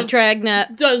kind of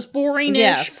Dragnet. Those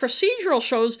boring-ish procedural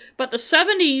shows, but the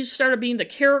 70s started being the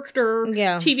character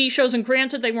TV shows, and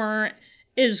granted they weren't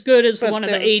as good as the one in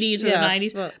the 80s or the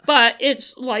 90s, but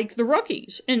it's like the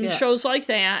Rookies and shows like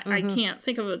that. I can't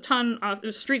think of a ton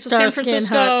of Streets of San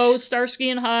Francisco, Starsky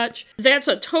and Hutch. That's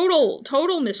a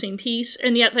total missing piece,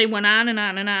 and yet they went on and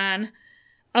on and on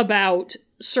about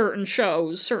certain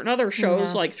other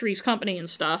shows like Three's Company and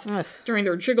stuff during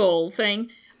their jiggle thing.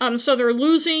 So they're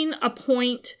losing a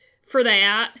point for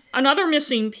that. Another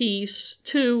missing piece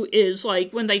too is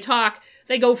like when they talk,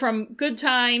 they go from Good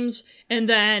Times, and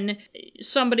then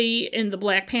somebody in the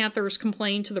Black Panthers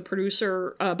complained to the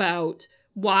producer about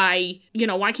why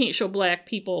can't you show black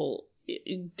people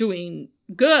doing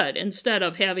good instead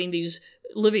of having these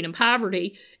living in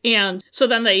poverty? And so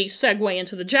then they segue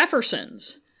into the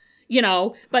Jeffersons,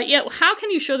 but yet how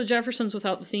can you show the Jeffersons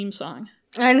without the theme song?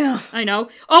 I know.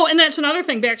 Oh, and that's another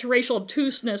thing, back to racial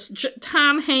obtuseness.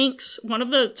 Tom Hanks, one of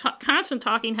the constant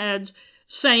talking heads,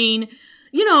 saying,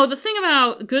 the thing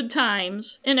about Good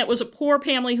Times, and it was a poor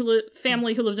family who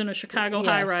lived in a Chicago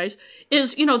high-rise,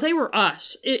 is, they were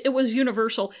us. It was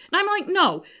universal. And I'm like,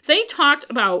 no. They talked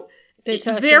about They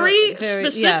talked very about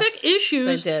specific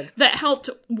issues they did. that helped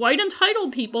white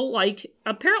entitled people, like,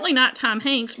 apparently not Tom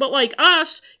Hanks, but like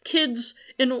us, kids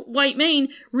in white Maine,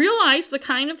 realize the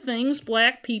kind of things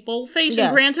black people face. Yes.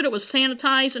 And granted, it was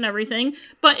sanitized and everything,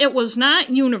 but it was not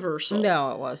universal.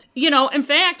 No, it was. You know, in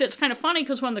fact, it's kind of funny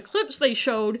because one of the clips they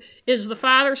showed is the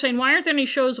father saying, why aren't there any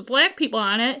shows with black people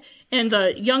on it? And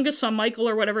the youngest son, Michael,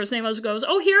 or whatever his name was, goes,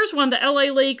 oh, here's one, the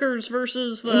LA Lakers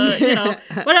versus the, you know,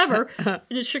 whatever,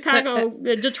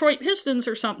 the Detroit Pistons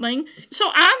or something. So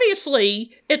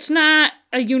obviously, it's not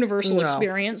a universal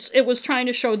experience. It was trying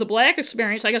to show the black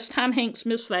experience. I guess Tom Hanks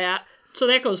missed that. So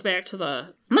that goes back to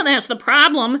but that's the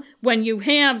problem when you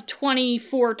have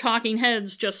 24 talking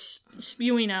heads just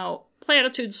spewing out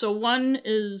platitudes. So one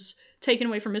is taken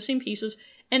away for missing pieces.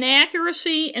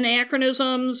 Inaccuracy,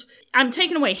 anachronisms, I'm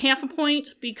taking away half a point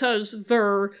because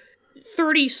their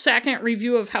 30-second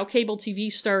review of how cable TV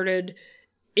started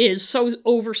is so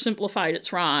oversimplified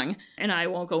it's wrong, and I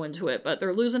won't go into it, but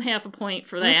they're losing half a point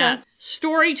for that. Okay.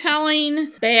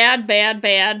 Storytelling, bad,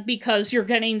 because you're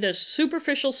getting this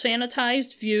superficial,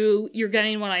 sanitized view. You're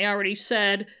getting what I already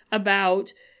said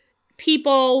about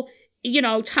people, you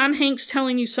know, Tom Hanks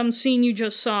telling you some scene you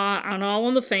just saw on All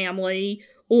in the Family,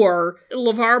 or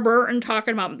LeVar Burton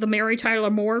talking about the Mary Tyler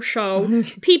Moore Show.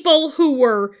 People who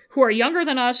are younger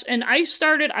than us, and I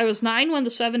was 9 when the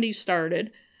 70s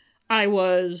started. I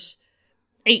was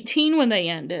 18 when they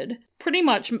ended. Pretty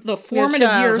much the formative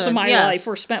years of my life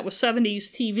were spent with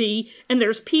 70s TV, and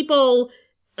there's people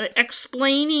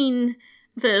explaining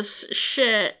this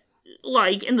shit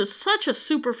like in such a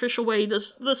superficial way, the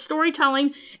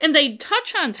storytelling, and they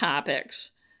touch on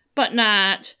topics, but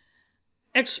not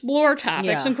explore topics.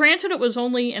 Yeah. And granted, it was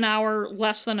only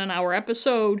less than an hour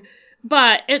episode,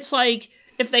 but it's like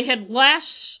if they had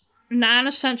less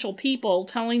non-essential people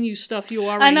telling you stuff you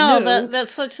already knew,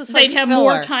 that's such a they'd have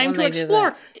more time to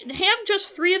explore. Have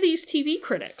just 3 of these TV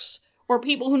critics, or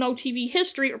people who know TV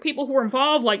history, or people who are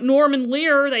involved, like Norman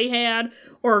Lear they had,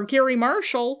 or Gary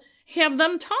Marshall, have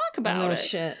them talk about it.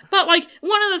 Shit. But, like,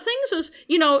 one of the things is,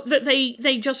 you know, that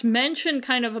they just mentioned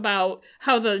kind of about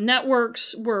how the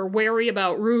networks were wary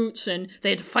about Roots, and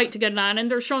they had to fight to get it on,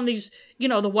 and they're showing these, you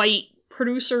know, the white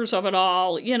producers of it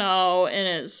all, you know,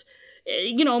 and it's,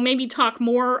 you know, maybe talk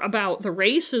more about the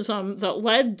racism that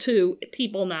led to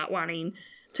people not wanting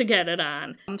to get it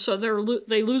on. So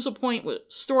they lose a point with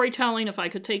storytelling. If I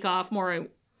could take off more, I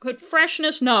could.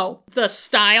 Freshness, no. The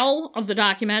style of the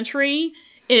documentary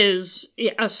is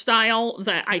a style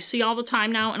that I see all the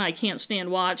time now, and I can't stand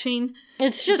watching.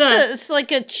 It's just it's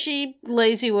like a cheap,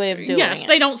 lazy way of doing it. Yes,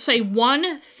 they don't say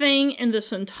one thing in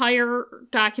this entire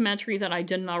documentary that I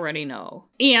didn't already know.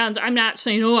 And I'm not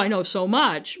saying, oh, I know so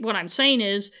much. What I'm saying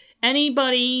is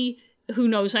anybody who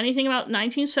knows anything about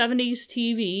 1970s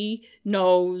TV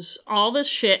knows all this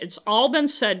shit. It's all been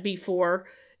said before.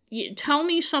 Tell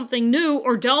me something new,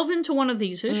 or delve into one of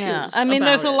these issues. Yeah, I mean,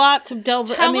 there's a lot to delve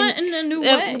into. Tell it in a new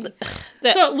way.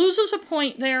 So it loses a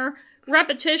point there.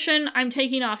 Repetition, I'm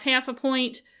taking off half a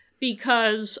point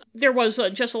because there was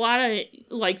just a lot of,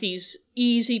 like, these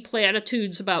easy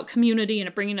platitudes about community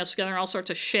and bringing us together and all sorts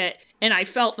of shit. And I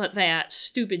felt that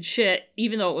stupid shit,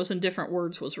 even though it was in different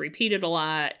words, was repeated a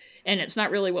lot. And it's not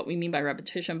really what we mean by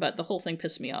repetition, but the whole thing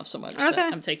pissed me off so much that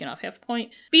I'm taking off half a point.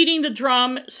 Beating the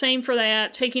drum, same for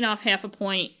that, taking off half a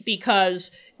point, because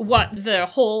what the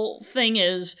whole thing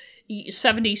is,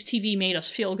 70s TV made us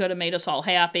feel good and made us all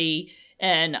happy.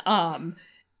 And,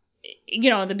 you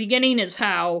know, the beginning is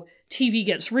how TV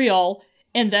gets real,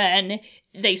 and then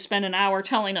they spend an hour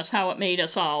telling us how it made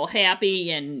us all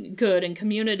happy and good and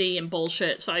community and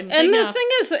bullshit. So thing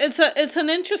is, it's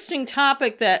an interesting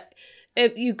topic that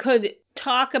if you could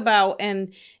talk about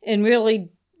and really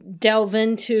delve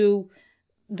into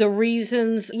the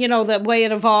reasons, you know, the way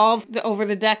it evolved over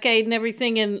the decade and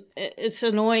everything. And it's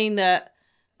annoying that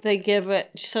they give it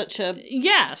such a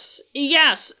yes.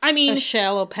 I mean, a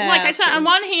shallow pass. Like I said, on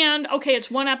one hand, okay,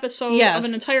 it's one episode of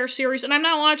an entire series, and I'm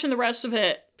not watching the rest of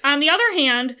it. On the other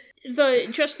hand,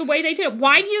 the way they did it.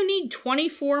 Why do you need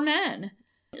 24 men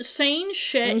saying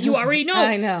shit you already know?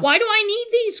 I know. Why do I need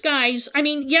these guys? I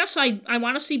mean, yes, I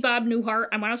want to see Bob Newhart.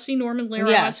 I want to see Norman Lear.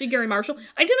 Yes. I want to see Gary Marshall.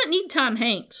 I didn't need Tom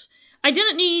Hanks. I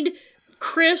didn't need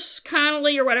Chris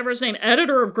Connolly or whatever his name,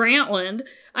 editor of Grantland.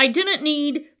 I didn't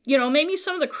need, you know, maybe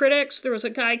some of the critics. There was a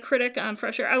guy critic on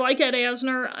Fresh Air. I like Ed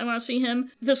Asner. I want to see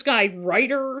him. This guy,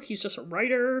 writer. He's just a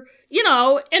writer. You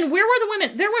know, and where were the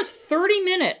women? There was 30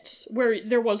 minutes where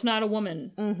there was not a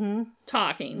woman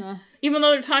talking. Yeah. Even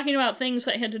though they're talking about things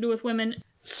that had to do with women.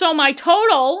 So my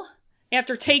total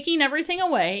after taking everything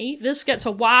away, this gets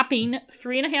a whopping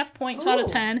 3.5 points out of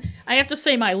 10. I have to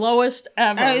say my lowest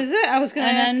ever. Is it? I was going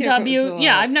to ask you if it was the lowest.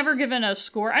 Yeah, I've never given a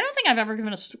score. I don't think I've ever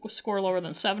given a score lower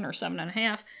than 7 or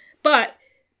 7.5. But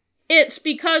it's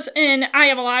because, and I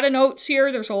have a lot of notes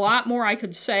here. There's a lot more I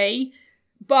could say.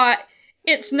 But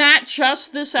it's not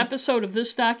just this episode of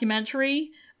this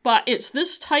documentary, but it's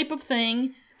this type of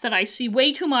thing that I see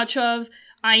way too much of.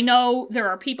 I know there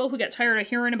are people who get tired of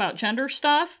hearing about gender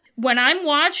stuff. When I'm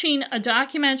watching a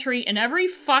documentary and every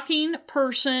fucking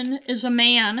person is a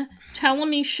man telling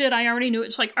me shit I already knew,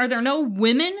 it's like, are there no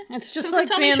women? It's just like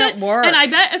being at work. And I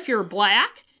bet if you're black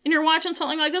and you're watching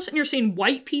something like this and you're seeing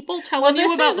white people telling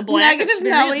you about the black Negative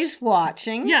experience. Nellie's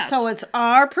watching, yes. So it's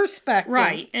our perspective.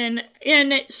 Right, and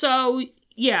so,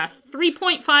 yeah,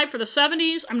 3.5 for the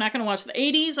 70s. I'm not going to watch the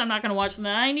 80s. I'm not going to watch the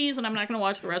 90s. And I'm not going to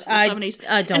watch the rest of the 70s.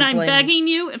 I don't And I'm blame begging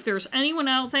you, if there's anyone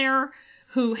out there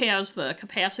who has the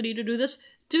capacity to do this,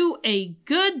 do a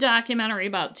good documentary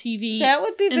about TV that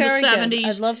would be in very the 70s. Good.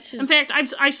 I'd love to. In fact,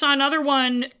 I saw another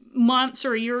one months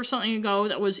or a year or something ago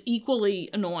that was equally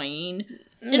annoying.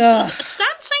 Stop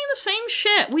saying the same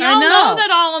shit. We all know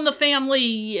that All in the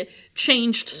Family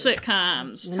changed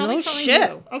sitcoms. Tell me something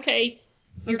new. Okay.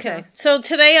 Okay, so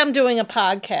today I'm doing a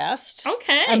podcast.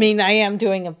 Okay. I mean, I am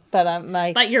doing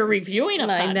But you're reviewing a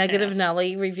podcast. My Negative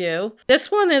Nellie review.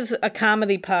 This one is a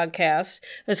comedy podcast.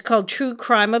 It's called True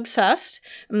Crime Obsessed.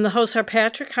 And the hosts are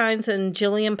Patrick Hines and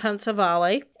Jillian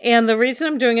Pensavalle. And the reason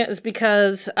I'm doing it is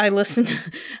because I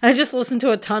just listened to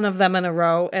a ton of them in a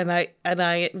row, and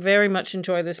I very much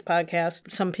enjoy this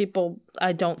podcast. Some people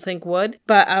I don't think would,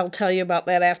 but I'll tell you about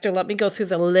that after. Let me go through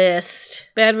the list.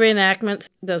 Bad reenactments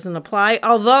doesn't apply,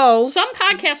 although some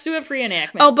podcasts do have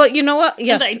reenactments. Oh, but you know what?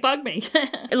 Yes, and they bug me.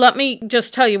 Let me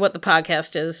just tell you what the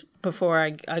podcast is before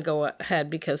I go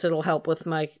ahead, because it'll help with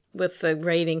the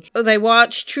rating. They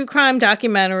watch true crime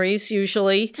documentaries,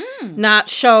 usually. Not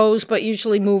shows, but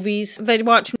usually movies. They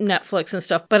watch Netflix and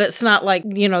stuff, but it's not like,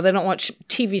 they don't watch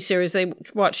TV series. They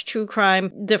watch true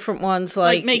crime, different ones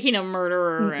like Making a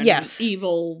Murderer and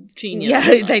Evil Genius.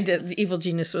 Yeah, they did. Evil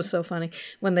Genius was so funny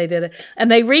when they did it.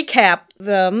 And they recap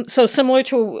them. So similar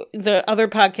to the other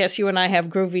podcast you and I have,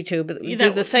 Groovy Tube.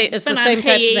 It's the same type of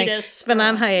thing. It's been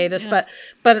on hiatus, yes.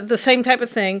 But the same type of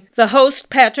thing. The host,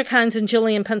 Patrick Hines and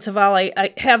Jillian Pensavalle,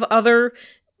 I have other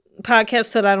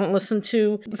podcasts that I don't listen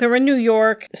to. They're in New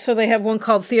York, so they have one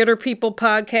called Theater People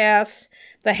Podcast,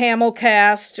 the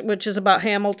Hamilcast, which is about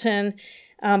Hamilton,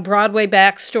 Broadway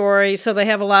Backstory, so they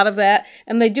have a lot of that.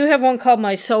 And they do have one called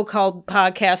My So-Called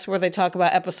Podcast, where they talk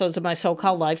about episodes of My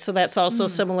So-Called Life, so that's also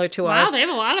similar to our... Wow, they have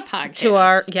a lot of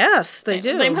podcasts. Yes, they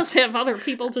do. They must have other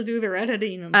people to do their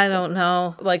editing and I stuff. don't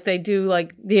know. Like, they do,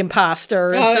 like, The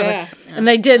Imposter and stuff. Yeah. And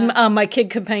they did My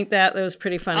Kid Could Paint That. That was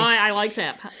pretty funny. Oh, I like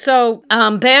that. So,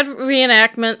 bad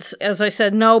reenactments, as I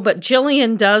said, no, but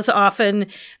Jillian does often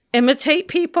imitate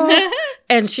people,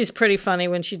 and she's pretty funny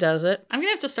when she does it. I'm gonna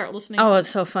have to start listening. Oh, it's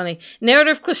so funny.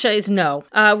 Narrative cliches, no.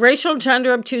 Racial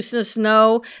gender obtuseness,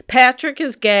 no. Patrick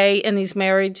is gay, and he's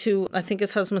married to, I think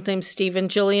his husband's name's Steven.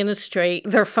 Jillian is straight.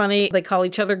 They're funny. They call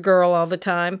each other girl all the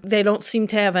time. They don't seem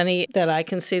to have any, that I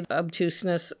can see,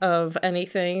 obtuseness of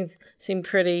anything. Seem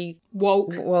pretty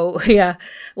woke. Whoa, yeah.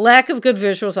 Lack of good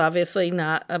visuals, obviously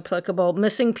not applicable.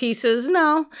 Missing pieces,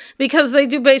 no, because they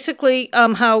do basically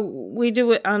how we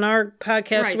do it on our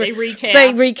podcast. Right, they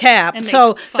recap.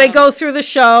 So they go through the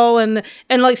show, and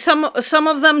like some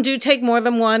of them do take more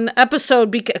than one episode,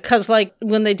 because like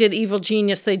when they did Evil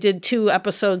Genius, they did 2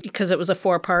 episodes because it was a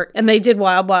 4-part, and they did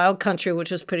Wild Wild Country, which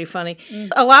was pretty funny.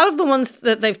 A lot of the ones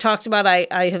that they've talked about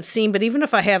I have seen, but even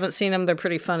if I haven't seen them, they're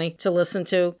pretty funny to listen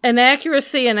to.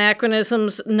 Inaccuracy,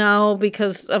 anachronisms, no,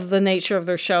 because of the nature of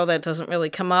their show, that doesn't really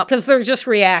come up, because they're just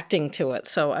reacting to it.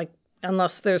 So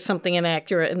unless there's something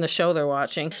inaccurate in the show they're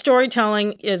watching.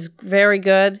 Storytelling is very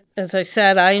good. As I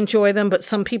said, I enjoy them, but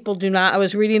some people do not. I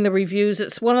was reading the reviews.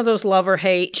 It's one of those love or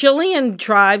hate. Jillian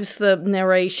drives the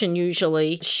narration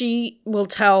usually. She will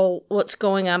tell what's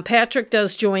going on. Patrick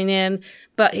does join in,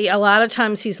 but a lot of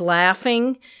times he's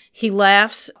laughing. He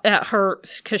laughs at her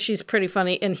because she's pretty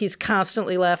funny, and he's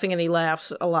constantly laughing, and he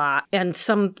laughs a lot. And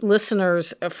some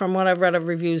listeners, from what I've read of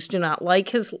reviews, do not like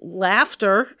his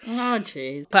laughter. Oh,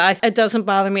 jeez. But it doesn't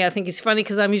bother me. I think he's funny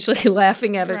because I'm usually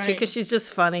laughing at her, too, because she's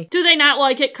just funny. Do they not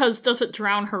like it because does it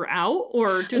drown her out?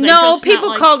 Or do they No, just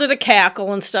people not called it a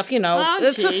cackle and stuff, Oh,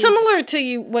 it's geez. similar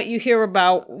to what you hear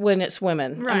about when it's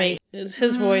women. Right. I mean,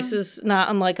 his voice is not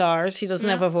unlike ours. He doesn't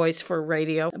have a voice for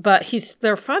radio, but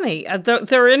they're funny.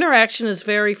 Their interaction is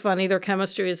very funny. Their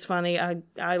chemistry is funny.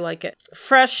 I like it.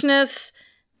 Freshness,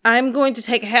 I'm going to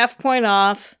take a half point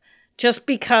off just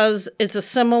because it's a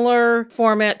similar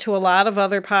format to a lot of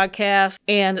other podcasts,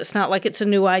 and it's not like it's a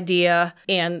new idea,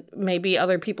 and maybe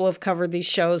other people have covered these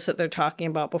shows that they're talking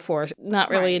about before.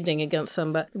 Not really a ding against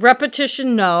them, but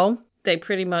repetition, no. They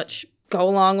pretty much go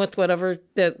along with whatever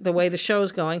the way the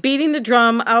show's going. Beating the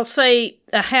drum, I'll say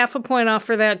a half a point off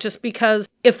for that, just because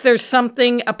if there's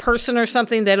something, a person or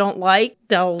something they don't like,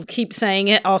 they'll keep saying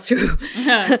it all through.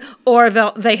 Or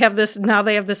they have this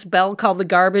bell called the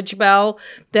garbage bell,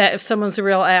 that if someone's a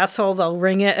real asshole, they'll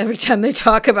ring it every time they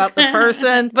talk about the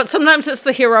person. But sometimes it's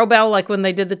the hero bell, like when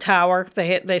they did the tower,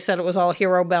 they said it was all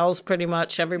hero bells pretty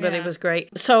much. Everybody was great.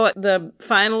 So the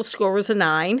final score was a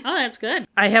 9. Oh, that's good.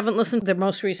 I haven't listened to the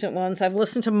most recent ones. I've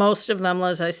listened to most of them,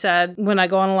 as I said. When I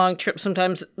go on a long trip,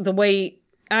 sometimes the way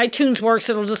iTunes works,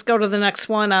 it'll just go to the next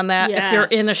one on that if you're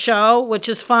in a show, which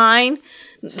is fine.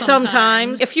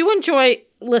 Sometimes. If you enjoy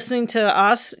listening to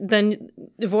us, then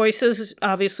the voices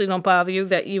obviously don't bother you,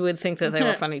 that you would think that they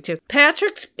were funny too.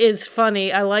 Patrick is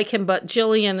funny. I like him, but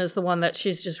Jillian is the one that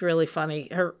she's just really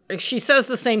funny. She says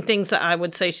the same things that I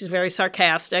would say. She's very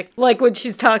sarcastic. Like when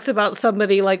she talks about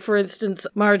somebody, like for instance,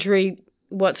 Marjorie,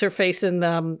 what's her face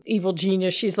in Evil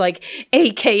Genius, she's like,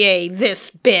 AKA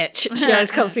this bitch. She always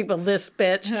calls people this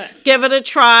bitch. Give it a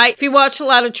try. If you watch a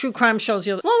lot of true crime shows,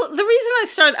 the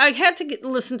reason I had to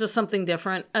listen to something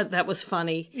different that was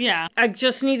funny. Yeah. I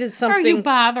just needed something. Are you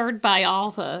bothered by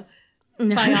all the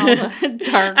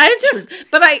dark?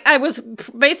 I was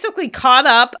basically caught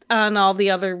up on all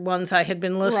the other ones I had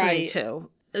been listening to.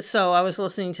 So I was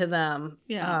listening to them.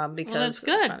 Yeah. Because that's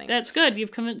good. Funny. That's good.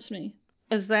 You've convinced me.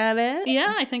 Is that it?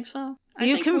 Yeah, I think so.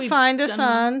 You can find us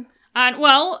on...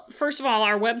 Well, first of all,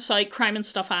 our website, Crime and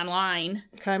Stuff Online,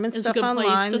 is a good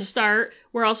place to start.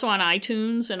 We're also on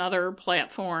iTunes and other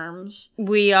platforms.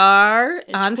 We are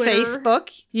on Twitter. Facebook.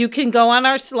 You can go on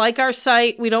our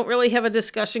site. We don't really have a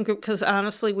discussion group because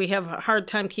honestly, we have a hard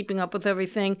time keeping up with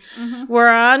everything. Mm-hmm. We're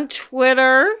on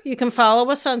Twitter. You can follow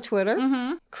us on Twitter.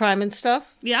 Mm-hmm. Crime and Stuff.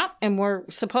 Yeah. And we're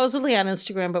supposedly on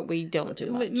Instagram, but we don't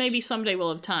do much. Maybe someday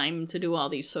we'll have time to do all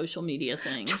these social media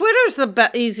things. Twitter's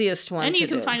the easiest one. And you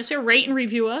can find us there. Rate and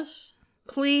review us.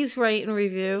 Please rate and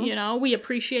review. We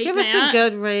appreciate that. Give us a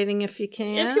good rating if you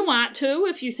can. If you want to,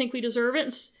 if you think we deserve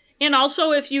it. And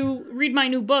also, if you read my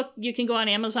new book, you can go on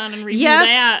Amazon and review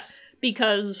that,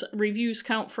 because reviews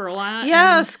count for a lot.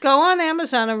 Yes, go on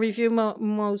Amazon and review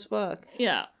Mo's book.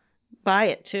 Yeah. Buy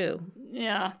it, too.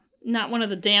 Yeah. Not one of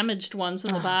the damaged ones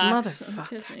in the box.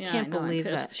 Motherfucker. I can't believe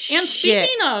that. And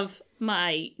speaking of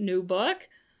my new book,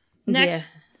 next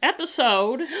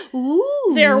episode,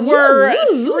 there were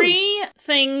 3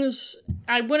 things.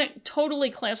 I wouldn't totally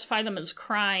classify them as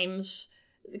crimes,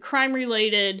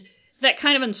 crime-related, that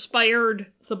kind of inspired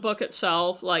the book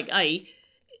itself. Like, I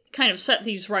kind of set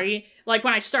these right. Like,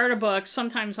 when I start a book,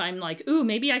 sometimes I'm like, ooh,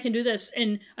 maybe I can do this.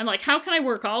 And I'm like, how can I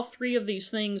work all 3 of these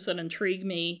things that intrigue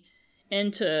me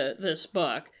into this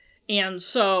book? And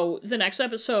so the next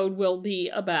episode will be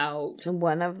about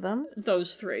one of them.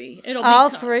 Those 3. It'll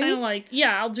all be 3. Kind of like,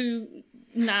 I'll do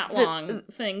not long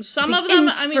things. Some of them,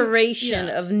 inspiration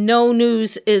of No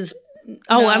News is.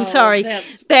 Oh, I'm sorry.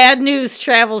 Bad News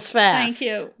Travels Fast. Thank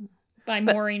you. By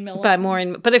Maureen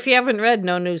Miller. But if you haven't read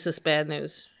No News is Bad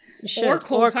News. Or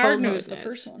Cold Hard News, the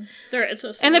first one.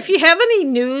 And if you have any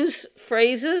news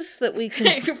phrases that we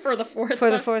can... for the fourth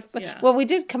book. Yeah. Well, we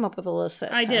did come up with a list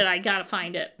that I time. did. I gotta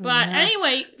find it. But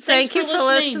anyway, thank you for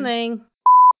listening.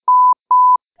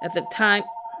 At the time...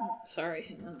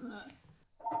 Sorry.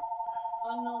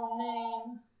 Unknown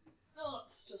name.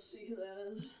 Let's just see who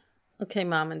that is. Okay,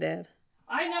 Mom and Dad.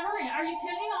 I never... Are you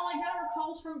kidding? All I got are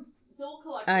calls from bill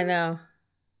collectors. I know.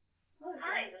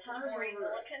 Hi, this is Maureen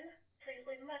Milliken. Please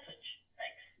leave a message.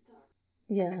 Thanks.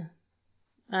 Yeah.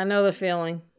 I know the feeling.